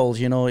particles,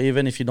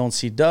 even if you don't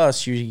see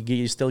dust,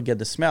 you still get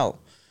the smell.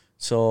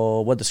 So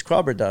what the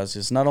scrubber does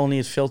is not only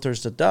it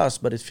filters the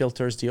dust, but it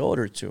filters the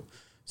odor too.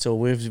 So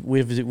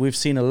we've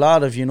seen a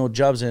lot of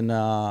jobs in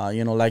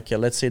like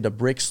let's say the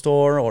brick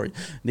store, or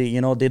they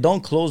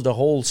don't close the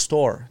whole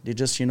store. They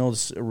just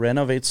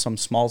renovate some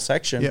small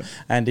section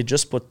and they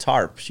just put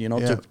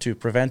tarps to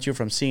prevent you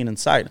from seeing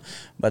inside.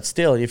 But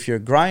still, if you're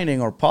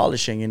grinding or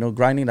polishing,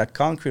 grinding that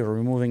concrete or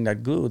removing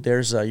that glue,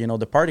 there's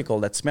the particle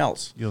that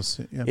smells. You'll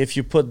see. Yeah. If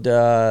you put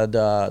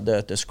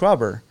the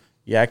scrubber,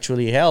 you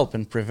actually help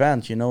and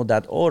prevent,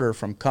 that odor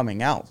from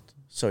coming out.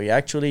 So you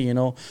actually,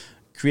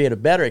 create a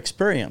better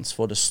experience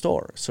for the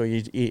store. So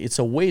it's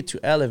a way to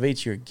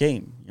elevate your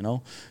game,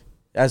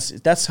 as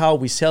that's how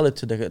we sell it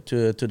to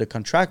the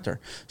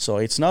contractor. So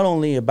it's not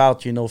only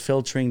about,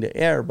 filtering the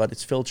air, but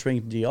it's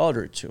filtering the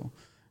odor too.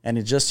 And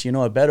it's just,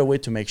 a better way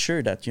to make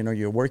sure that,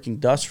 you're working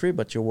dust-free,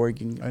 but you're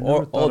working I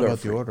never thought about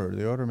odor-free. the odor.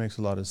 The odor makes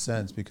a lot of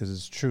sense because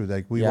it's true.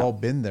 Like we've all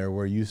been there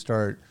where you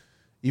start,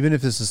 even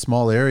if it's a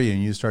small area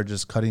and you start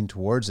just cutting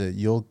towards it,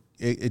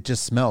 it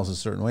just smells a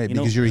certain way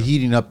because you're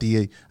heating up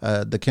the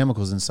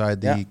chemicals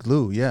inside the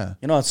glue. Yeah.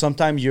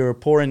 Sometimes you're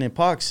pouring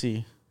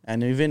epoxy,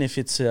 and even if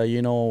it's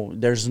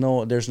there's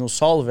no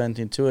solvent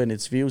into it and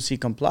it's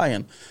VOC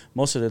compliant,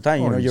 most of the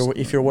time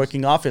if you're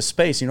working office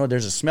space,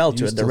 there's a smell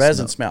to it, the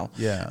resin smell.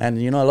 Yeah. And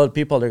a lot of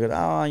people, they go,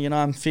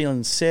 I'm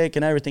feeling sick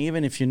and everything,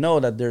 even if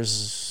that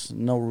there's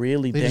no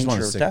really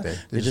danger of that.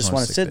 They just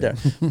want to sit there.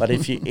 But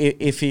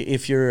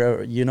if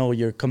you're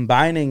you're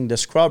combining the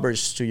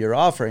scrubbers to your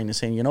offer and you're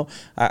saying,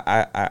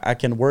 I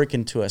can work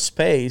into a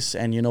space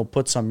and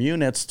put some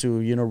units to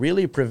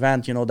really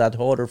prevent that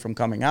odor from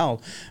coming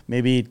out.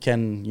 Maybe it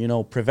can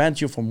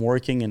prevent you from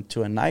working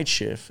into a night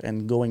shift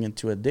and going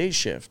into a day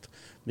shift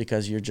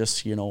because you're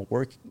just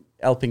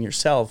helping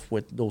yourself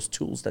with those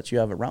tools that you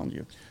have around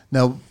you.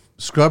 Now,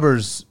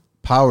 scrubbers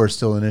power is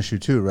still an issue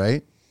too,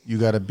 right? You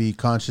got to be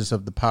conscious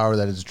of the power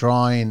that it's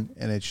drawing,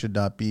 and it should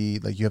not be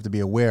like you have to be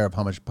aware of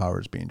how much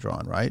power is being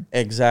drawn, right?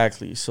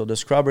 Exactly. So the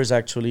scrubber is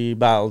actually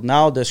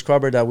now the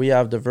scrubber that we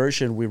have, the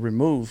version, we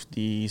removed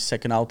the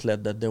second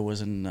outlet that there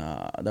was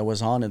that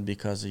was on it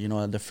because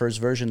the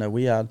first version that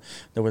we had,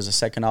 there was a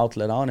second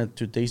outlet on it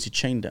to daisy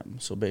chain them.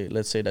 So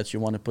let's say that you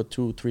want to put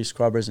 2-3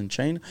 scrubbers in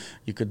chain,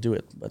 you could do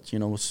it. But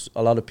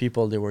a lot of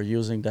people, they were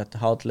using that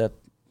outlet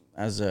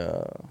as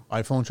a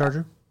iPhone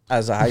charger.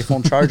 As an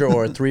iPhone charger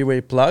or a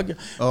 3-way plug,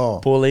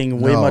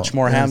 pulling way much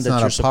more ham than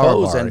you're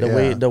supposed. And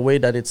the way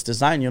that it's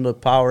designed, the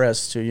power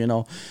has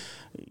to,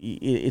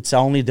 it's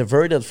only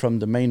diverted from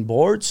the main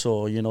board.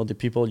 So, the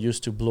people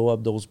used to blow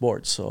up those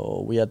boards.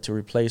 So we had to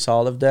replace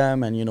all of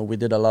them. And, we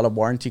did a lot of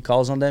warranty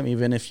calls on them,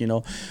 even if,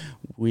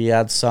 we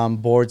had some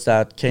boards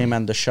that came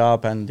in the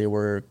shop and they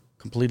were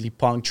completely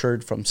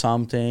punctured from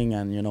something,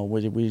 and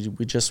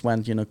we just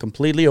went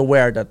completely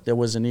aware that there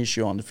was an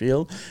issue on the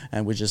field,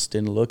 and we just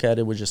didn't look at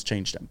it. We just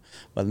changed them.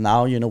 But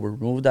now we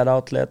removed that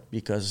outlet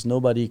because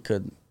nobody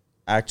could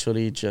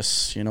actually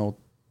just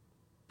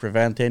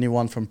prevent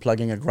anyone from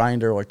plugging a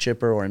grinder or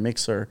chipper or a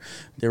mixer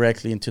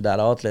directly into that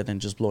outlet and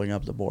just blowing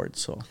up the board.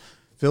 So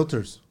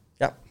Filters.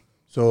 yeah,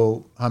 So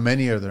how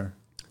many are there?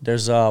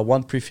 there's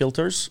one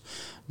pre-filters,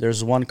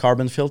 there's one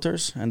carbon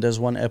filters, and there's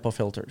one HEPA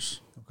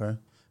filters. Okay.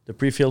 The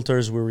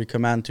pre-filters we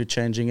recommend to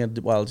changing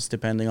it. Well, it's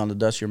depending on the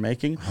dust you're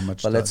making. How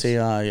much? But let's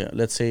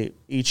say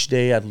each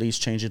day at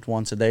least change it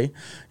once a day.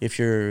 If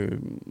you're,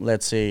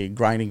 let's say,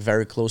 grinding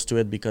very close to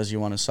it because you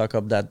want to suck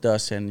up that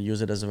dust and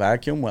use it as a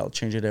vacuum, well,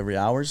 change it every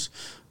hours.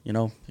 You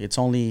know, it's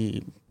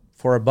only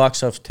for a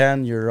box of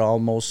 10. You're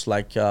almost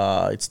like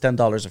it's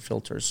 $10 a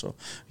filter, so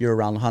you're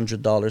around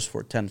 $100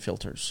 for 10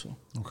 filters. So.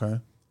 Okay.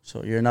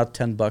 So you're not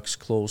 $10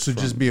 close. So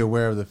just be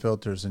aware of the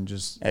filters and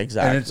just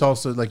exactly. And it's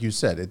also like you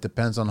said, it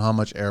depends on how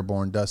much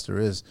airborne dust there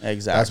is.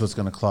 Exactly. That's what's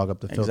going to clog up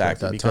the filter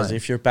exactly, at that because time.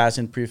 if you're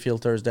passing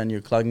pre-filters, then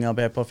you're clogging up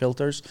HEPA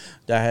filters.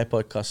 The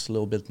HEPA costs a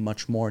little bit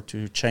much more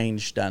to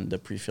change than the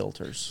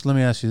pre-filters. So let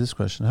me ask you this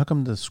question: how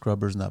come the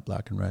scrubber's not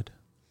black and red?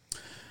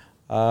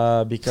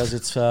 Because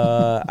it's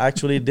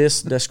actually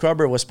the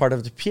scrubber was part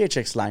of the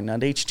PHX line,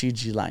 not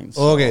HTG line.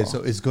 So Okay,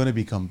 so it's going to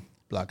become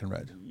black and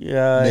red.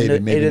 yeah, Maybe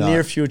in the not.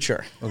 near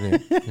future. Okay.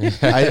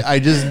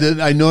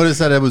 I noticed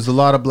that it was a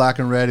lot of black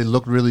and red. It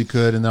looked really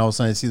good, and then all of a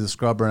sudden I see the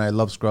scrubber, and I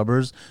love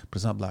scrubbers, but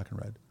it's not black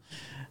and red.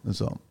 And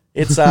so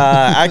It's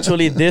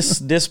actually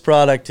this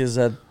product is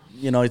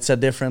it's a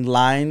different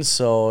line,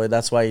 so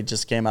that's why it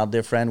just came out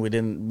different.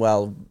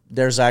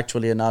 There's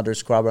actually another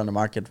scrubber on the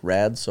market,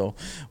 red, so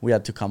we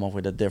had to come up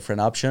with a different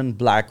option.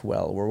 Black,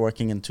 we're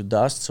working into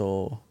dust,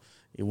 so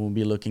it won't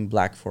be looking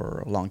black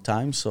for a long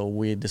time. So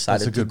we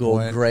decided to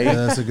go gray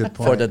that's a good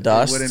point. for the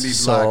dust. It wouldn't be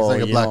black. It's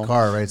like a black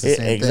car, right? It's the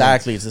same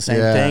exactly, thing. it's the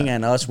same thing.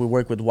 And us, we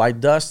work with white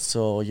dust,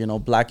 so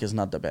black is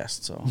not the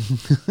best. So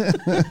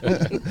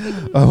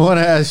I want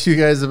to ask you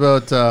guys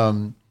about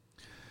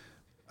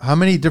how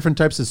many different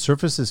types of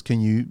surfaces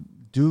can you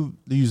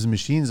use the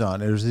machines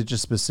on, or is it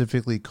just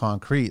specifically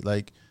concrete?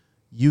 Like,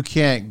 you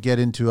can't get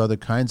into other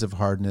kinds of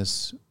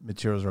hardness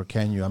materials, or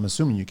can you? I'm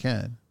assuming you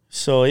can.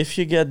 So if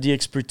you get the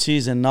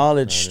expertise and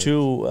knowledge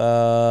too,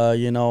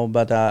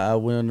 but I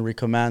wouldn't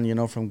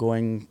recommend, from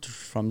going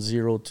from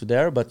zero to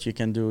there, but you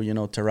can do,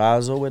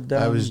 terrazzo with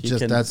them.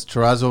 That's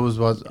terrazzo was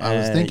what I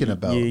was thinking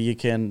about.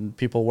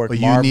 People work but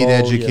marble. You need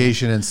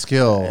education and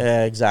skill.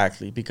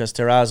 Exactly, because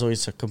terrazzo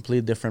is a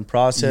complete different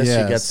process. Yes.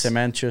 You get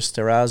cementitious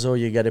terrazzo,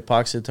 you get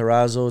epoxy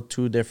terrazzo,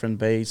 two different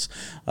base.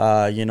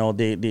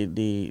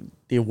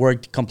 They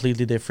work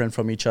completely different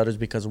from each other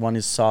because one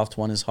is soft,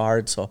 one is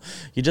hard. So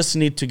you just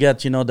need to get,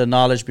 the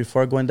knowledge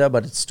before going there,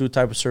 but it's two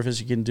types of surface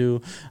you can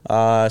do.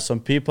 Some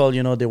people,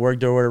 they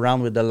work their way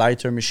around with the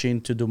lighter machine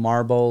to do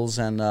marbles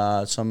and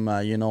some,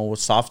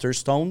 softer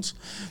stones.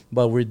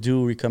 But we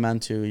do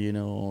recommend to,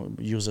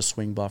 use the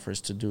swing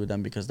buffers to do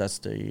them because that's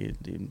the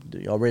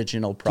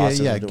original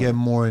process. Get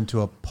more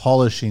into a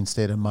polishing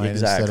state of mind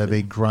instead of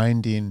a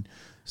grinding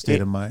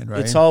state of mind,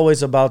 right? It's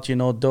always about,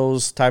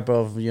 those type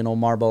of,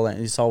 marble, and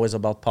it's always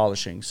about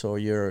polishing. So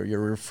you're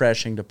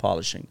refreshing the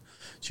polishing.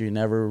 So you're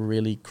never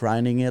really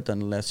grinding it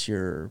unless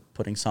you're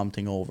putting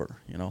something over,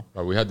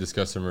 We had this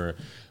customer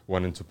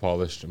wanted to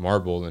polish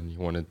marble,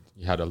 and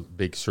he had a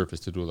big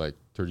surface to do, like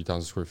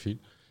 30,000 square feet.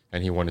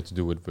 And he wanted to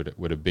do it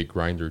with a big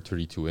grinder,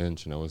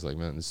 32-inch. And I was like,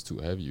 man, this is too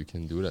heavy. You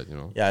can't do that,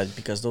 Yeah,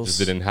 because those... Just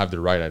didn't have the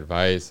right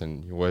advice.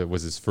 And it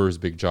was his first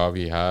big job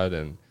he had.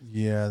 And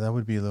yeah, that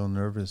would be a little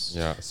nervous.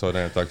 Yeah, so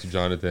then I talked to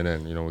Jonathan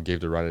and, we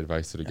gave the right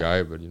advice to the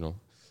guy. But, Well,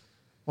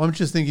 I'm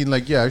just thinking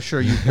like, yeah,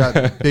 sure, you've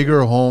got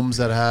bigger homes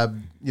that have,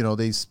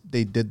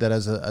 they did that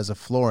as a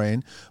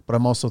flooring. But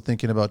I'm also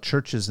thinking about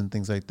churches and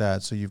things like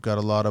that. So you've got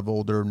a lot of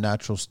older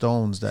natural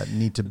stones that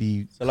need to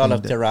be... It's a lot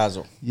of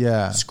terrazzo.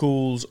 Yeah.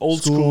 Schools,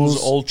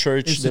 old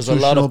church. There's a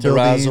lot of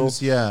buildings,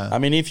 terrazzo. Yeah. I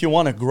mean, if you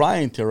want to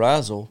grind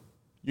terrazzo,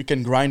 you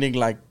can grinding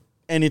like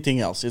anything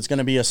else. It's going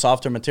to be a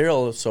softer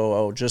material,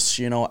 so just,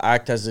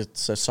 act as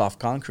it's a soft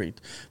concrete.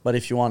 But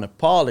if you want to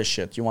polish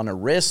it, you want to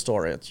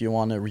restore it, you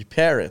want to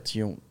repair it,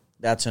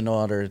 that's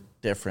another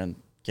different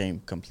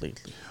game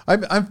completely.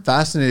 I'm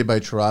fascinated by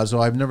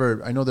terrazzo.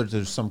 I know that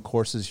there's some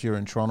courses here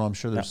in Toronto. I'm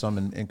sure there's some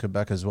in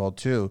Quebec as well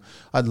too.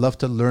 I'd love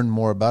to learn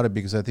more about it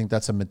because I think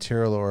that's a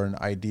material or an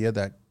idea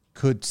that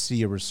could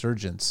see a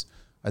resurgence.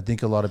 I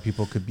think a lot of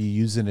people could be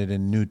using it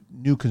in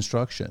new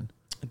construction.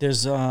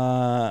 There's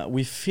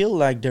we feel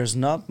like there's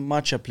not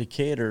much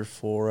applicator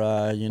for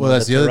well,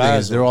 that's the other thing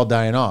is they're all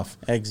dying off.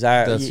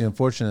 Exactly, that's the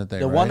unfortunate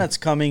thing. The one that's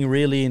coming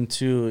really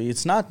into,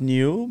 it's not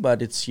new,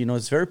 but it's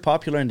it's very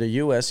popular in the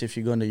U.S. If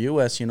you go in the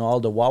U.S., all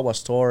the Wawa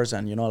stores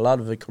and a lot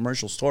of the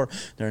commercial store,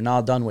 they're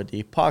now done with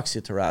the epoxy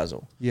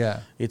terrazzo. Yeah,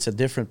 it's a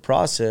different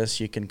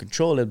process. You can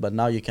control it, but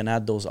now you can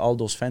add all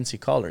those fancy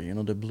color.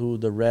 The blue,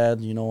 the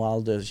red.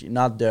 All the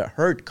not the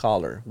hurt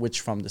color,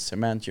 which from the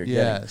cement you're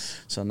getting.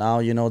 So now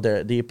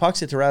the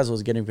epoxy terrazzo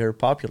is getting very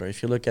popular.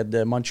 If you look at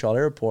the Montreal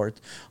airport,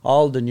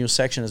 all the new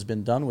section has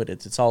been done with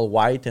it. It's all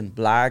white and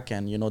black,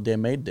 and they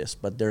made this.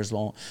 But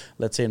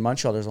let's say in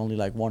Montreal, there's only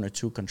like 1 or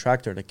 2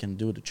 contractors that can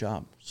do the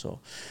job. So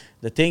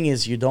the thing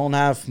is, you don't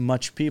have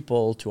much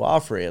people to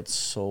offer it.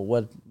 So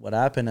what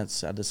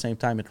happens at the same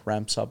time, it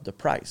ramps up the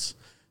price.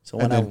 So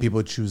and then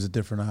people choose a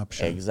different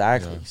option.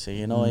 Exactly.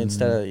 Yeah. So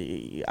instead of,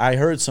 I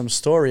heard some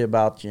story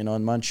about in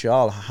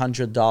Montreal,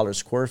 $100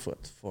 square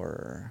foot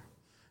for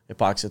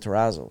epoxy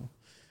terrazzo.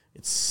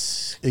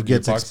 It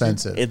gets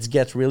expensive. It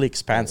gets really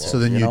expensive. So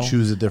then you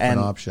choose a different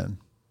option.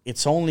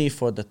 It's only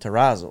for the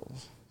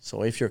terrazzo.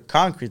 So if your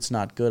concrete's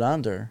not good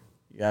under,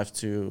 you have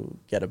to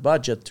get a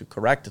budget to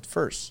correct it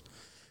first.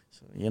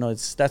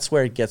 That's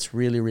where it gets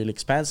really, really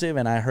expensive.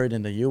 And I heard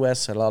in the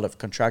U.S. a lot of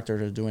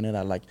contractors are doing it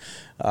at like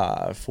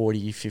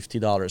 $40,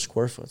 $50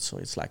 square foot. So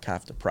it's like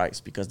half the price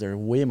because there are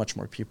way much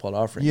more people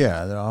offering.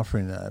 Yeah, they're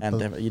offering that.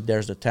 And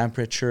there's the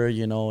temperature.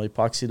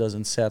 Epoxy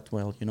doesn't set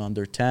well,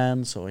 under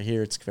 10. So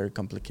here it's very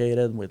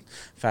complicated with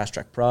fast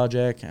track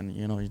project, and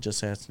you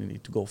just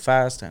need to go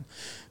fast. And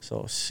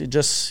so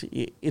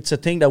it's a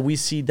thing that we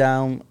see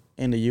down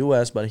in the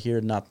U.S., but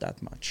here not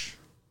that much.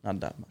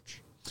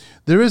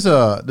 There is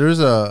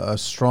a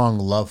strong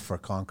love for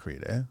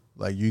concrete, eh?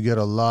 Like you get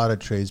a lot of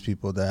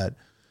tradespeople that,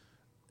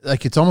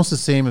 like it's almost the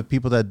same with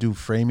people that do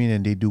framing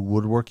and they do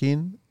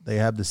woodworking. They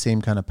have the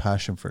same kind of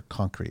passion for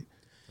concrete.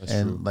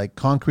 That's true. Like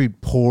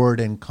concrete poured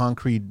and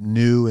concrete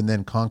new and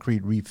then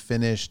concrete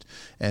refinished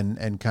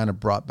and kind of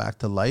brought back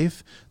to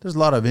life. There's a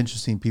lot of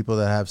interesting people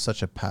that have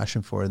such a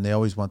passion for it, and they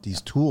always want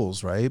these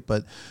tools, right?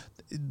 But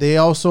they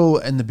also,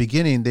 in the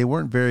beginning, they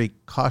weren't very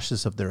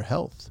cautious of their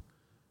health.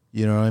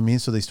 You know what I mean?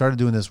 So they started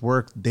doing this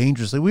work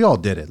dangerously. We all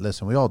did it.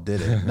 Listen, we all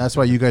did it. And that's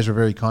why you guys are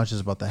very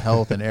conscious about the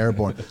health and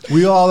airborne.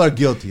 We all are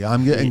guilty,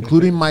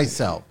 including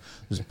myself.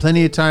 There's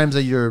plenty of times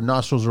that your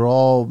nostrils are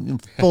all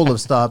full of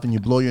stuff and you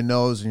blow your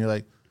nose and you're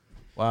like,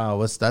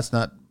 wow, that's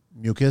not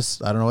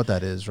mucus. I don't know what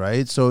that is,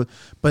 right? So,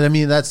 but I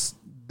mean,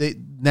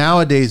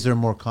 nowadays they're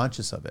more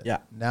conscious of it. Yeah.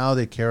 Now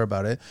they care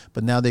about it,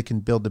 but now they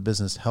can build the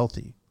business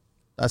healthy.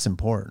 That's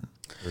important.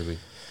 Really.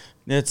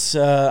 It's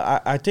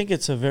I think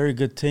it's a very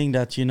good thing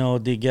that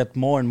they get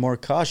more and more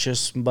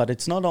cautious, but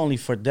it's not only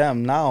for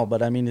them now,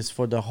 but I mean it's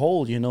for the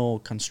whole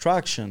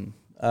construction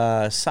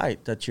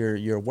site that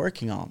you're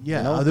working on.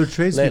 Yeah, other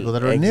tradespeople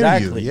that are near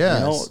you.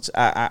 Yes.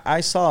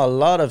 I saw a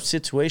lot of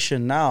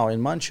situation now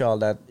in Montreal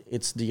that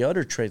it's the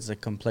other trades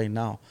that complain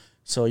now.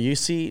 So you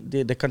see,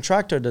 the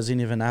contractor doesn't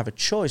even have a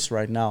choice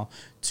right now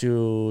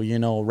to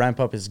ramp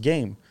up his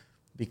game,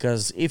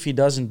 because if he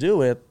doesn't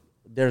do it,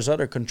 there's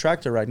other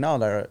contractor right now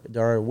that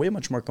are way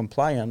much more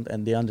compliant,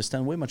 and they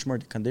understand way much more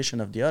the condition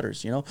of the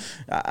others.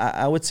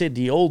 I would say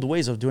the old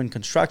ways of doing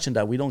construction,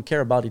 that we don't care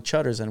about each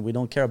other's and we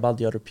don't care about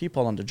the other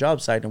people on the job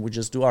site, and we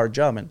just do our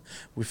job and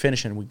we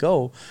finish and we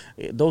go.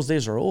 Those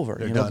days are over.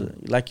 They're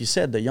done. Like you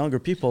said, the younger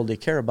people, they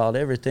care about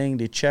everything.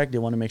 They check. They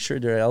want to make sure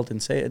their health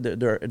and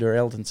their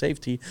health and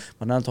safety.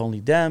 But not only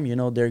them,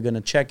 they're gonna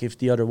check if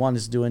the other one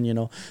is doing,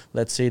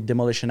 let's say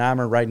demolition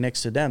hammer right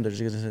next to them. They're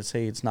just gonna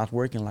say it's not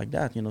working like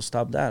that.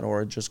 Stop that,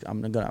 or just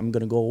I'm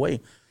gonna go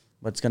away.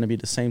 But it's gonna be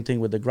the same thing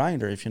with the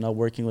grinder. If you're not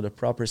working with a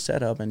proper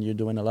setup and you're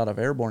doing a lot of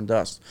airborne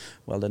dust,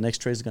 well, the next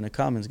trade is gonna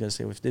come and it's gonna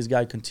say, if this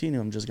guy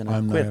continue, I'm just gonna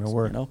quit. Not gonna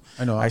work.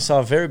 I know. I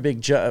saw a very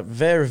big,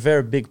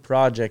 very big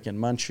project in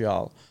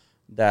Montreal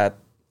that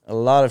a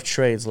lot of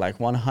trades,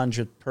 like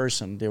 100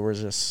 person, they were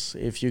just,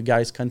 if you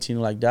guys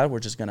continue like that, we're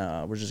just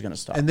gonna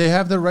stop. And they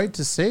have the right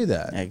to say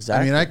that.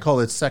 Exactly. I mean, I call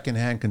it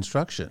secondhand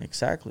construction.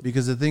 Exactly.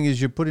 Because the thing is,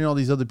 you're putting all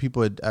these other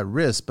people at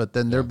risk, but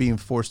then they're being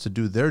forced to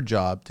do their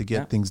job to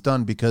get things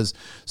done, because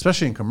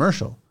especially in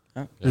commercial,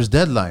 there's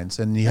deadlines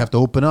and you have to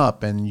open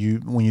up, and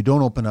when you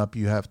don't open up,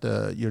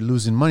 you're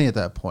losing money at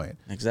that point.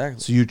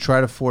 Exactly. So you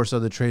try to force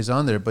other trades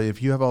on there, but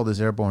if you have all this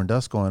airborne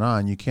dust going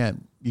on, you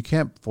can't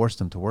force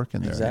them to work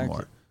in there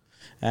anymore.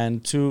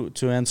 And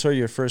to answer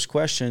your first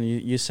question,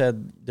 you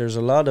said there's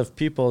a lot of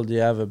people, they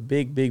have a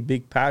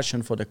big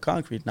passion for the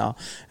concrete now,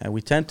 and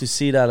we tend to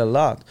see that a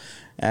lot.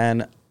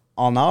 And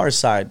on our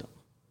side,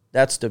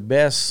 that's the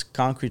best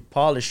concrete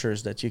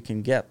polishers that you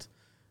can get.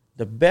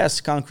 The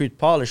best concrete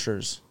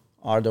polishers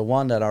are the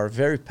ones that are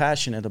very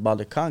passionate about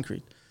the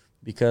concrete,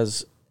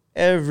 because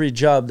every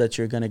job that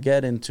you're going to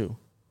get into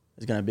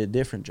is going to be a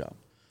different job.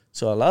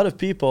 So a lot of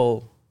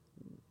people,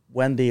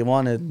 when they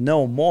want to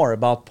know more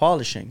about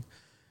polishing,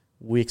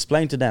 we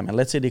explain to them, and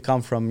let's say they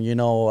come from,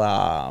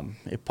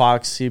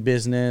 epoxy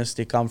business,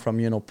 they come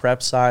from,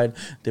 prep side,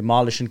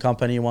 demolition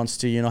company wants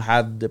to,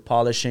 have the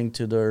polishing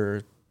to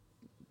their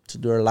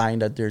line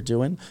that they're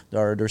doing,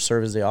 their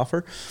service they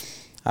offer.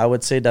 I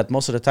would say that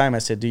most of the time I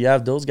said, do you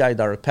have those guys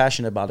that are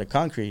passionate about the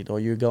concrete, or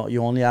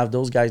you only have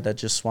those guys that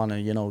just want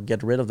to,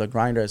 get rid of the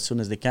grinder as soon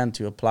as they can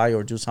to apply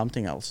or do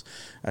something else?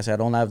 I said, I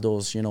don't have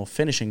those,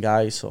 finishing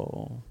guys,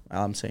 so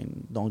I'm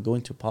saying don't go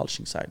into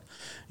polishing side.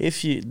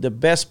 The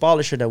best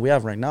polisher that we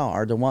have right now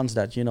are the ones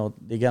that,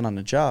 they get on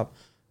the job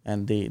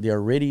and they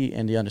are ready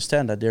and they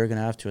understand that they're going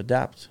to have to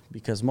adapt,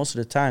 because most of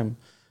the time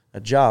a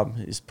job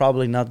is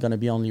probably not going to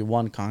be only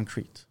one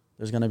concrete.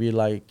 There's going to be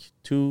like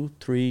 2,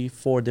 3,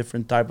 4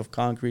 different type of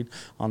concrete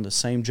on the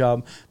same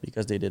job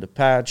because they did a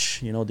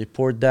patch. You know, they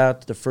poured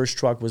that. The first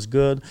truck was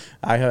good.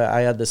 I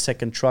had the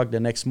second truck the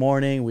next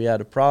morning. We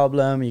had a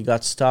problem. He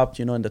got stopped,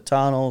 you know, in the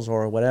tunnels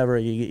or whatever.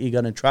 He got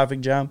in a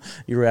traffic jam.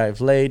 He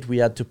arrived late. We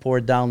had to pour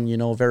it down, you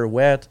know, very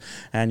wet.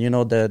 And, you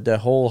know, the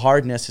whole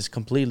hardness is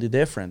completely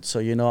different. So,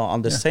 you know,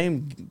 on the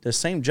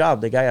same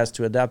job, the guy has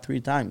to adapt 3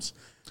 times.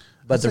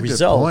 But That's the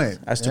result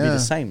has to be the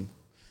same.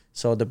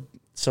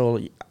 So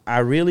I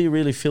really,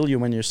 really feel you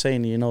when you're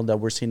saying, you know, that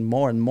we're seeing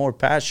more and more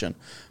passion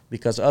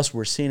because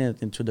we're seeing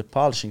it into the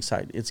polishing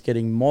side. It's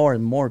getting more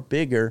and more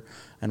bigger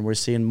and we're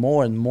seeing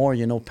more and more,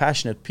 you know,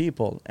 passionate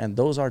people. And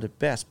those are the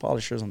best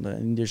polishers in the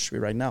industry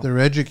right now. They're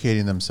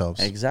educating themselves.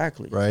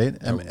 Exactly. Right?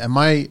 Am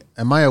I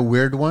a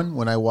weird one?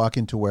 When I walk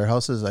into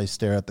warehouses, I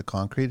stare at the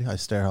concrete. I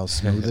stare how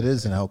smooth it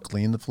is and how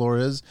clean the floor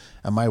is.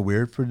 Am I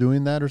weird for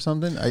doing that or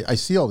something? I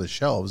see all the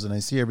shelves and I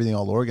see everything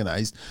all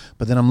organized.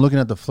 But then I'm looking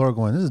at the floor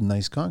going, this is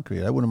nice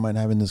concrete. I wouldn't mind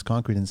having this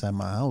concrete inside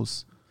my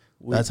house.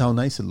 That's how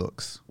nice it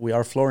looks. We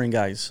are flooring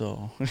guys,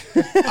 so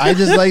I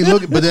just like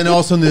look. But then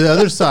also on the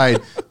other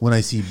side, when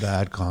I see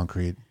bad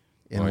concrete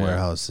in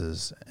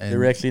warehouses, and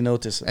directly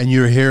notice it. And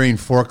you're hearing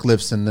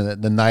forklifts and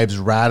the knives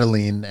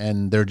rattling,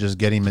 and they're just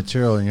getting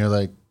material, and you're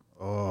like,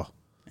 oh,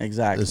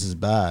 exactly, this is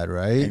bad,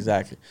 right?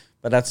 Exactly.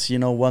 But that's, you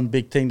know, one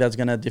big thing that's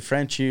gonna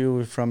differentiate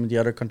you from the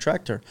other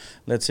contractor.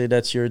 Let's say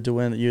that you're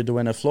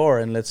doing a floor,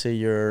 and let's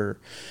say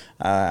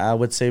I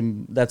would say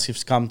that's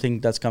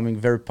something that's coming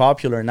very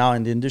popular now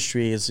in the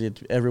industry.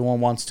 Everyone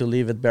wants to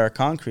leave it bare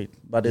concrete,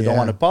 but they don't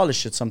want to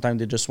polish it. Sometimes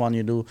they just want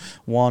you to do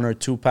 1 or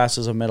 2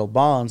 passes of metal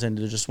bonds, and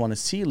they just want to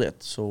seal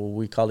it. So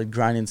we call it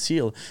grind and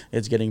seal.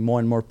 It's getting more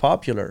and more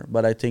popular.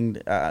 But I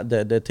think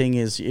the thing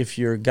is, if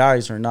your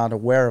guys are not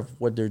aware of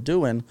what they're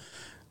doing,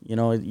 you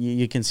know,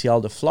 you can see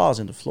all the flaws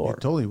in the floor.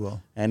 It totally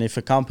will. And if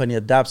a company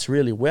adapts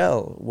really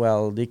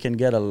well, they can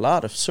get a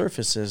lot of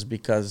surfaces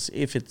because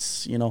if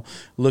it's, you know,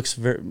 looks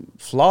very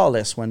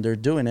flawless when they're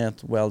doing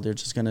it, well, they're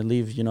just going to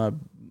leave, you know,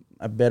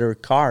 a better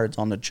card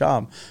on the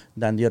job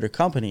than the other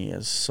company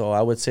is. So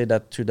I would say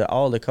that to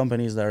all the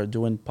companies that are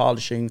doing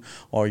polishing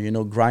or, you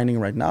know, grinding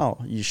right now,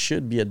 you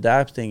should be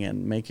adapting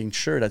and making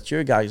sure that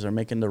your guys are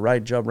making the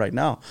right job right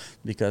now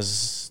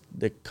because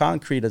the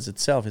concrete as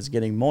itself is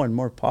getting more and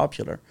more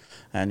popular.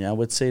 And I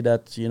would say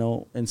that, you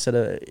know, instead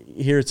of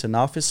here, it's an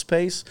office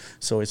space,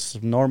 so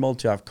it's normal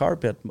to have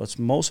carpet. But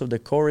most of the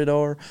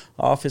corridor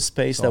office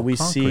space that we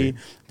see,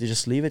 they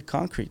just leave it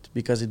concrete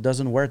because it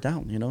doesn't wear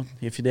down. You know,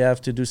 if they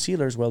have to do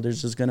sealers, well, they're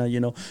just gonna,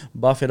 you know,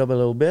 buff it up a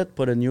little bit,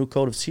 put a new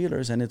coat of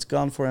sealers, and it's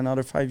gone for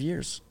another 5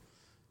 years.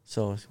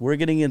 So we're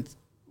getting it.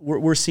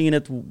 We're seeing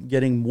it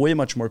getting way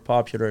much more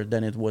popular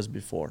than it was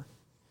before.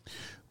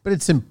 But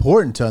it's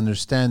important to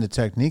understand the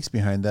techniques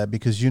behind that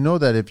because you know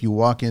that if you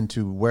walk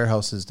into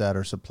warehouses that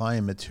are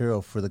supplying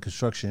material for the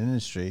construction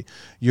industry,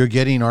 you're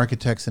getting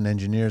architects and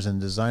engineers and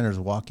designers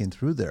walking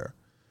through there.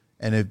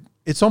 And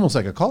it's almost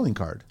like a calling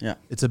card. Yeah.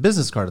 It's a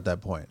business card at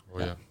that point. Oh,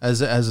 yeah. As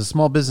a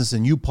small business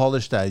and you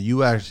polish that,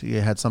 you actually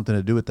had something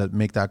to do with that,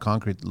 make that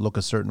concrete look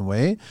a certain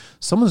way.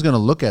 Someone's going to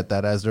look at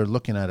that as they're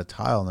looking at a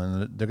tile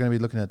and they're going to be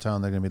looking at a tile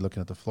and they're going to be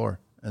looking at the floor.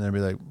 And they'll be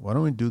like, why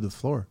don't we do the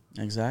floor?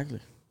 Exactly.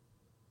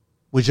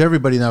 Which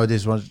everybody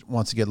nowadays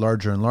wants to get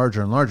larger and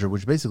larger and larger,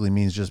 which basically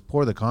means just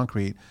pour the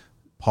concrete,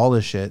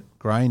 polish it,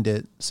 grind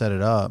it, set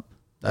it up.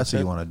 That's what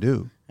you want to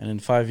do. And in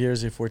 5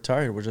 years, if we're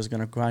tired, we're just going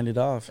to grind it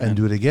off. And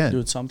do it again. Do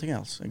it something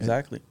else.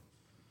 Exactly.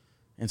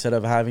 Instead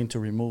of having to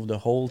remove the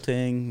whole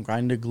thing,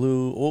 grind the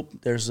glue. Oh,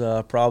 there's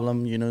a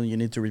problem. You know, you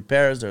need to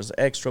repairs. There's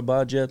extra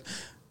budget.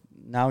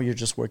 Now you're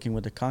just working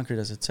with the concrete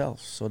as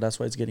itself. So that's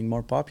why it's getting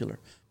more popular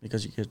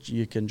because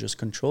you can just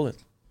control it.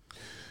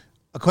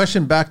 A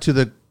question back to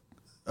the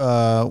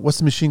what's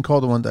the machine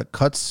called? The one that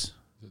cuts?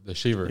 The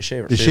shaver. The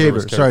shaver. The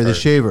shaver. Sorry, the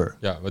shaver.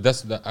 Yeah, but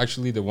that's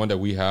actually the one that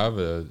we have,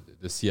 the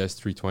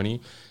CS320.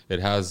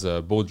 It has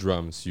both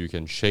drums. You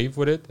can shave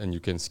with it and you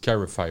can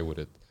scarify with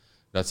it.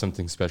 That's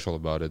something special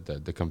about it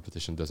that the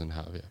competition doesn't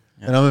have. Yeah.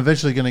 And I'm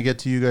eventually going to get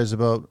to you guys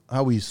about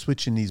how we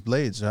switching these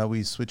blades, how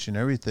we switching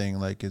everything.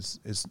 Like, is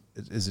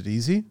it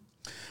easy?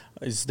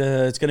 It's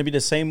going to be the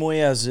same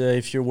way as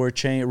if you were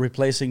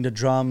replacing the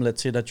drum.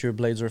 Let's say that your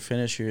blades are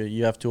finished.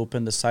 You have to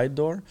open the side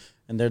door.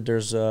 And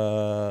there's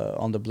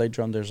on the blade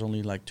drum, there's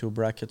only like 2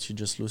 brackets. You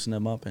just loosen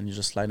them up and you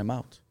just slide them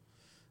out.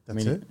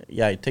 That's it?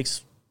 Yeah, it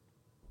takes,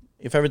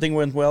 if everything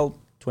went well,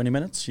 20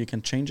 minutes, you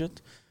can change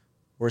it.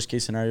 Worst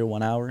case scenario,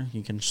 1 hour,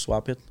 you can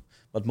swap it.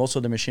 But most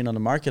of the machine on the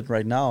market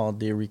right now,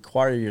 they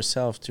require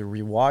yourself to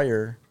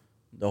rewire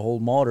the whole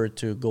motor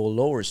to go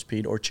lower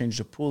speed or change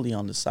the pulley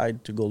on the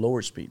side to go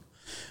lower speed.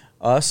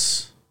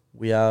 Us,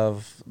 we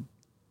have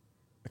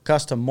a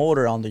custom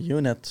motor on the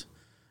unit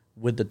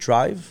with the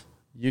drive.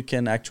 You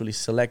can actually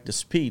select the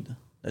speed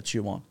that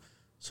you want.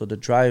 So the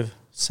drive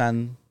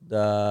send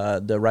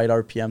the right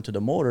RPM to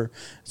the motor,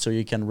 so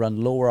you can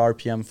run lower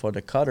RPM for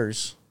the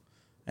cutters,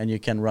 and you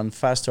can run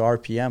faster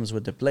RPMs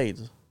with the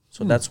blade.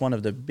 So that's one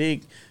of the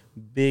big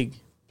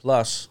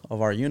plus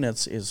of our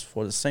units is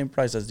for the same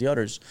price as the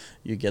others.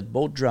 You get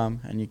both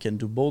drum and you can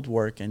do both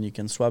work and you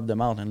can swap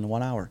them out in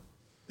 1 hour.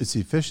 It's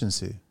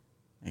efficiency.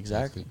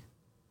 Exactly.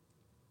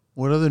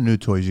 What other new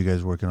toys you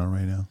guys working on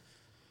right now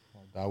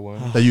That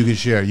one. that you can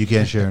share? You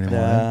can't share anymore.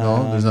 Right?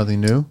 No, there's nothing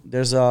new.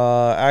 There's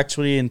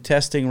actually in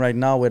testing right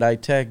now with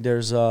iTech.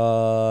 There's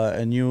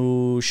a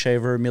new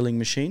shaver milling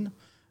machine.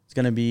 It's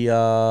gonna be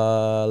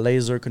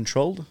laser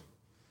controlled,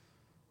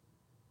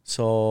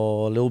 so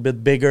a little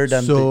bit bigger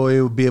than. So it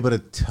will be able to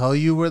tell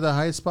you where the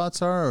high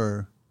spots are,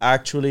 or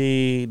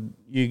actually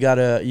you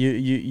gotta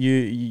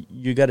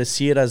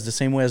see it as the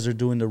same way as they're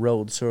doing the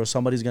road. So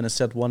somebody's gonna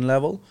set one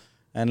level,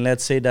 and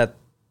let's say that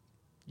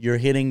you're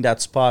hitting that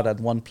spot at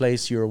one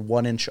place, you're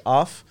 1 inch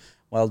off.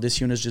 Well,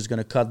 this unit's just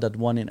gonna cut that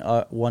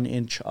 1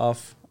 inch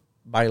off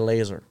by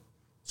laser.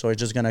 So it's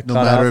just gonna no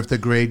cut matter off. if the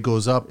grade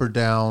goes up or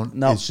down,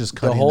 No, it's just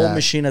cutting the whole that.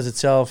 machine as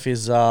itself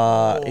is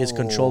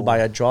controlled by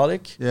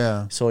hydraulic.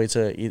 Yeah. So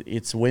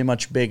it's way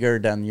much bigger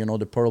than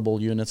the portable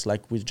units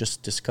like we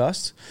just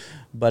discussed,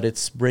 but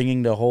it's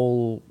bringing the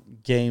whole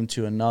game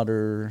to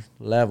another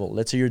level.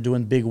 Let's say you're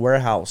doing big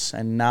warehouse,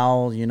 and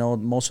now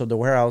most of the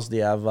warehouse they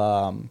have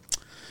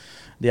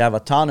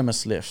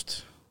autonomous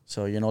lift.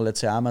 So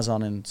let's say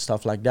Amazon and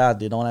stuff like that,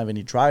 they don't have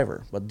any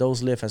driver, but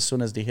those lift as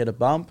soon as they hit a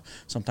bump,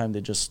 sometimes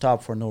they just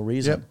stop for no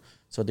reason. Yep.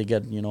 So they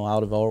get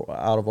out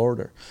of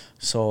order.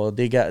 So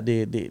they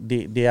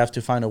have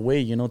to find a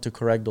way to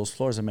correct those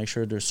floors and make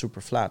sure they're super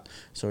flat.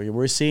 So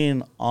we're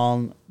seeing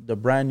on the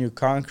brand new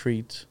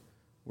concrete,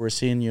 we're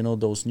seeing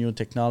those new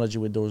technology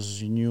with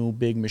those new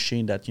big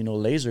machine that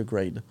laser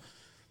grade.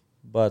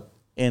 But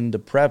in the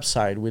prep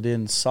side, we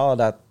didn't saw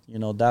that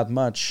that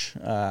much.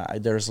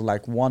 There's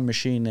like one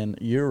machine in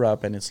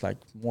Europe, and it's like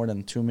more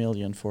than 2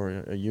 million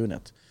for a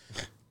unit.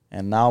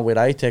 And now with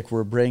iTech,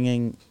 we're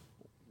bringing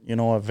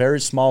a very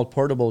small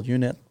portable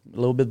unit, a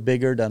little bit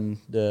bigger than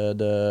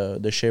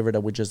the shaver that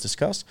we just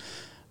discussed.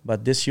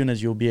 But this unit,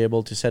 you'll be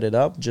able to set it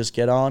up, just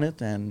get on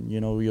it, and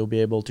you'll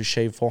be able to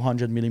shave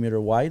 400 millimeter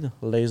wide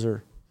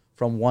laser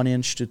from 1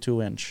 inch to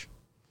 2 inch.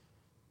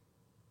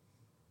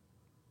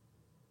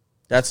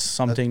 That's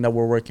something that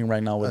we're working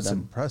right now with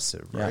them. That's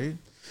impressive, Yeah. right?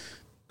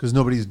 Because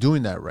nobody's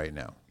doing that right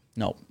now.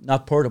 No,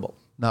 not portable.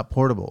 Not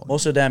portable.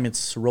 Most of them,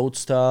 it's road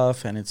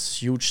stuff and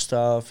it's huge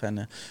stuff,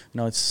 and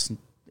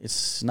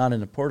it's not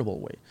in a portable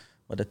way.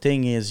 But the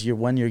thing is,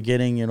 when you're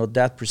getting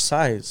that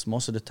precise,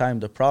 most of the time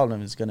the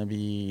problem is going to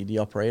be the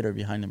operator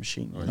behind the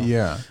machine.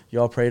 Yeah. The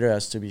operator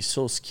has to be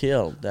so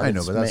skilled. That I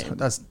know, but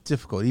that's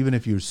difficult. Even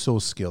if you're so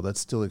skilled, that's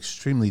still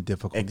extremely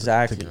difficult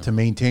Exactly. to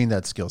maintain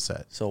that skill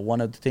set. So one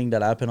of the things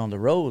that happen on the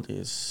road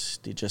is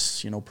they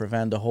just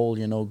prevent the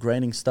whole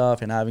grading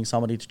stuff and having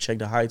somebody to check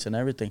the heights and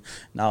everything.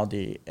 Now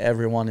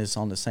everyone is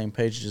on the same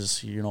page,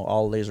 just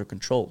all laser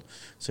controlled.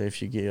 So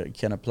if you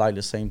can apply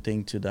the same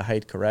thing to the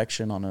height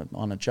correction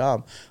on a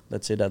job,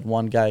 let's say that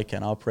one guy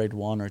can operate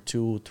 1 or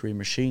 2, 3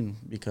 machine,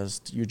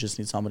 because you just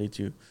need somebody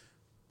to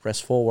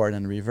press forward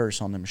and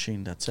reverse on the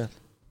machine. That's it.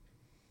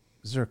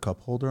 Is there a cup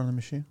holder on the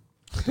machine?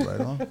 Right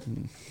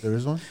on. There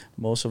is one.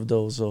 Most of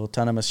those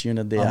autonomous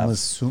unit I'm have.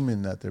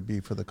 assuming that there'd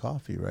be for the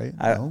coffee, right?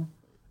 No.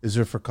 Is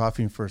there for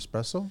coffee and for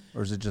espresso,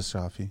 or is it just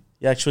coffee?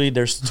 Yeah, actually,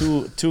 there's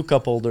two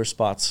cup holder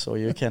spots, so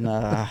you can.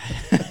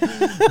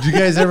 Do you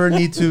guys ever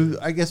need to?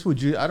 I guess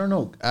would you? I don't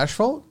know.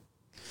 Asphalt?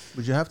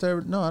 Would you have to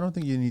ever? No, I don't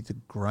think you need to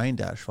grind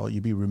asphalt.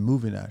 You'd be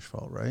removing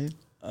asphalt, right?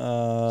 So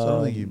I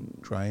don't think you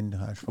grind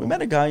asphalt. We met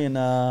a guy in.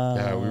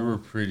 Yeah, we were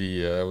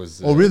pretty.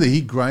 Oh, really?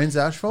 He grinds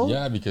asphalt?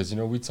 Yeah, because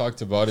we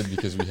talked about it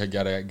because we had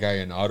got a guy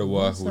in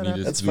Ottawa who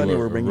needed That's to do funny a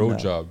we're bringing road that.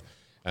 job,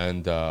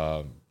 and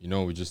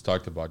we just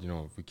talked about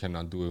if we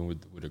cannot do it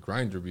with a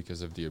grinder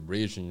because of the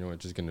abrasion,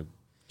 it's just gonna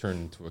turn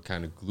into a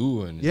kind of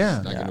glue and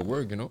it's not gonna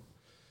work, And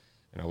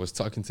I was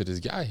talking to this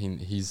guy.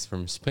 He's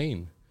from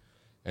Spain,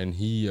 and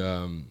he.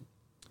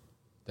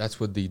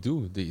 That's what they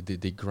do.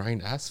 They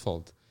grind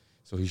asphalt.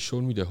 So he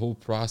showed me the whole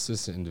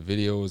process in the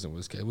videos, and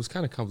it was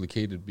kind of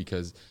complicated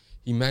because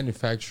he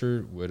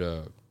manufactured with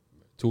a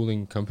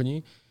tooling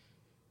company.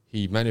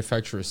 He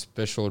manufactured a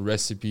special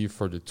recipe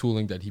for the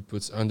tooling that he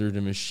puts under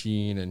the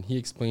machine, and he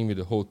explained me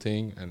the whole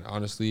thing. And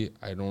honestly,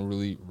 I don't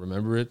really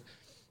remember it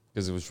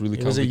because it was really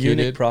complicated. It was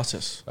a unique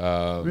process.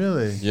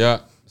 Really? Yeah.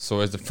 So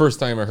it's the first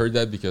time I heard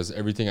that, because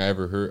everything I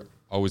ever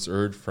always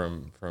heard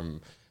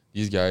from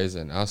these guys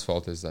and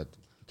asphalt is that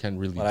can't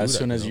really But do as that,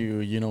 soon as you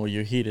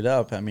heat it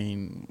up, I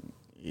mean,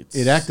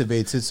 It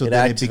activates it, so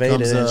then it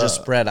becomes and just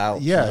spread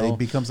out. Yeah, it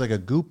becomes like a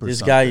goop or this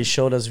something. guy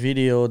showed us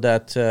video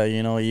that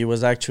he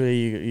was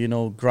actually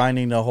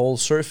grinding the whole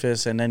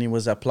surface, and then he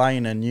was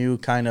applying a new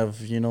kind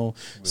of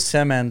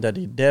cement that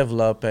he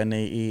developed, and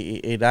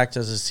it acts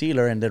as a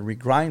sealer, and then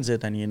regrinds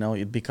it, and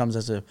it becomes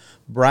as a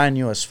brand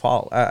new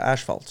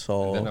asphalt.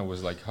 So and then I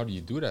was like, how do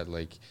you do that?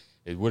 Like,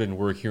 it wouldn't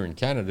work here in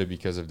Canada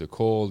because of the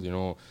cold,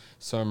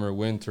 summer,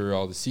 winter,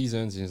 all the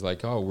seasons. And he's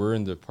like, oh, we're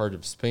in the part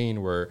of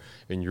Spain where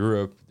in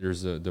Europe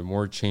there's the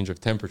more change of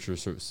temperature.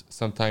 So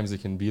sometimes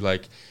it can be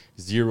like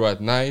 0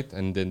 at night,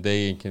 and then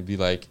day it can be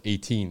like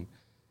 18.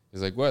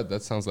 He's like, what?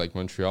 That sounds like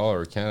Montreal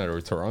or Canada or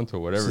Toronto,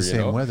 whatever. It's the you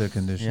same know? weather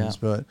conditions,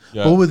 but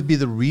Yeah. what would be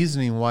the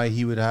reasoning why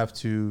he would have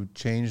to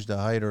change the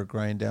height or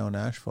grind down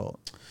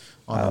asphalt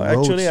on a road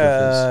Actually,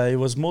 surface? it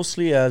was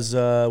mostly as we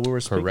were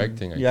speaking.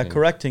 Correcting, I Yeah, think.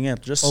 correcting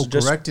it. Just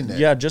correcting it.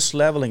 Yeah, just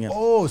leveling it.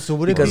 Oh, so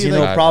would it Because be you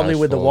know, like probably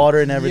with the asphalt. water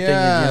and everything,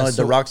 the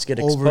so rocks get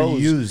exposed.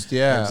 overused?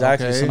 Yeah,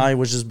 Exactly. okay. So now it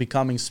was just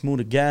becoming smooth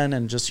again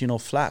and just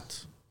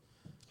flat.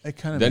 It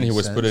kind of Then he makes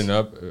was sense. putting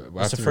up.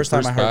 That's After the first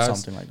time I heard pass,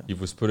 something like that. He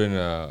was putting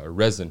a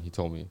resin, he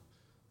told me,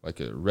 like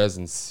a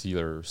resin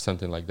sealer or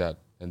something like that.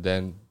 And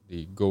then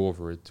they go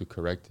over it to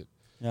correct it.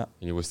 Yeah.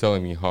 And he was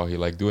telling me how he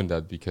liked doing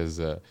that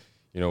because,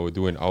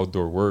 doing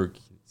outdoor work,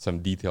 some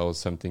details,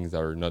 some things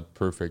that are not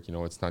perfect,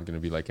 it's not going to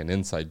be like an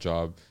inside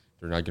job.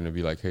 They're not going to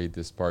be like, hey,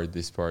 this part,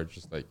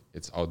 just like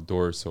it's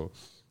outdoors. So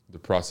the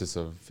process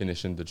of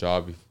finishing the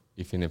job,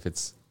 even if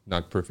it's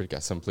not perfect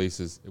at some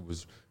places, it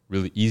was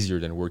really easier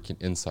than working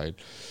inside.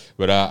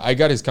 But I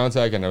got his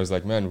contact and I was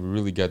like, man, we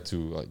really get to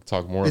like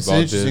talk more It's about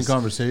an interesting this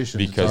conversation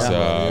to because talk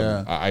about it,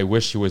 yeah. I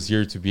wish he was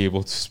here to be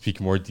able to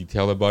speak more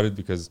detail about it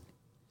because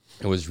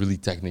it was really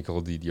technical,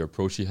 the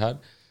approach he had.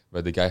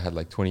 But the guy had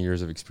like 20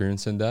 years of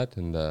experience in that.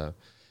 And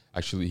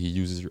actually he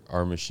uses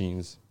our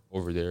machines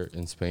over there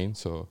in Spain.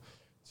 So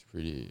it's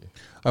pretty...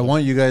 I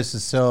want you guys to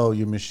sell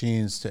your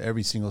machines to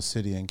every single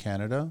city in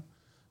Canada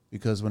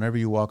because whenever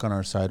you walk on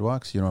our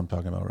sidewalks, you know what I'm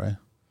talking about, right?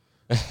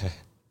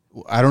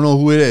 I don't know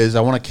who it is.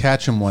 I want to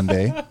catch him one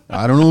day.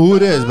 I don't know who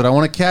it is, but I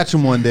want to catch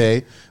him one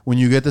day when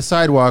you get the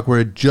sidewalk where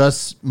it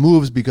just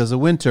moves because of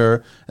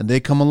winter and they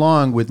come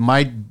along with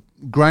my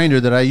grinder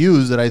that I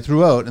use that I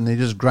threw out and they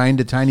just grind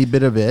a tiny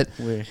bit of it,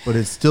 but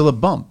it's still a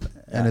bump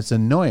and it's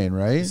annoying,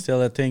 right? It's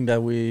still a thing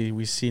that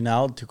we see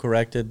now to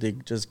correct it. They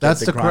just get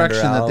That's the grinder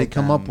correction that they out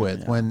come up and, with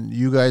yeah. when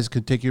you guys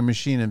could take your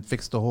machine and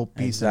fix the whole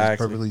piece and it's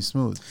Exactly. perfectly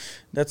smooth.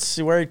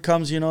 That's where it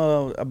comes,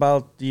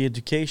 about the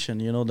education.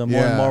 The more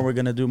Yeah. and more we're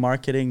gonna do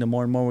marketing, the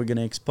more and more we're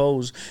gonna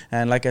expose.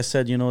 And like I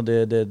said,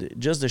 the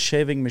just the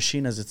shaving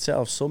machine as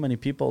itself. So many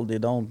people they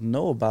don't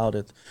know about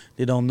it.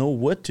 They don't know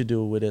what to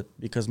do with it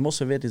because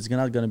most of it is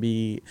not gonna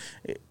be.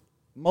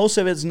 Most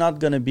of it's not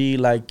gonna be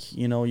like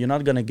you're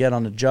not gonna get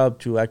on a job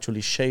to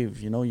actually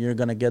shave. You're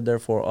gonna get there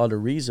for other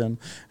reason,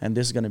 and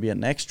this is gonna be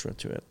an extra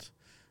to it.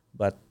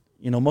 But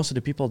most of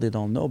the people, they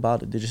don't know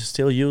about it. They just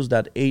still use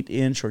that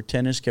 8-inch or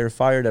 10-inch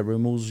scarifier that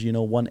removes,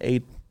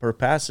 1/8 per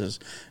passes.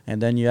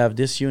 And then you have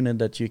this unit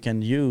that you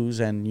can use.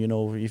 And,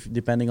 if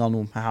depending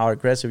on how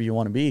aggressive you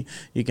want to be,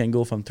 you can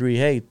go from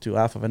 3/8 to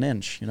half of an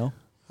inch,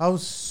 How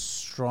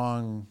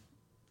strong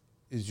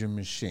is your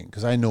machine?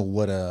 Because I know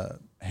what a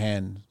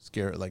hand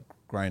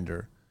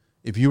grinder.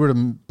 If you were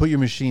to put your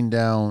machine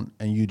down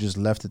and you just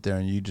left it there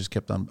and you just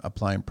kept on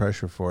applying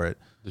pressure for it.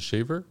 The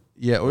shaver?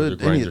 Yeah, or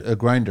the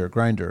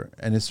grinder,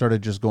 and it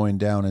started just going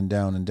down and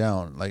down and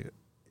down. Like,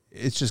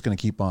 it's just going to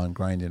keep on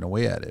grinding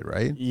away at it,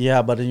 right?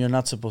 Yeah, but then you're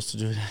not supposed to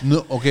do that.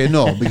 No, okay,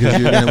 no, because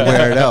you're going to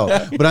wear it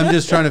out. But I'm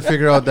just trying to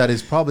figure out that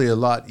it's probably a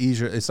lot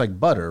easier. It's like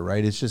butter,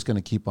 right? It's just going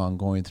to keep on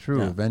going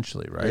through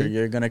eventually, right?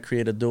 You're going to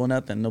create a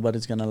donut and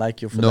nobody's going to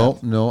like you for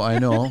that. No, I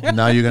know.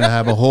 Now you're going to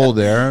have a hole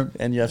there.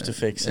 And you have to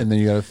fix it. And then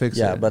you got to fix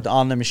it. Yeah, but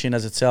on the machine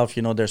as itself,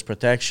 there's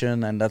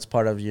protection, and that's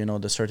part of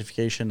the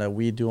certification that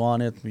we do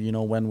on it.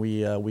 When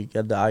we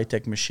get the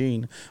high-tech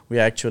machine, we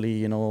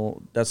actually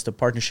that's the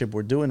partnership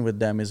we're doing with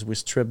them is we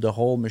strip the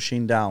whole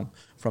machine down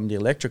from the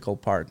electrical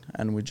part,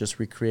 and we just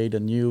recreate a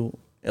new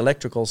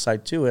electrical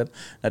side to it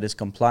that is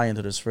compliant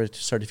to the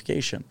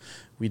certification.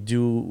 We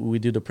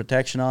do the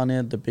protection on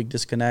it, the big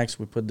disconnects,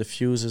 we put the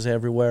fuses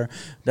everywhere.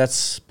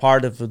 That's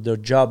part of the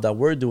job that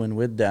we're doing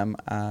with them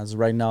as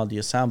right now the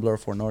assembler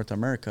for North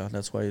America.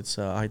 That's why it's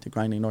HTG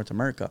Grinding North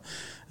America.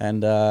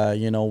 And,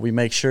 we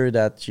make sure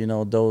that,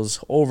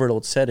 those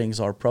overload settings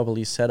are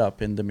properly set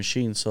up in the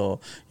machine. So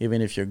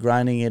even if you're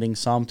grinding, hitting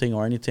something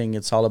or anything,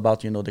 it's all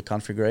about, the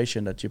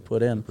configuration that you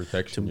put in.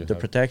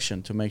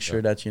 Protection to make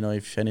sure that,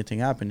 if anything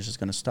happens, it's just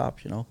going to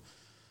stop,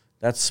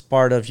 That's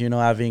part of,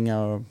 having,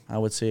 I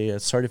would say, a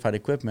certified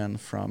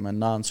equipment from a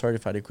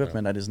non-certified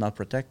equipment that is not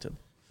protected.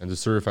 And the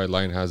certified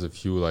line has a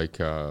few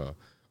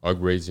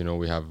upgrades.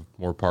 We have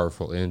more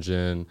powerful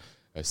engine,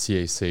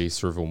 CSA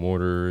servo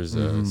motors,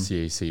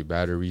 CSA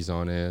batteries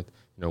on it.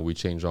 We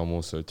change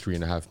almost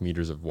 3.5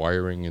 meters of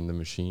wiring in the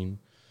machine,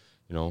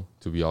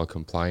 to be all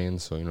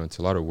compliant. So, it's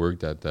a lot of work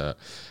that the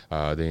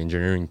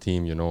engineering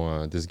team,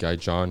 this guy,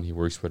 John, he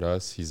works with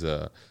us. He's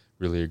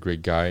really a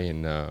great guy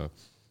and a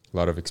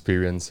lot of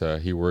experience.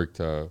 He worked,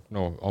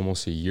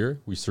 almost a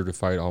year. We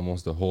certified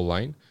almost the whole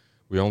line.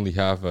 We only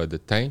have the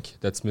tank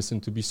that's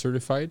missing to be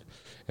certified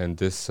and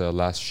this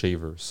last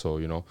shaver. So,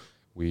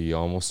 we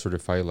almost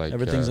certified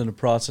everything's in the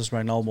process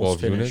right now, almost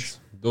 12 finished. units.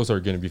 Those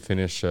are going to be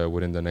finished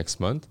within the next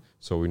month.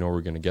 So we know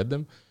we're going to get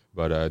them.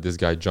 But this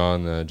guy,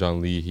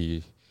 John Lee,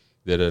 he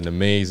did an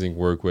amazing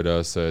work with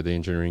us, the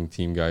engineering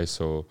team guys.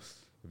 So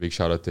a big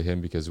shout out to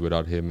him because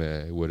without him,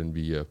 it wouldn't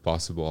be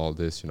possible, all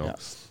this,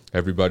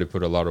 Everybody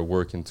put a lot of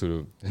work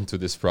into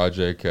this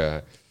project.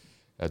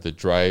 the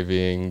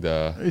driving,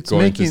 the It's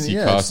going making to see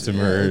yeah,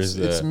 customers.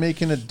 it's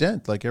making a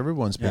dent. Like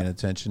everyone's paying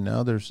attention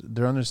now.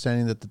 They're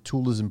understanding that the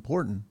tool is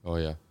important. Oh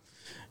yeah,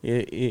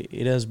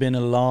 It has been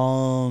a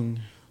long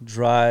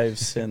drive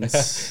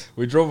since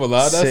we drove a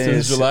lot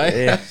since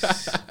July.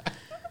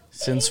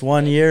 Since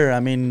 1 year. I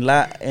mean,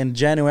 in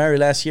January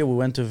last year, we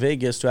went to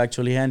Vegas to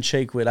actually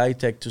handshake with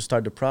iTech to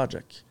start the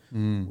project.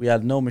 We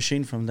had no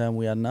machine from them.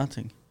 We had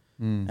nothing.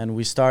 And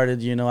we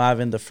started,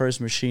 having the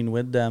first machine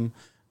with them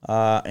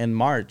in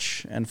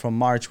March. And from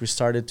March, we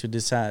started to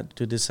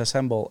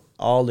disassemble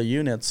all the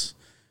units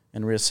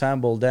and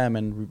reassemble them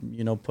and,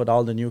 put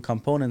all the new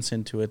components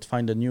into it,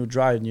 find the new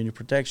drive, new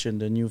protection,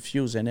 the new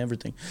fuse and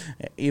everything.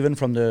 Even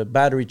from the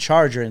battery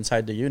charger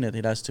inside the unit,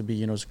 it has to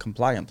be,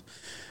 compliant.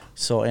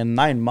 So in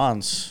 9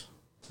 months,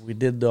 we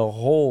did the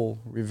whole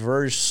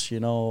reverse,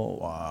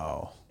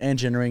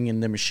 engineering in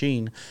the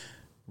machine,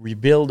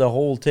 rebuild the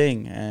whole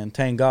thing, and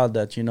thank God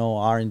that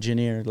our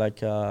engineer, like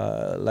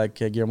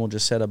Guillermo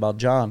just said about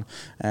John,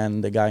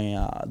 and the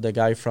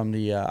guy from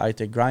the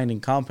iTech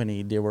grinding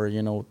company, they were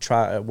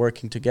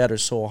working together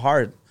so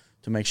hard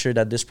to make sure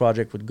that this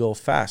project would go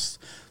fast.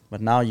 But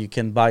now you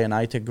can buy an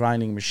iTech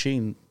grinding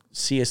machine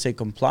CSA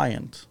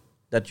compliant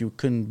that you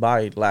couldn't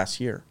buy last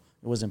year.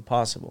 It was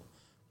impossible.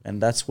 And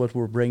that's what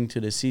we're bringing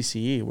to the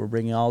CCE. We're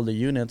bringing all the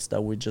units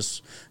that we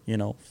just,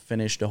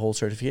 finished the whole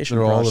certification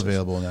process. They're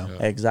all available now.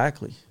 Yeah.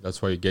 Exactly.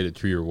 That's why you get a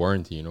 3-year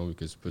warranty,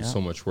 because put so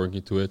much work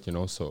into it,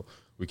 so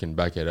we can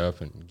back it up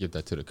and give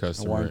that to the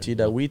customer. A warranty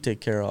that we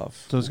take care of.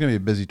 So it's going to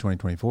be a busy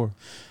 2024.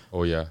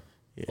 Oh, yeah.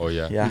 Oh,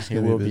 yeah. Yeah, It's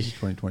going to be a busy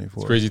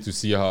 2024. It's crazy to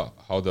see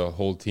how the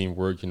whole team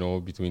work,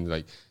 between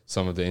like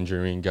some of the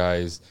engineering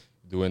guys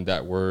doing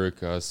that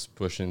work, us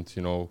pushing,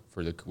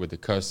 with the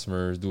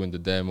customers, doing the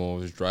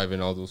demos, driving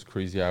all those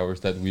crazy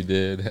hours that we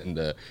did, and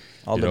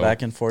all the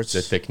back and forth.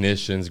 The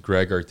technicians,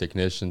 Greg, our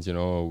technicians,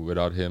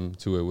 without him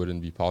too, it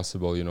wouldn't be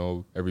possible.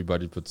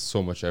 Everybody puts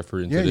so much effort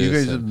into this. Yeah, you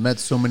guys have met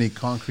so many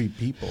concrete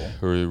people.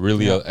 We're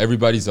really,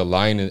 everybody's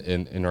aligned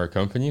in our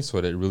company,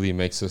 so that it really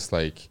makes us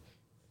like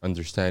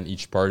understand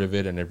each part of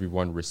it, and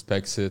everyone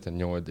respects it,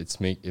 and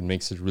it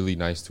makes it really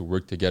nice to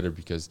work together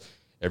because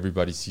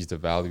everybody sees the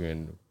value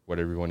in what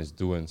everyone is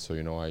doing. So,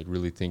 I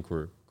really think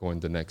we're going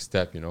the next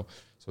step,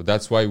 So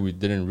that's why we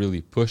didn't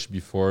really push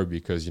before,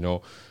 because,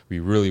 we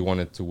really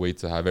wanted to wait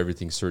to have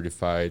everything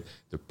certified,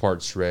 the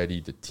parts ready,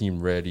 the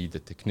team ready, the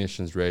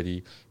technicians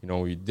ready.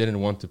 We didn't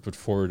want to put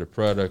forward a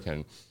product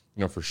and,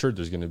 for sure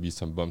there's going to be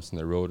some bumps in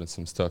the road and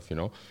some stuff,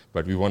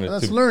 but we wanted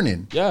That's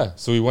learning. Yeah.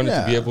 So we wanted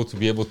to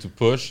be able to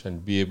push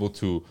and be able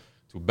to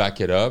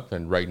back it up.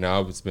 And right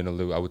now it's been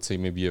I would say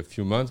maybe a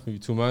few months, maybe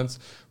 2 months.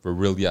 We're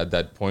really at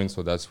that point.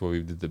 So that's where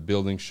we did the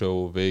building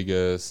show,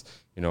 Vegas.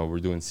 We're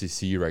doing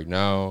CC right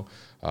now.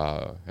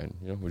 And,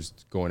 we're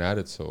just going at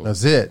it. So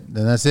that's it.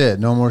 Then that's it.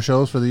 No more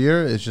shows for the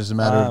year. It's just a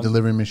matter of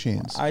delivering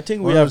machines. I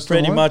think we have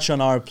pretty much on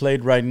our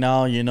plate right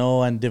now,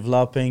 and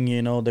developing,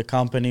 the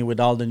company with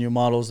all the new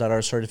models that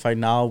are certified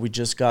now. We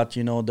just got,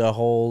 the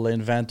whole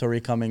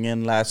inventory coming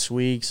in last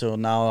week. So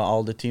now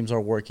all the teams are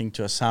working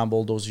to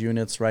assemble those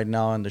units right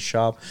now in the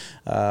shop.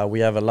 We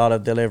have a lot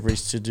of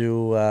deliveries to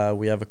do.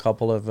 We have a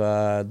couple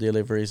of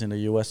deliveries in the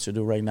U.S. to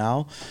do right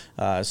now.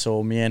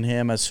 So me and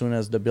him, as soon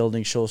as the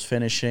building show's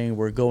finishing,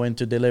 we're going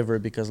to deliver,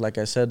 because like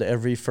I said,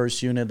 every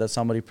first unit that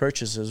somebody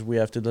purchases, we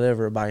have to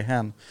deliver by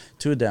hand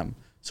to them.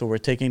 So we're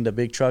taking the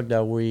big truck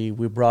that we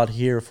brought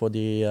here for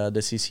the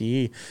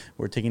CCE.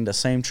 We're taking the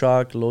same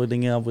truck,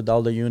 loading it up with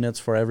all the units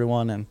for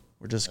everyone, and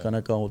we're just going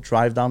to go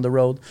drive down the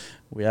road.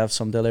 We have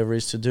some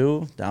deliveries to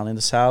do down in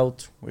the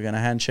south. We're going to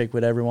handshake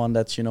with everyone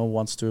that,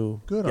 wants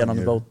to get on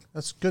the boat.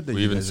 That's good that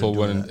we even sold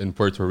one in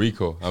Puerto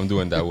Rico. I'm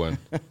doing that one.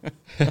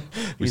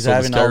 He's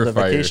having all the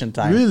vacation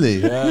time. Really?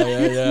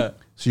 Yeah.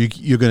 So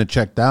you're going to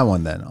check that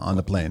one then on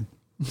the plane?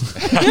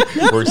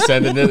 We're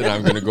sending it, and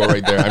I'm going to go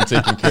right there. I'm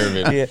taking care of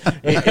it.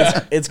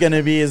 Yeah, it's going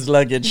to be his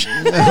luggage.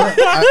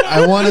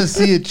 I want to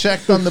see it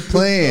checked on the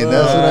plane.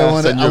 That's what I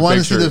want. I want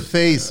to see the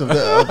face of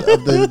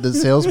the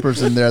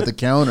salesperson there at the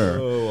counter.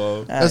 Oh,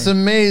 wow. That's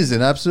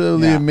amazing.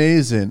 Absolutely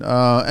amazing.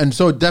 And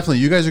so definitely,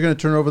 you guys are going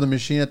to turn over the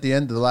machine at the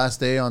end of the last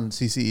day on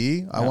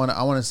CCE. I want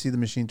to see the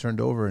machine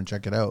turned over and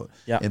check it out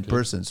in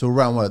person. So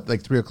around what,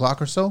 like 3:00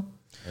 or so?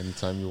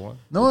 Anytime you want.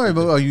 No,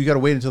 but you got to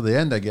wait until the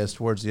end, I guess,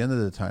 towards the end of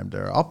the time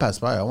there. I'll pass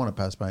by. I want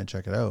to pass by and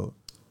check it out.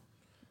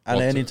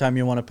 And anytime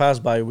you want to pass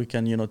by, we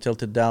can,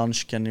 tilt it down.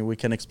 We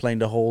can explain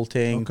the whole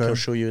thing. Okay. To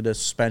show you the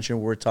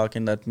suspension we're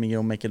talking that,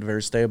 make it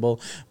very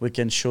stable. We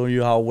can show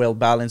you how well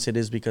balanced it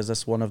is, because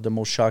that's one of the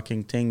most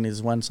shocking things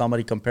is when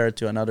somebody compare it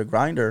to another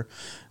grinder,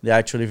 they're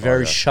actually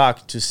very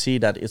shocked to see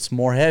that it's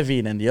more heavy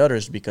than the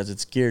others because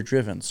it's gear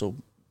driven. So,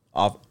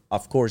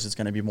 of course, it's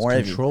going to be more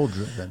heavy. Control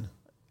driven.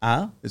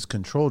 It's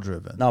control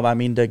driven. No, but I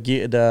mean the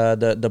gear,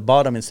 the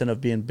bottom, instead of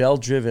being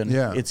belt driven,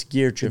 it's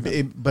gear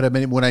driven. But I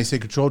mean, when I say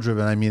control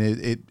driven, I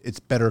mean it's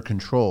better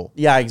control.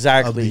 Yeah,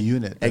 exactly. Of the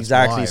unit. That's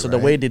exactly. why, So right?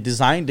 the way they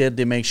designed it,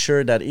 they make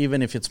sure that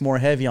even if it's more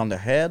heavy on the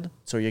head,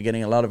 so you're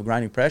getting a lot of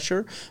grinding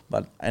pressure,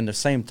 but at the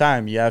same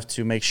time, you have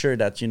to make sure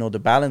that, the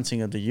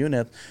balancing of the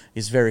unit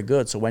is very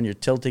good. So when you're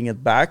tilting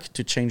it back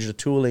to change the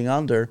tooling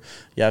under,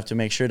 you have to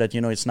make sure that,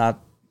 it's not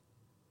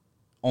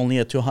only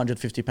a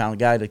 250-pound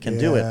guy that can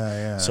do it.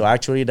 Yeah. So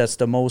actually, that's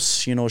the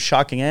most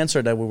shocking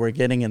answer that we were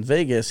getting in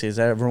Vegas. Is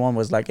everyone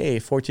was like, "Hey,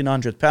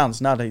 1,400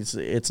 pounds.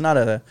 It's not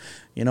a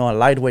a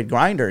lightweight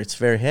grinder. It's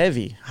very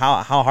heavy.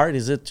 How hard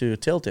is it to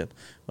tilt it?"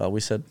 Well,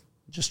 we said,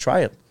 just try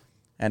it,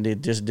 and they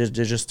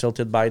just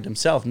tilted by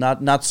themselves,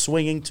 not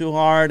swinging too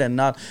hard and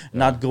not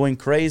going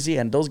crazy.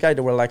 And those guys,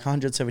 they were like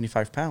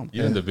 175 pounds.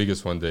 Even the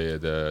biggest one,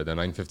 the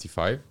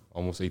 955,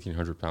 almost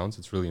 1,800 pounds.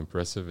 It's really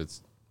impressive.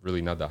 It's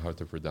really not that hard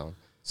to put down.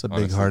 It's a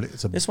big Harley.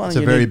 It's a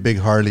you very big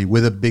Harley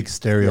with a big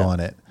stereo on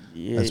it.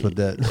 That's what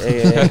that.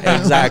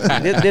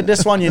 Exactly.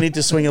 This one you need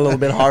to swing a little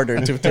bit harder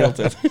to tilt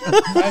it.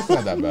 It's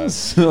not that bad.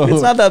 It's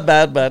not that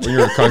bad, but When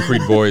you're a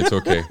concrete boy, it's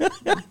okay.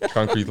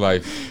 Concrete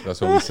life. That's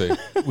what we say.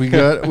 We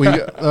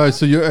got.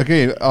 So you're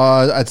okay at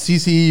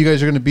CCE. You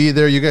guys are going to be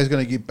there. You guys are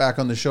going to get back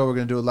on the show. We're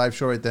going to do a live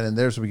show right then and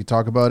there, so we can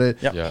talk about it.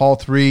 Yep. Yeah. Hall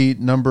 3,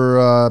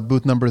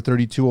 booth number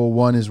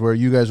 3201 is where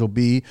you guys will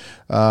be.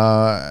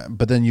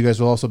 But then you guys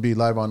will also be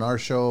live on our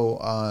show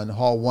on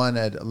Hall 1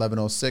 at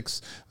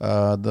 1106.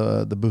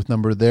 The booth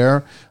number there.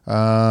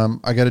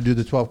 I got to do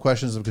the 12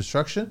 questions of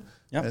construction.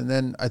 Yep. And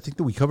then I think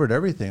that we covered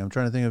everything. I'm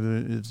trying to think of,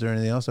 is there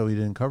anything else that we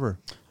didn't cover?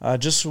 I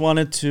just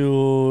wanted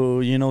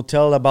to,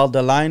 tell about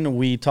the line.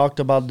 We talked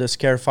about the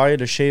Scarifier,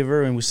 the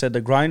shaver, and we said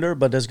the grinder,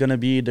 but there's going to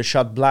be the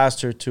shot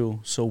blaster too.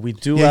 So we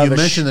do have you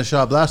mentioned the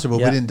shot blaster, but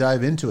we didn't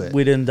dive into it.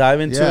 We didn't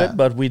dive into it,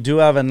 but we do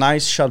have a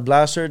nice shot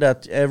blaster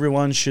that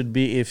everyone should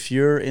be, if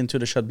you're into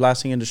the shot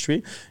blasting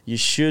industry, you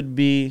should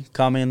be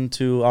coming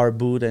to our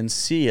booth and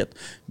see it,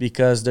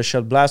 because the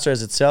shot blaster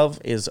as itself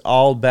is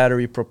all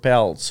battery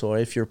propelled. So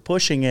if you're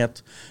pushing it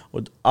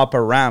up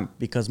a ramp,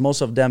 because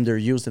most of them, they're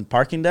used in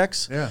parking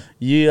decks,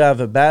 you have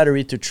a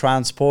battery to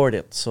transport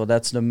it. So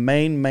that's the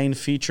main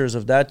features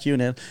of that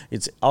unit.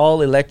 It's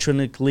all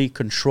electronically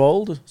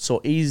controlled,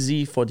 so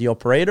easy for the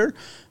operator.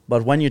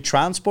 But when you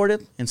transport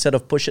it, instead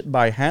of push it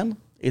by hand,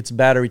 it's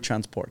battery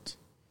transport.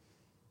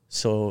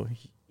 So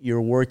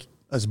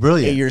That's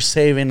brilliant. You're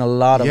saving a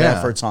lot of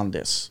efforts on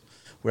this.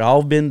 We've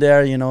all been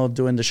there,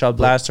 doing the shot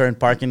blaster and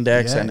parking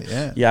decks,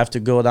 you have to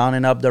go down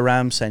and up the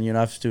ramps, and you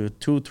have to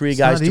 2-3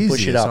 guys to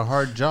push it up. It's a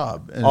hard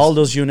job. And all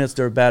those units,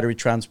 they're battery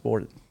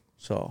transported.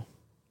 And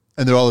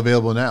they're all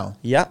available now.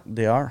 Yeah,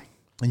 they are.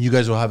 And you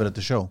guys will have it at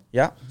the show.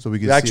 Yeah. So we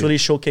can We're see actually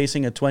it.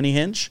 showcasing a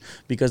 20-inch,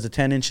 because the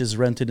 10-inch is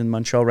rented in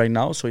Montreal right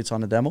now, so it's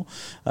on a demo.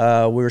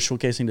 We're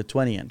showcasing the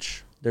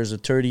 20-inch. There's a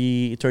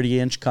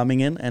 30-inch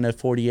coming in, and a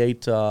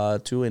 48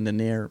 too in the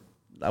near,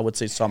 I would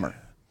say, summer.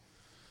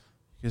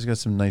 You guys got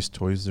some nice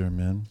toys there,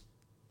 man.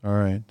 All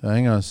right.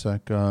 Hang on a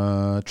sec.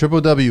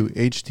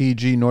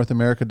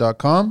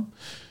 www.htgnorthamerica.com,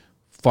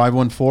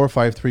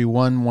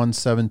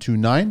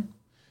 514-531-1729.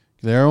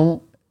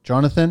 Guillermo,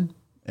 Jonathan,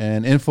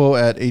 and info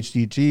at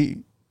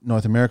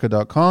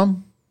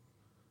htgnorthamerica.com.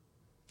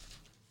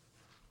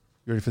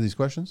 You ready for these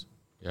questions?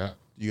 Yeah.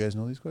 Do you guys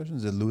know these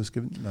questions? Did Louis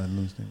give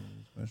Louis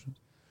these questions?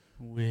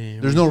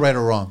 There's no right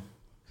or wrong.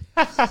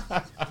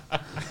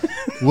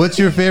 What's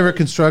your favorite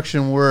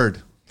construction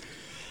word?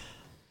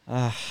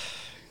 We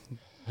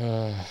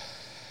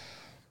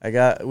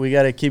got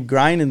to keep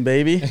grinding,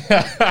 baby. It's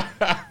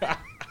a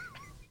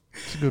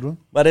good one.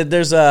 But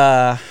it's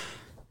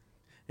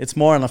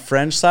more on the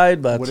French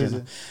side, but What is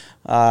it?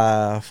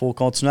 faut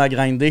continuer à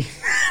grinder.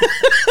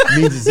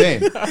 Means the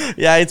same.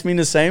 Yeah, it means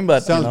the same,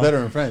 but Sounds better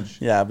in French.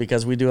 Yeah,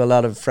 because we do a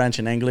lot of French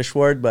and English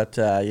word, but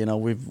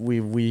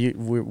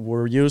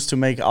we're used to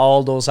make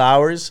all those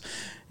hours.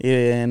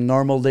 In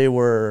normal day,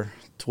 we're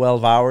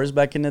 12 hours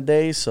back in the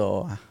day,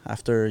 so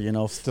after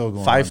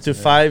 5 to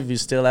 5, you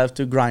still have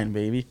to grind,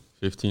 baby.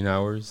 15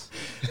 hours.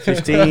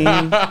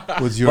 15.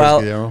 What's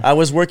yours, Guillermo? I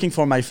was working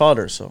for my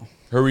father, so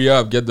Hurry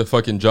up, get the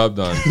fucking job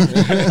done.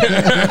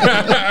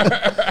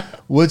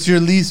 What's your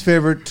least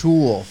favorite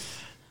tool?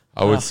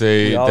 I would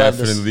say we all have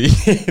definitely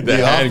the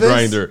hand office?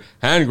 grinder.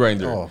 Hand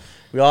grinder. Oh.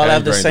 we all Hand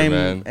have the grinder, same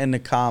man. in the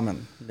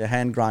common, the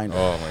hand grinder.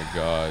 Oh my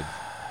god.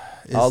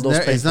 All those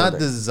It's not paper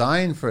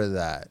designed for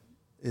that.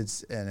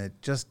 And it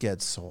just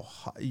gets so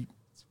hot.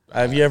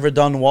 Have you ever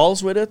done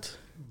walls with it?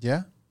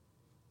 Yeah.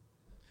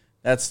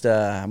 That's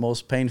the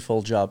most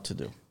painful job to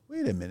do.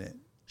 Wait a minute.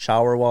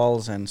 Shower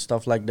walls and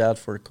stuff like that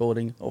for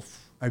coating. Oh,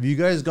 Have you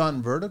guys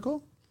gotten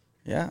vertical?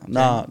 yeah.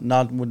 No,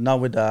 not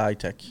with the high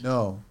tech.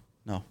 No.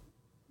 No.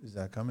 Is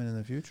that coming in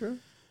the future?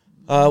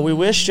 We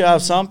wish to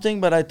have something,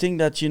 but I think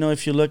that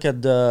if you look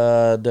at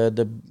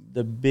the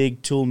the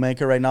big tool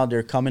maker right now,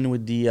 they're coming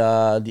with the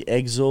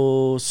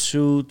exo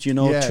suit, you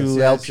know, Yes, to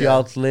yes, help you yeah.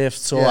 out lift.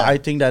 So Yeah. I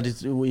think that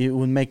it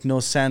would make no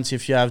sense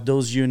if you have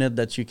those units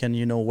that you can,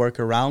 you know, work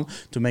around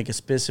to make a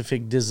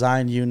specific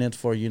design unit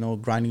for, you know,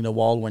 grinding the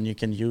wall when you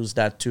can use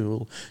that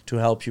tool to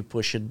help you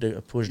push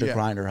the Yeah.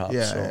 grinder up.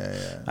 Yeah, So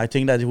yeah. I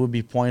think that it would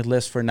be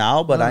pointless for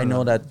now, but No, I no, know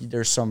no. that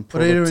there's some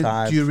But I don't-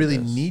 prototype. do you for really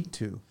this. need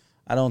to?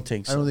 I don't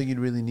think so. I don't think you'd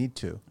really need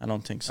to. I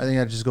don't think so. I think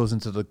that just goes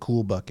into the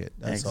cool bucket.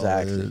 That's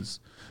Exactly. all it is.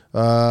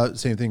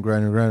 Same thing,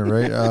 grinder,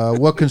 right?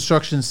 What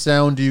construction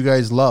sound do you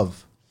guys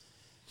love?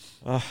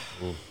 A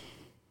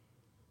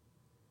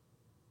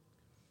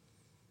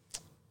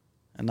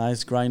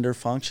nice grinder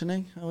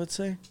functioning, I would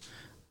say.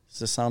 It's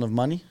the sound of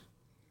money.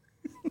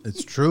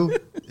 It's true.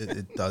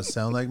 It does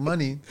sound like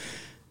money.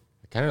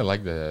 I kind of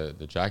like the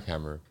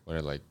jackhammer when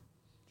it like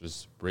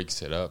just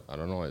breaks it up. I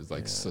don't know. It's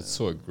like it's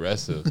so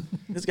aggressive.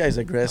 This guy's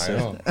I aggressive.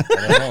 know. I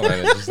don't know, man.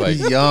 It's just like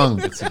He's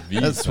young. it's a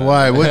beast. That's man.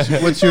 why.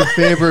 What's your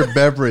favorite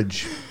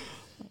beverage?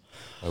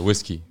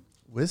 Whiskey.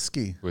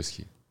 Whiskey.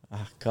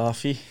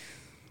 Coffee.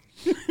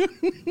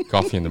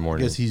 Coffee in the I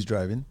morning. guess he's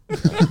driving.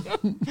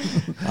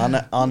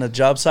 On a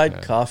job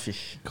site, coffee.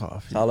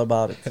 Coffee. It's all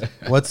about it.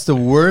 What's the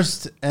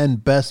worst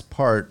and best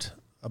part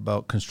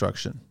about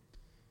construction?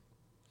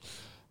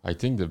 I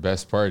think the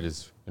best part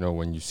is, you know,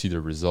 when you see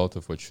the result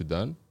of what you've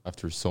done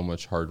after so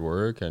much hard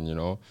work and, you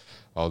know,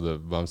 all the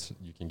bumps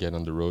you can get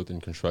on the road in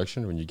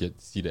construction. When you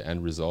see the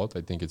end result,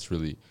 I think it's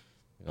really,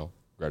 you know,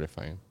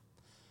 gratifying.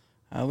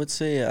 I would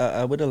say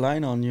I would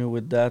align on you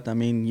with that. I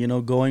mean, you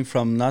know, going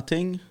from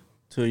nothing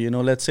to, you know,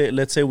 let's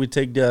say we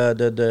take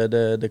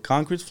the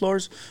concrete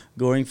floors,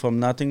 going from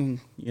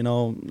nothing, you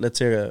know, let's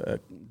say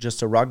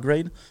just a rock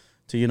grade,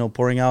 to, you know,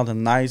 pouring out a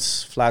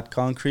nice flat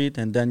concrete,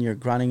 and then you're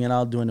grinding it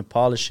out, doing the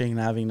polishing, and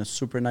having a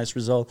super nice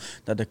result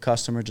that the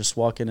customer just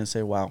walk in and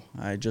say, "Wow,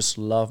 I just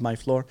love my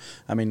floor."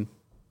 I mean,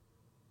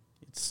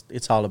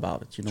 it's all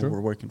about it. You know, Sure.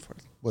 we're working for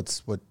it.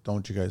 What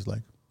don't you guys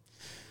like?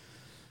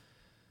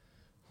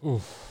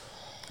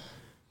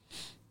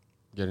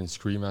 Getting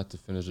screamed at to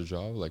finish the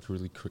job, like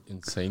really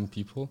insane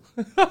people.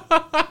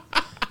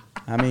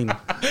 I mean,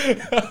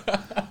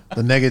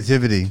 The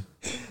negativity.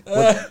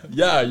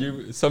 Yeah,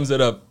 you sums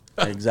it up.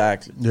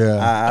 exactly. Yeah.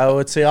 I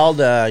would say all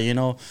the, you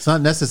know, It's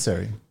not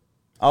necessary.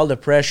 all the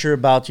pressure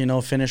about, you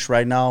know, finish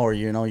right now, or,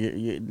 you know,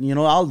 you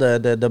know, all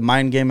the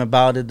mind game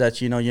about it,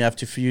 that, you know, you have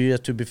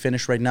to be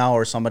finished right now,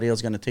 or somebody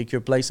else going to take your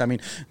place. I mean,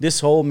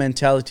 this whole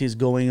mentality is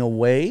going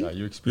away,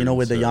 Yeah, you know,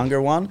 with the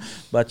younger one.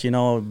 But, you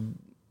know,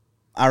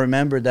 I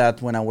remember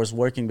that when I was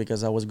working,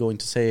 because I was going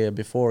to say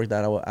before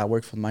that I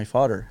worked for my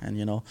father, and,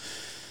 you know,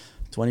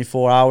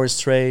 24 hours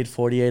straight,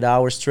 48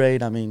 hours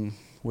straight. I mean,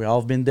 we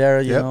all been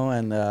there, you Yep. know,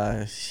 and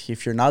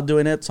if you're not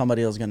doing it,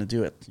 somebody else is going to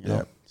do it, you know.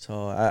 Yep.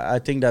 So I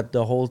think that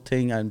the whole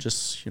thing, I'm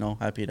just, you know,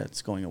 happy that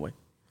it's going away.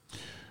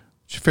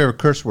 What's your favorite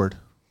curse word?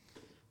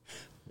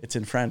 It's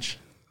in French.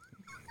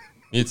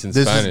 Me, it's in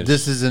This Spanish.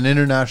 this is an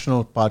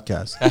international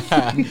podcast.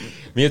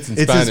 Me, it's in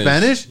It's in Spanish.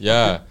 Spanish?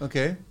 Yeah.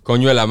 Okay.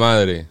 Coño de la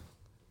madre.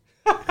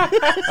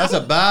 That's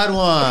a bad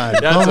one.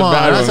 That's Come a on,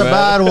 bad that's one, a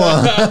bad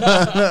one.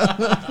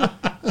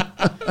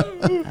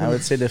 I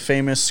would say the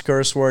famous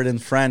curse word in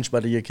French,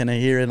 but you can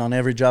hear it on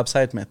every job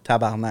site, mais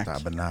tabarnak.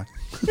 Tabernacle.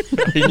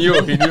 He knew.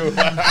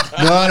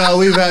 No,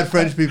 we've had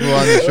French people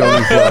on the show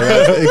before.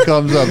 It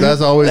comes up.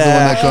 That's always the one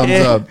that comes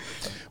up.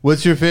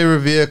 What's your favorite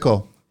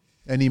vehicle?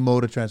 Any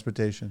mode of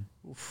transportation?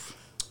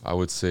 I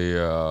would say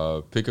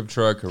pickup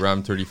truck,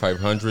 Ram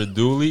 3500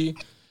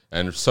 dually,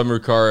 and summer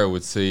car, I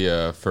would say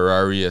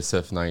Ferrari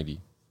SF90.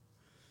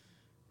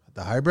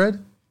 The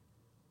hybrid?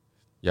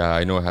 Yeah,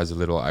 I know it has a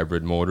little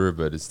hybrid motor,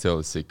 but it's still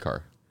a sick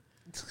car.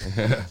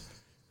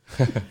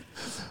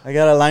 I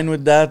got a line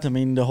with that. I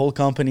mean, the whole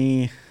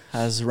company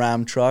has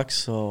Ram trucks,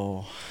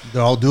 so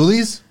They're all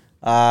dualies?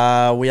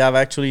 we have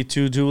actually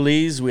 2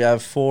 dualies. We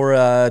have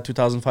 4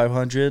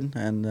 2500,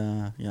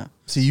 and yeah.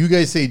 See, you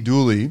guys say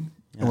dually.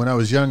 Yeah. And when I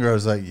was younger, I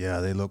was like, yeah,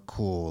 they look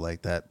cool.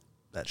 Like that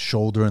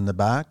shoulder in the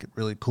back,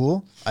 really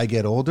cool. I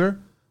get older,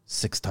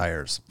 6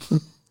 tires.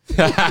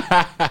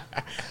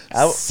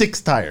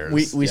 6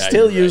 tires. We Yeah,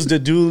 still you're use the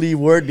dually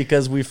word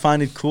because we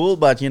find it cool,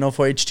 but, you know,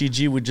 for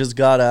HTG, we just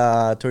got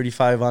a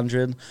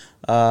 3500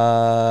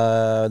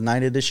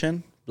 9th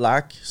edition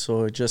black,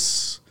 so it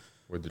just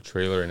With the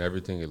trailer and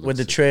everything. It looks with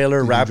the trailer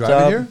Did you wrapped drive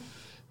up. it here?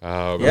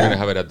 We're Yeah. going to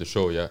have it at the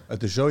show, yeah. At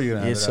the show, you're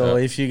going to Yeah, have it. so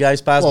if you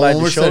guys pass Well, by when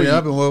the we're show, setting you,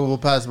 up and we'll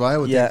pass by,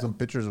 we'll Yeah. take some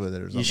pictures with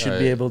it or something. you should Yeah,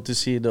 be yeah. able to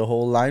see the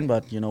whole line,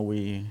 but, you know,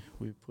 we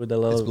put a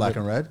little It's black bit-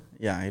 and red?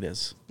 Yeah, it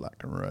is. Black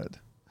and red.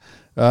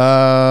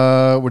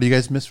 What do you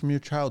guys miss from your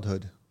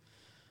childhood?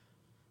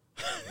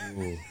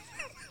 Ooh.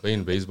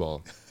 Playing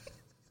baseball.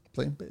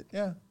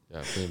 Yeah.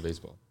 Yeah, playing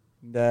baseball.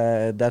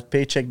 That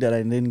paycheck that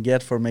I didn't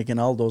get for making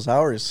all those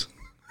hours.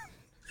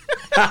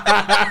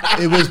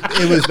 It was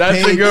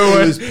That's a paid. good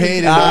one. It was paid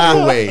in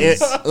other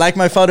ways. Like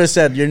my father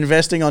said, you're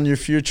investing on your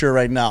future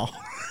right now.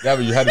 Yeah,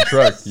 but you had a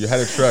truck. You had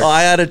a truck. Oh,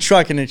 I had a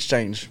truck in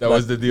exchange. That But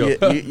was the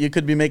deal. You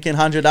could be making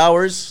 100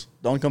 hours,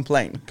 Don't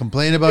complain.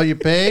 Complain about your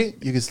pay,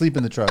 you can sleep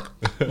in the truck.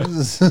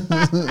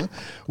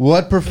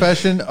 What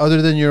profession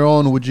other than your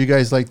own would you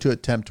guys like to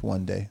attempt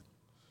one day?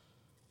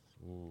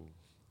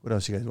 What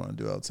else you guys want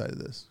to do outside of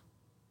this?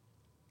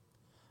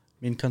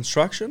 I mean,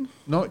 construction?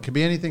 No, it could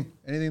be anything.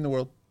 Anything in the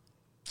world.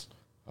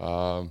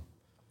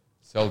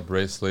 Sell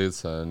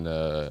bracelets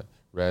and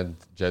rent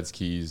jet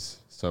skis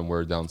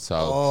somewhere down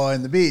south. Oh,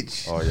 in the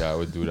beach. Oh yeah, I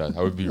would do that.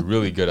 I would be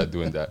really good at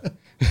doing that.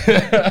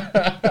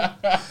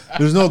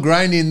 There's no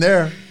grinding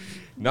there.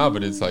 No,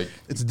 but it's like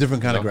It's a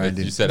different kind of like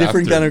grinding. you said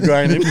Different after. kind of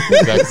grinding.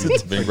 Exactly.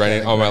 It's been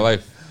grinding all my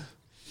life.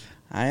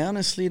 I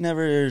honestly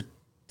never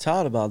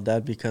thought about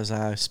that because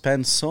I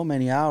spent so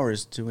many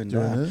hours doing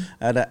that.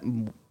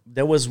 And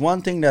there was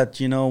one thing that,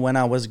 when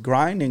I was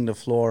grinding the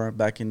floor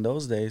back in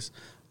those days,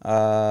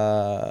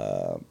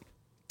 I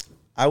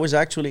was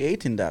actually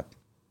eating that.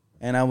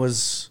 And I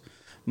was,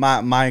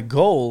 my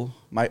goal,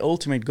 my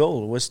ultimate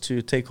goal was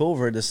to take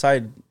over the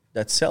side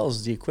that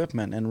sells the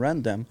equipment and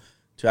rent them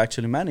to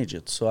actually manage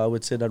it. So I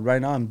would say that right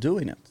now I'm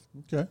doing it.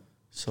 Okay.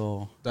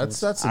 So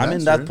That's I'm in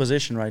answer. that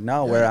position right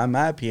now where I'm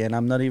happy and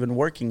I'm not even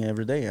working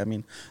every day. I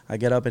mean, I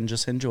get up and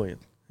just enjoy it.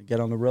 I get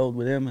on the road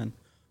with him and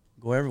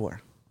go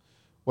everywhere.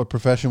 What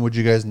profession would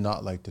you guys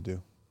not like to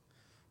do?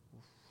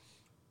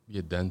 Be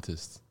a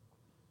dentist.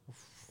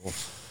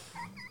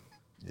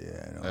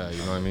 Yeah, I know. You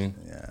know what I mean?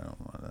 Yeah, I don't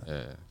want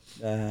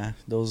that.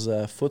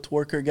 Those foot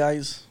worker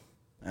guys,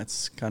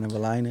 that's kind of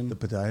aligning. The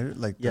podiatry,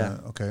 like Yeah.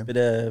 okay.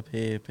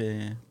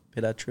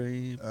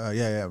 Pedantry.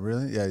 Yeah,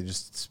 really? Yeah, you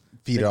just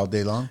feed all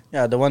day long.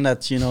 Yeah, the one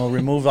that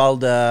remove all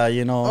the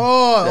You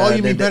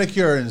mean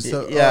pedicure and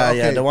stuff? Yeah, oh, okay.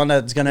 yeah, the one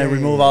that's gonna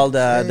remove all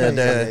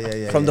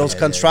the from those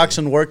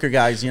construction worker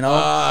guys.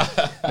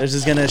 They're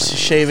just gonna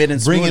shave it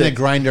and Bring smooth in a it.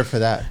 grinder for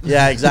that.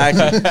 Yeah,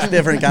 exactly.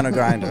 Different kind of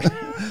grinder.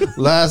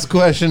 Last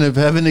question: if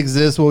heaven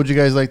exists, what would you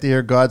guys like to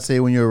hear God say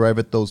when you arrive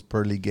at those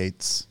pearly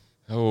gates?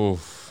 Oh,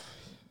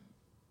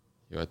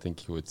 I think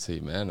he would say,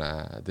 "Man,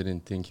 I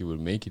didn't think you would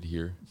make it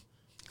here.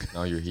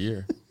 Now you're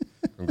here.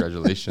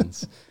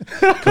 Congratulations."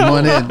 Come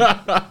on in.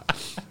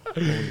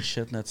 Holy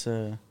shit, that's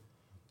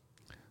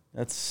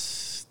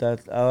that.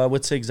 I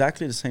would say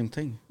exactly the same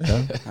thing.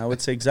 Yeah. I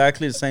would say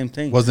exactly the same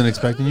thing. Wasn't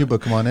expecting you,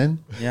 but come on in.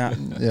 Yeah,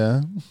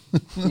 Yeah.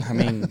 I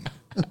mean,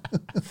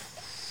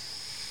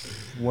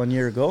 1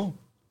 year ago,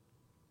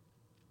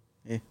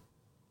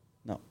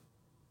 no,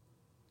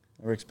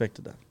 never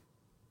expected that.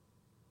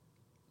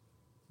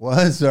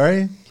 What?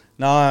 Sorry.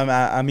 No,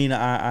 I mean,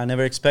 I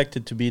never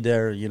expected to be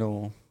there.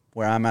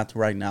 Where I'm at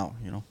right now.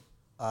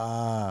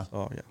 Ah.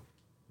 Oh yeah.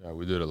 Yeah,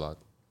 we did a lot.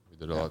 We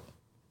did a lot.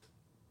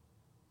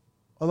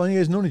 How long you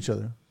guys known each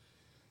other?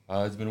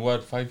 It's been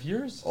what, 5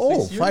 years? Oh,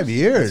 6 years? 5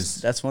 years.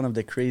 That's one of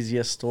the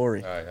craziest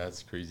story.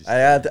 That's crazy.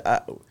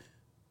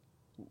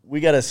 We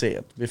gotta say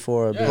it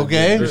before. Yeah,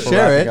 okay, before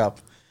share wrapping it. up.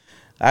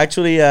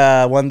 Actually,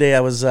 one day I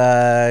was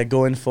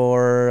going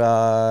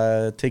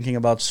for thinking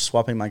about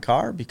swapping my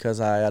car because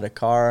I had a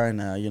car and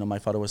my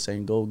father was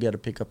saying go get a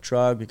pickup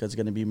truck because it's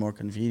gonna be more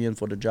convenient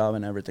for the job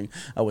and everything.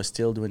 I was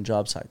still doing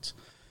job sites,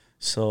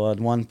 so at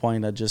one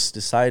point I just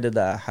decided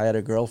that I had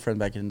a girlfriend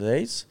back in the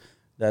days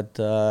that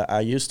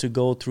I used to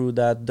go through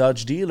that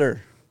Dodge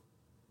dealer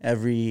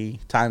every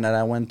time that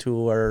I went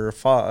to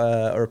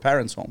her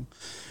parents' home.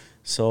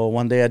 So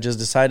one day I just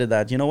decided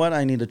that you know what,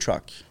 I need a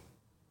truck.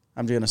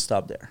 I'm just gonna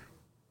stop there.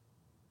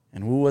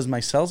 And who was my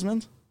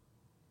salesman?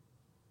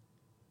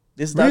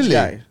 This Dutch Really?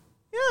 guy.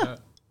 Yeah.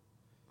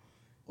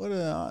 What are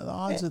the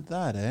odds of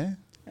that, eh?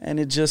 And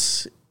it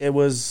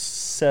was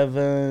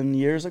 7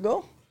 years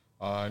ago.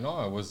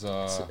 No, it was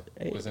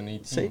eight- an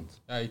 18. six?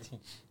 Yeah, 18.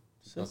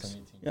 6,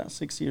 2018. yeah,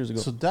 6 years ago.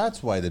 So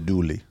that's why the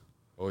dually.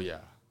 Oh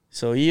yeah.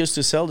 So he used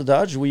to sell the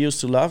Dodge. We used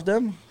to love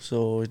them.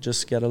 So we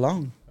just get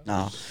along.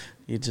 No,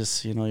 he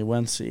just, he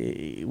went,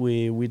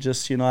 we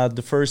just, at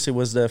the first, it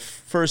was the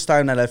first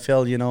time that I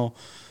felt,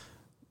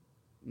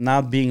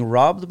 not being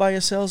robbed by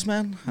a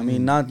salesman. I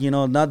mean, not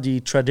the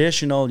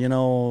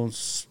traditional,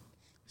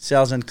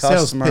 sales and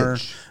customer.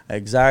 pitch.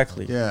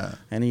 Exactly. Yeah.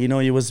 And,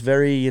 he was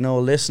very,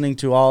 listening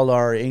to all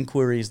our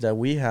inquiries that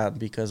we had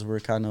because we're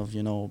kind of,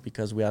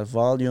 because we have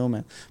volume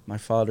and my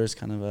father's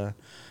kind of a,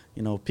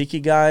 picky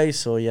guy.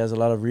 So he has a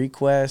lot of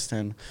requests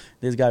and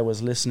this guy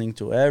was listening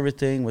to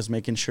everything, was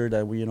making sure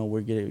that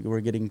we're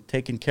getting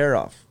taken care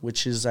of,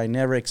 which is I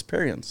never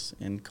experienced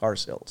in car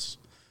sales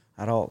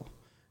at all.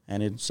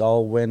 And it's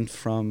all went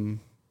from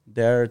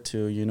there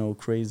to,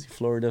 crazy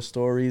Florida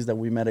stories that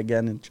we met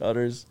again in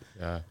Chutters.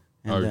 Yeah.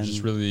 And We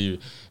just really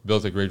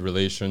built a great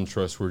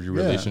trustworthy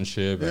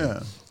relationship.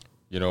 Yeah.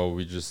 And,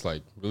 we just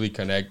really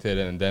connected.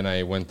 And then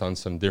I went on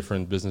some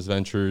different business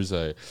ventures.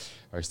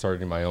 I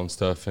started my own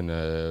stuff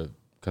in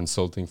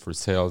consulting for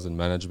sales and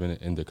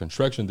management in the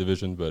construction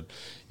division, but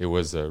it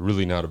was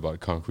really not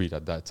about concrete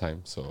at that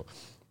time. So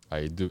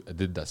I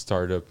did that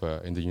startup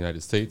in the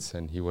United States,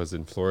 and he was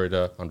in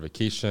Florida on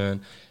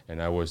vacation,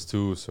 and I was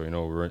too. So, we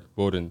were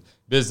both in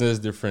business,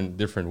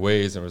 different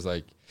ways. And it was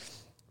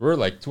we were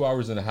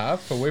 2.5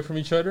 hours away from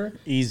each other.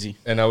 Easy.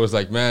 And I was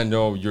like, man,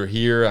 no, you're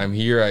here, I'm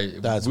here.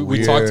 That's we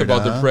weird, talked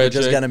about the huh? project.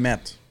 Just got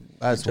met.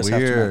 That's Just have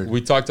to weird. We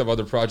talked about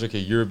the project a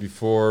year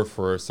before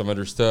for some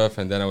other stuff,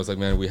 and then I was like,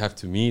 man, we have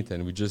to meet.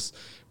 And we just,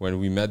 when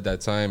we met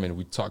that time and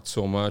we talked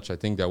so much, I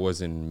think that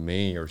was in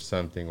May or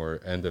something, or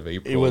end of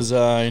April. It was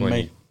in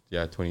May.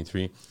 Yeah,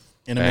 23.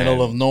 In the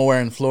middle of nowhere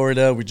in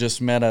Florida. We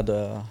just met at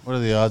What are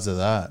the odds of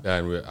that? Yeah,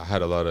 and I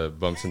had a lot of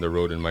bumps in the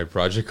road in my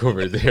project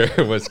over there.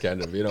 It was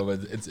kind of, but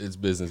it's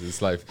business,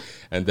 it's life.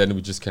 And then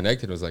we just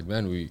connected. I was like,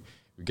 man, we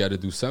got to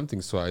do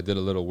something. So I did a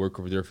little work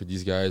over there for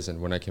these guys.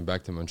 And when I came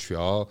back to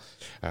Montreal,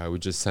 we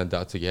just sat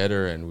out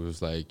together and we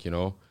was like,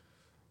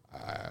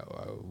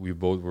 we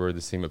both were the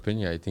same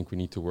opinion. I think we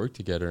need to work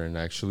together. And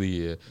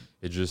actually,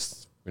 it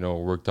just,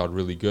 worked out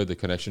really good. The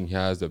connection he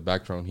has, the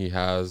background he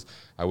has.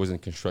 I was in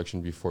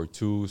construction before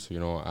too.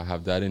 So, I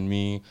have that in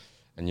me.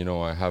 And,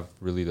 I have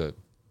really the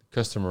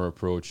customer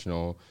approach,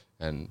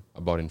 and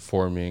about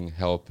informing,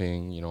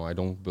 helping. I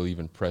don't believe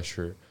in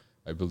pressure.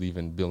 I believe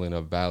in building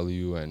up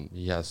value, and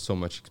he has so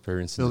much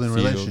experience Building in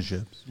the field.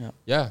 relationships.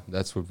 Yeah,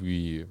 that's what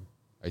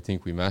I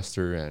think we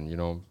master,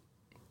 and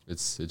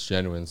it's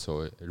genuine,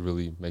 so it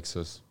really makes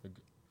us a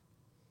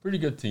pretty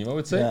good team, I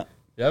would say.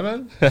 Yeah,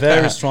 man.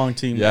 Very strong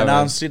team. Yeah, and man.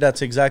 honestly,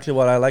 that's exactly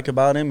what I like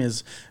about him.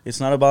 Is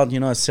it's not about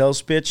a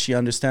sales pitch. He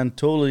understands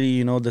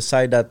totally the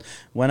side that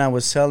when I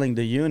was selling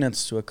the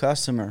units to a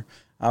customer,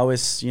 I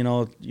always,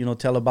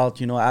 tell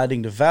about,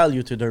 adding the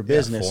value to their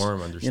business.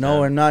 Form, understand.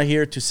 We're not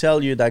here to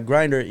sell you that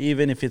grinder,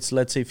 even if it's,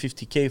 let's say,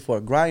 $50K for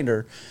a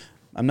grinder.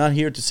 I'm not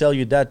here to sell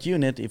you that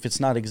unit if it's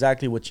not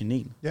exactly what you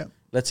need. Yeah.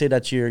 Let's say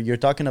that you're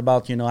talking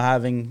about,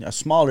 having a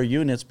smaller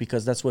units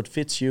because that's what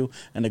fits you,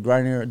 and the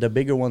grinder, the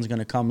bigger one's going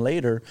to come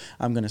later.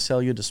 I'm going to sell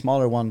you the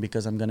smaller one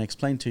because I'm going to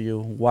explain to you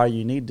why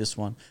you need this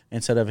one,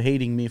 instead of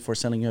hating me for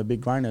selling you a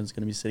big grinder that's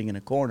going to be sitting in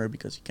a corner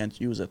because you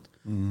can't use it.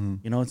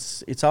 Mm-hmm.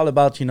 It's all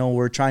about,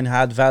 we're trying to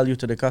add value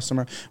to the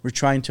customer. We're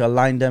trying to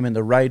align them in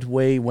the right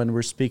way when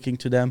we're speaking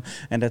to them,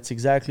 and that's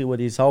exactly what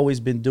he's always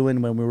been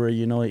doing when we were,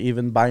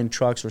 even buying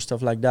trucks or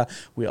stuff like that.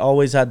 We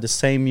always had the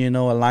same,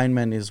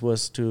 alignment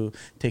was to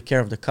take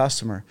care of the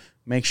customer,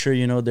 make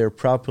sure they're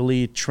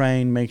properly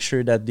trained, make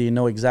sure that they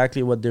know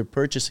exactly what they're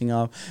purchasing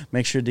of,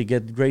 make sure they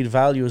get great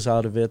values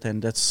out of it,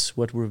 and that's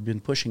what we've been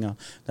pushing on.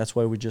 That's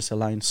why we just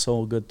aligned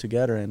so good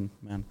together, and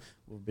man,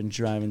 we've been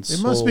driving It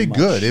so must be much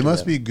good. It together.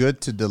 must be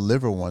good to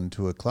deliver one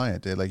to a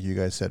client. Like you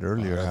guys said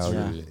earlier, how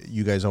really-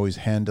 you guys always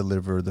hand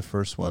deliver the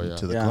first one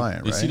to the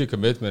client, They right? see the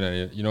commitment,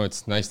 and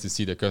it's nice to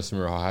see the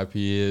customer how happy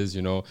he is.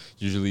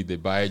 Usually they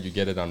buy it, you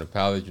get it on a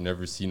pallet, you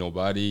never see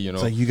nobody.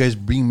 It's like, you guys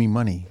bring me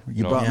money.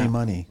 You brought me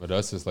money. But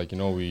us, it's like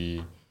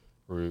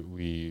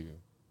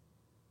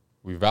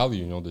we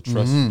value the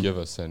trust you give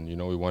us, and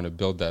we want to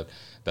build that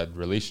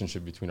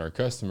relationship between our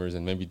customers.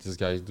 And maybe this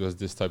guy does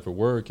this type of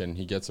work, and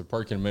he gets a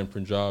parking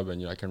management job,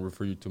 and I can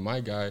refer you to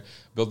my guy.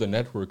 Build a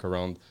network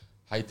around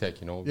high tech.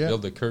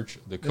 Build the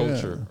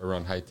culture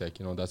around high tech.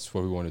 That's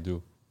what we want to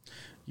do.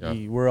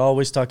 Yeah. We're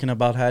always talking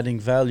about adding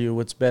value.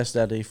 What's best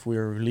that if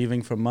we're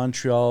leaving from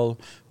Montreal,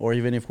 or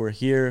even if we're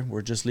here,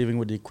 we're just leaving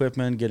with the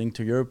equipment, getting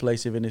to your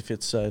place, even if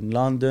it's in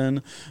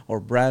London or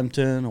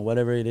Brampton or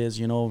whatever it is,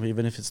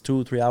 even if it's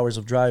 2-3 hours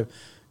of drive,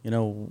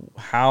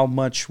 how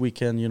much we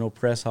can,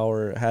 press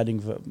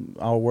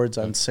our words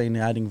on saying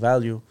adding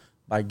value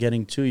by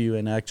getting to you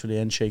and actually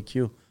handshake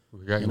you.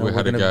 We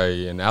had a guy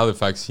in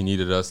Halifax. He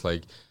needed us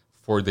like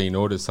 4-day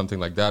notice, something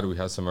like that. We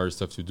had some other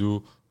stuff to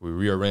do. We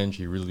rearranged.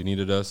 He really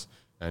needed us.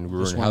 And we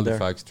were in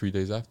Halifax 3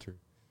 days after.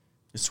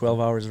 It's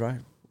 12 hours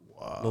drive.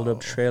 Wow. Load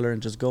up the trailer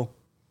and just go.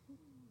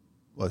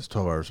 Well, it's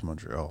 12 hours from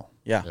Montreal.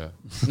 Yeah.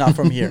 Not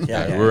from here.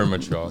 Yeah. We're in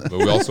Montreal. But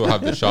we also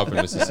have the shop in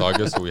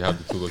Mississauga, so we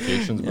have the 2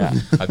 locations.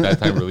 But at that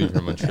time, we're leaving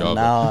from Montreal.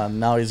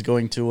 Now he's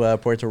going to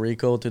Puerto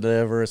Rico to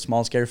deliver a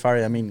small scary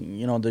fire. I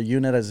mean, the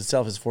unit as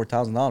itself is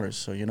 $4,000.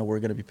 So, we're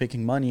going to be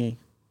picking money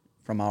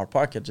from our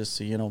pocket just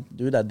to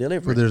do that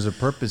delivery. But there's a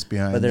purpose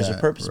behind it. But there's a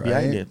purpose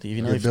behind it.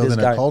 You're building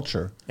a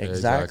culture.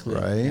 Exactly.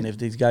 Right? And if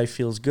this guy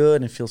feels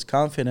good and feels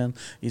confident,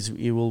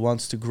 he will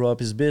wants to grow up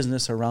his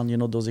business around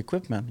those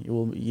equipment. He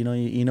will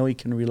he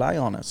can rely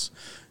on us.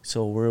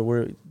 So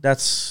we're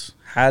that's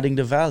adding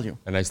the value.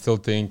 And I still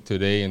think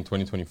today in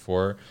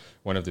 2024,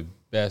 one of the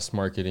best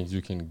marketings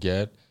you can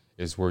get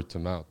is word to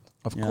mouth.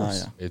 Of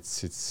course. Yeah.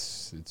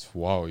 It's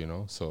wow,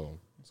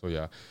 So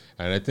yeah,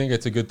 and I think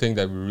it's a good thing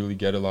that we really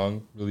get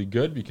along really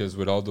good, because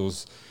with all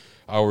those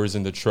hours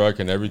in the truck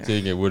and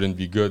everything, it wouldn't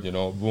be good,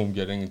 boom,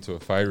 getting into a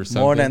fight or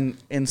something. More than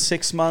in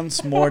 6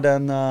 months, more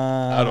than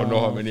I don't know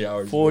how many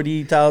hours.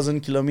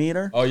 40,000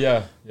 kilometer. Oh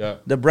yeah.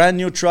 The brand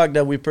new truck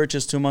that we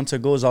purchased 2 months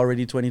ago is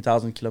already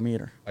 20,000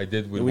 kilometer. I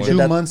did with We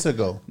 2 months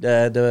ago.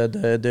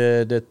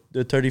 The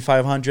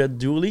 3500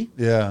 dually.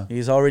 Yeah.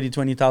 He's already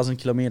 20,000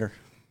 kilometer.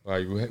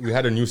 We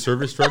had a new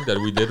service truck that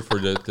we did for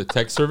the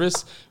tech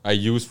service. I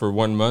used for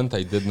 1 month.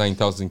 I did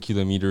 9,000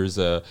 kilometers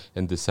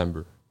in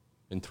December,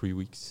 in 3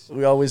 weeks.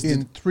 We always In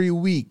did 3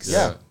 weeks.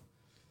 Yeah.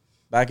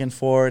 Back and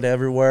forth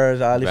everywhere.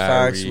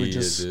 Halifax. Barry, We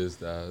just it is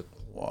that.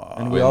 Wow.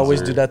 and we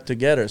always do that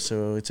together.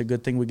 So it's a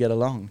good thing we get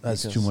along.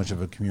 That's too much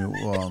of a commute.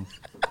 Well,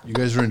 You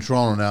guys are in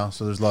Toronto now,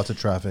 so there's lots of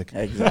traffic.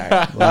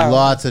 Exactly.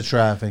 Lots of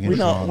traffic in we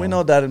Toronto.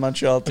 know that in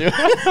Montreal too.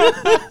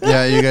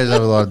 Yeah, you guys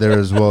have a lot there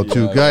as well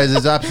too. Yeah. Guys,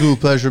 it's an absolute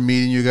pleasure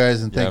meeting you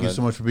guys, and thank Yeah, you man.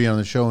 so much for being on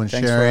the show and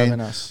Thanks for sharing.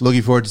 having us.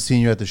 Looking forward to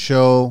seeing you at the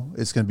show.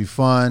 It's going to be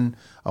fun.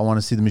 I want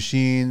to see the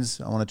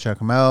machines. I want to check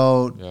them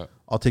out. Yeah.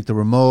 I'll take the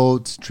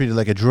remote, treat it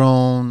like a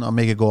drone. I'll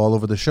make it go all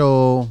over the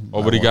show.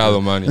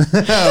 Obrigado, money.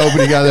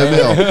 Obrigado,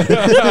 Bill.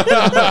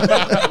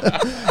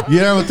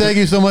 Yeah, well, thank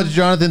you so much,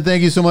 Jonathan.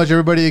 Thank you so much,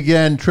 everybody.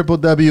 Again,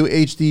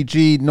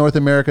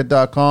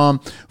 www.htgnorthamerica.com.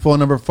 Phone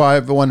number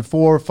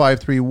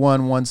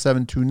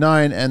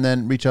 514-531-1729. And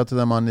then reach out to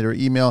them on their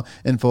email,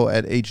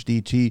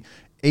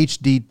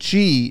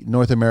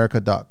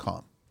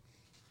 info@hdgnorthamerica.com.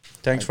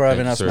 Thanks for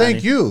having Thank us. you, sir. Manny.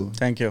 Thank you.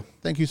 Thank you.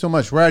 Thank you so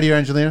much. We're out of here,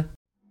 Angelina.